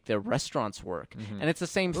to make their restaurants work, and it's the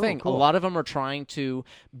same thing. cool. A lot of them are trying to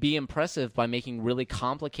be impressive by making really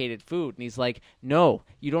complicated food, and he's like, "No,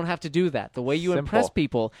 you don't have to do that. The way you impress Simple.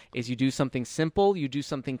 people is you do something simple, you do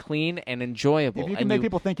something clean and enjoyable." If you can and make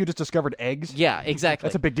people think you just discovered eggs, yeah, exactly.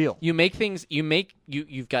 that's a big deal. You make things.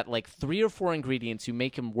 You've got like 3 or 4 ingredients. You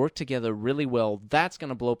make them work together really well. That's going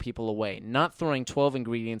to blow people away. Not throwing 12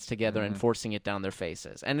 ingredients together and forcing it down their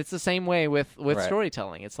faces. And it's the same way with Right.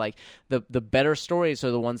 storytelling. It's like the better stories are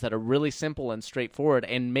the ones that are really simple and straightforward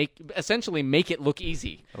and essentially make it look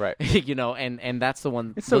easy. Right. And that's the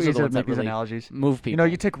one. It's so those are easy the to ones make that these really analogies. move people. You know,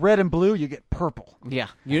 you take red and blue, you get purple. yeah.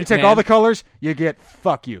 You take all the colors, you get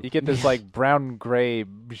fuck you. You get this like brown gray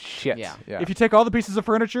shit. Yeah. If you take all the pieces of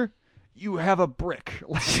furniture, you have a brick.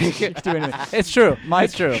 You can't do anything. It's true. Mike,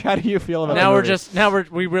 It's true. how do you feel about Now the movie?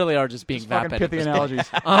 we really are just being Fucking vapid. pithy analogies.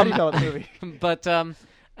 How do you feel about the movie? But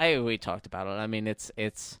we talked about it. I mean, it's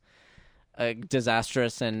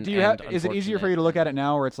disastrous and. Do you and have? Is it easier for you to look at it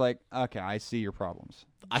now, where it's like, okay, I see your problems?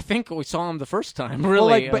 I think we saw them the first time. Well,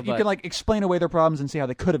 Really, but you can like explain away their problems and see how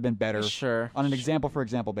they could have been better. Sure. On an example for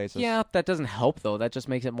example basis. Yeah, that doesn't help though. That just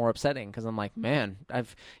makes it more upsetting because I'm like, man,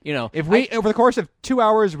 If we over the course of 2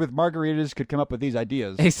 hours with margaritas could come up with these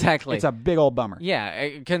ideas, exactly. it's a big old bummer.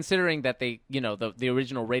 Yeah, considering that they, the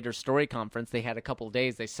original Raiders story conference, they had a couple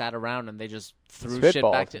days. They sat around and they just threw shit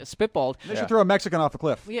back to spitballed. They should throw a Mexican off a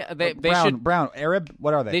cliff. Yeah, they brown Arab.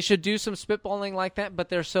 What are they? They should do some spitballing like that, but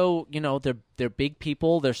they're so, they're big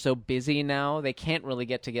people. They're so busy now. They can't really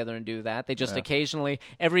get together and do that. They just occasionally,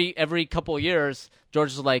 every couple of years,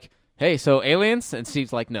 George is like, hey, so aliens? And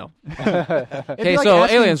Steve's like, no. Okay, like so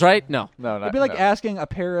asking- aliens, right? No. No, not, It'd be like no. asking a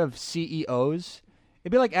pair of CEOs.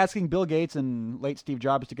 It'd be like asking Bill Gates and late Steve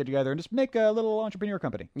Jobs to get together and just make a little entrepreneur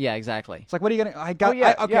company. Yeah, exactly. It's like, what are you gonna? I got.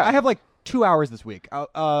 yeah, okay, yeah. I have like 2 hours this week.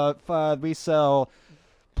 We sell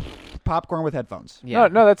popcorn with headphones. Yeah.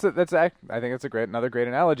 No, I think that's another great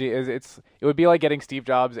analogy. It would be like getting Steve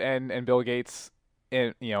Jobs and Bill Gates,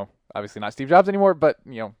 in obviously not Steve Jobs anymore, but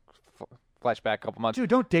flashback a couple months. Dude,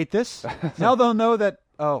 don't date this. Now they'll know that.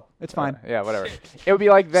 Oh, it's fine. Yeah, whatever. It would be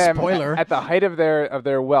like them Spoiler. at the height of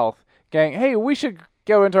their wealth, going, "Hey, we should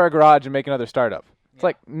go into our garage and make another startup." It's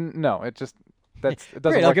like, no, it doesn't Great, work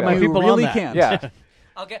I'll get that my way. You people on really that. can't. Yeah,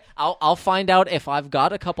 I'll find out if I've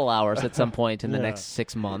got a couple hours at some point in the next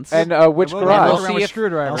 6 months. and which We'll garage? go we'll around see with if-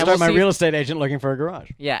 screwdrivers. I'll And start we'll my see real estate agent looking for a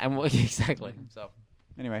garage. yeah, and exactly. So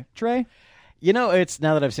Anyway, Trey. It's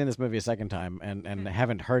now that I've seen this movie a second time and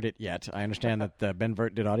haven't heard it yet. I understand that Ben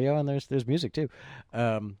Vert did audio and there's music too.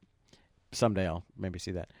 Someday I'll maybe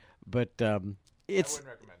see that. But it's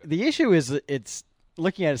the issue is it's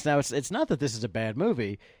looking at it now. It's not that this is a bad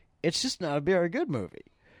movie. It's just not a very good movie.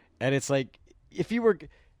 And it's like if you were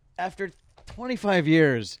after 25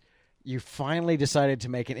 years, you finally decided to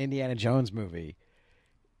make an Indiana Jones movie.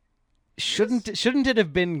 Shouldn't it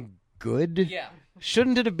have been good? yeah.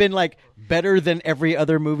 Shouldn't it have been like better than every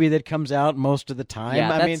other movie that comes out most of the time? Yeah,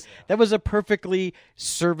 I mean, that's- that was a perfectly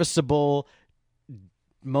serviceable,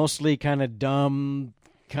 mostly kind of dumb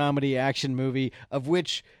comedy action movie of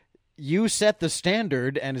which you set the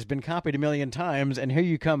standard and has been copied a million times, and here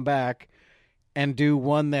you come back and do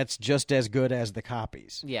one that's just as good as the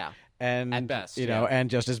copies. Yeah. And At best, and yeah.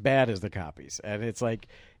 just as bad as the copies. And it's like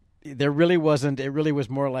there really wasn't. It really was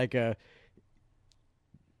more like a.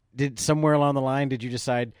 Did somewhere along the line did you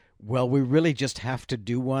decide? Well, we really just have to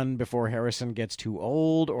do one before Harrison gets too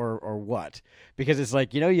old, or what? Because it's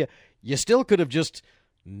like you still could have just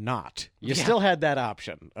not. You Yeah. still had that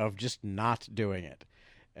option of just not doing it.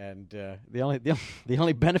 And the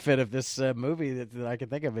only benefit of this movie that I can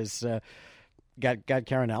think of is. Got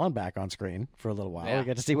Karen Allen back on screen for a little while. Yeah. We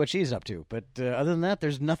got to see what she's up to. But other than that,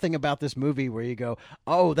 there's nothing about this movie where you go,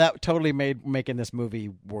 "Oh, that totally made making this movie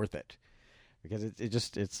worth it." because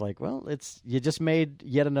it's like, well, you just made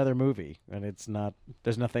yet another movie, and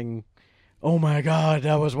there's nothing. Oh my God,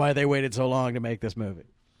 that was why they waited so long to make this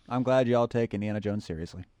movie. I'm glad you all take Indiana Jones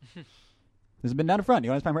seriously. This has been Down in Front.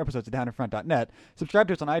 You want to find more episodes at downinfront.net. Subscribe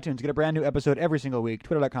to us on iTunes. Get a brand new episode every single week.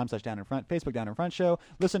 Twitter.com/downinfront. Facebook Down in Front Show.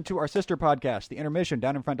 Listen to our sister podcast, The Intermission.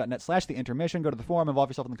 Downinfront.net/The Intermission. Go to the forum.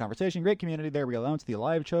 Involve yourself in the conversation. Great community there. We announce the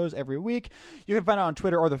live shows every week. You can find it on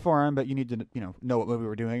Twitter or the forum, but you need to know what movie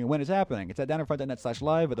we're doing and when it's happening. It's at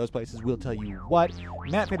downinfront.net/live, but those places will tell you what.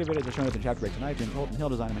 Matt painted videos are shown up in chapter breaks on iTunes. Holton Hill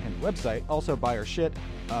Design on the website. Also buy our shit,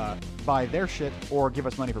 buy their shit, or give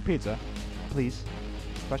us money for pizza, please.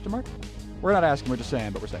 Question mark? We're not asking, we're just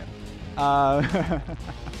saying, but we're saying.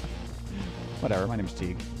 Whatever, my name's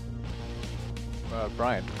Teague.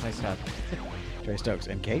 Brian. Nice hat. Trey Stokes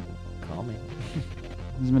and Kate, call me.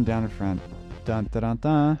 This has been Down in Front. Dun dun dun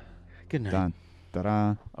dun. Good night. Dun dun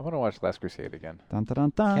dun. I want to watch Last Crusade again. Dun dun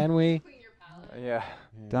dun dun. Can we? Yeah.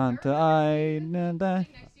 Dun dun dun dun.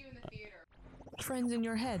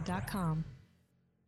 Trendsinyourhead.com.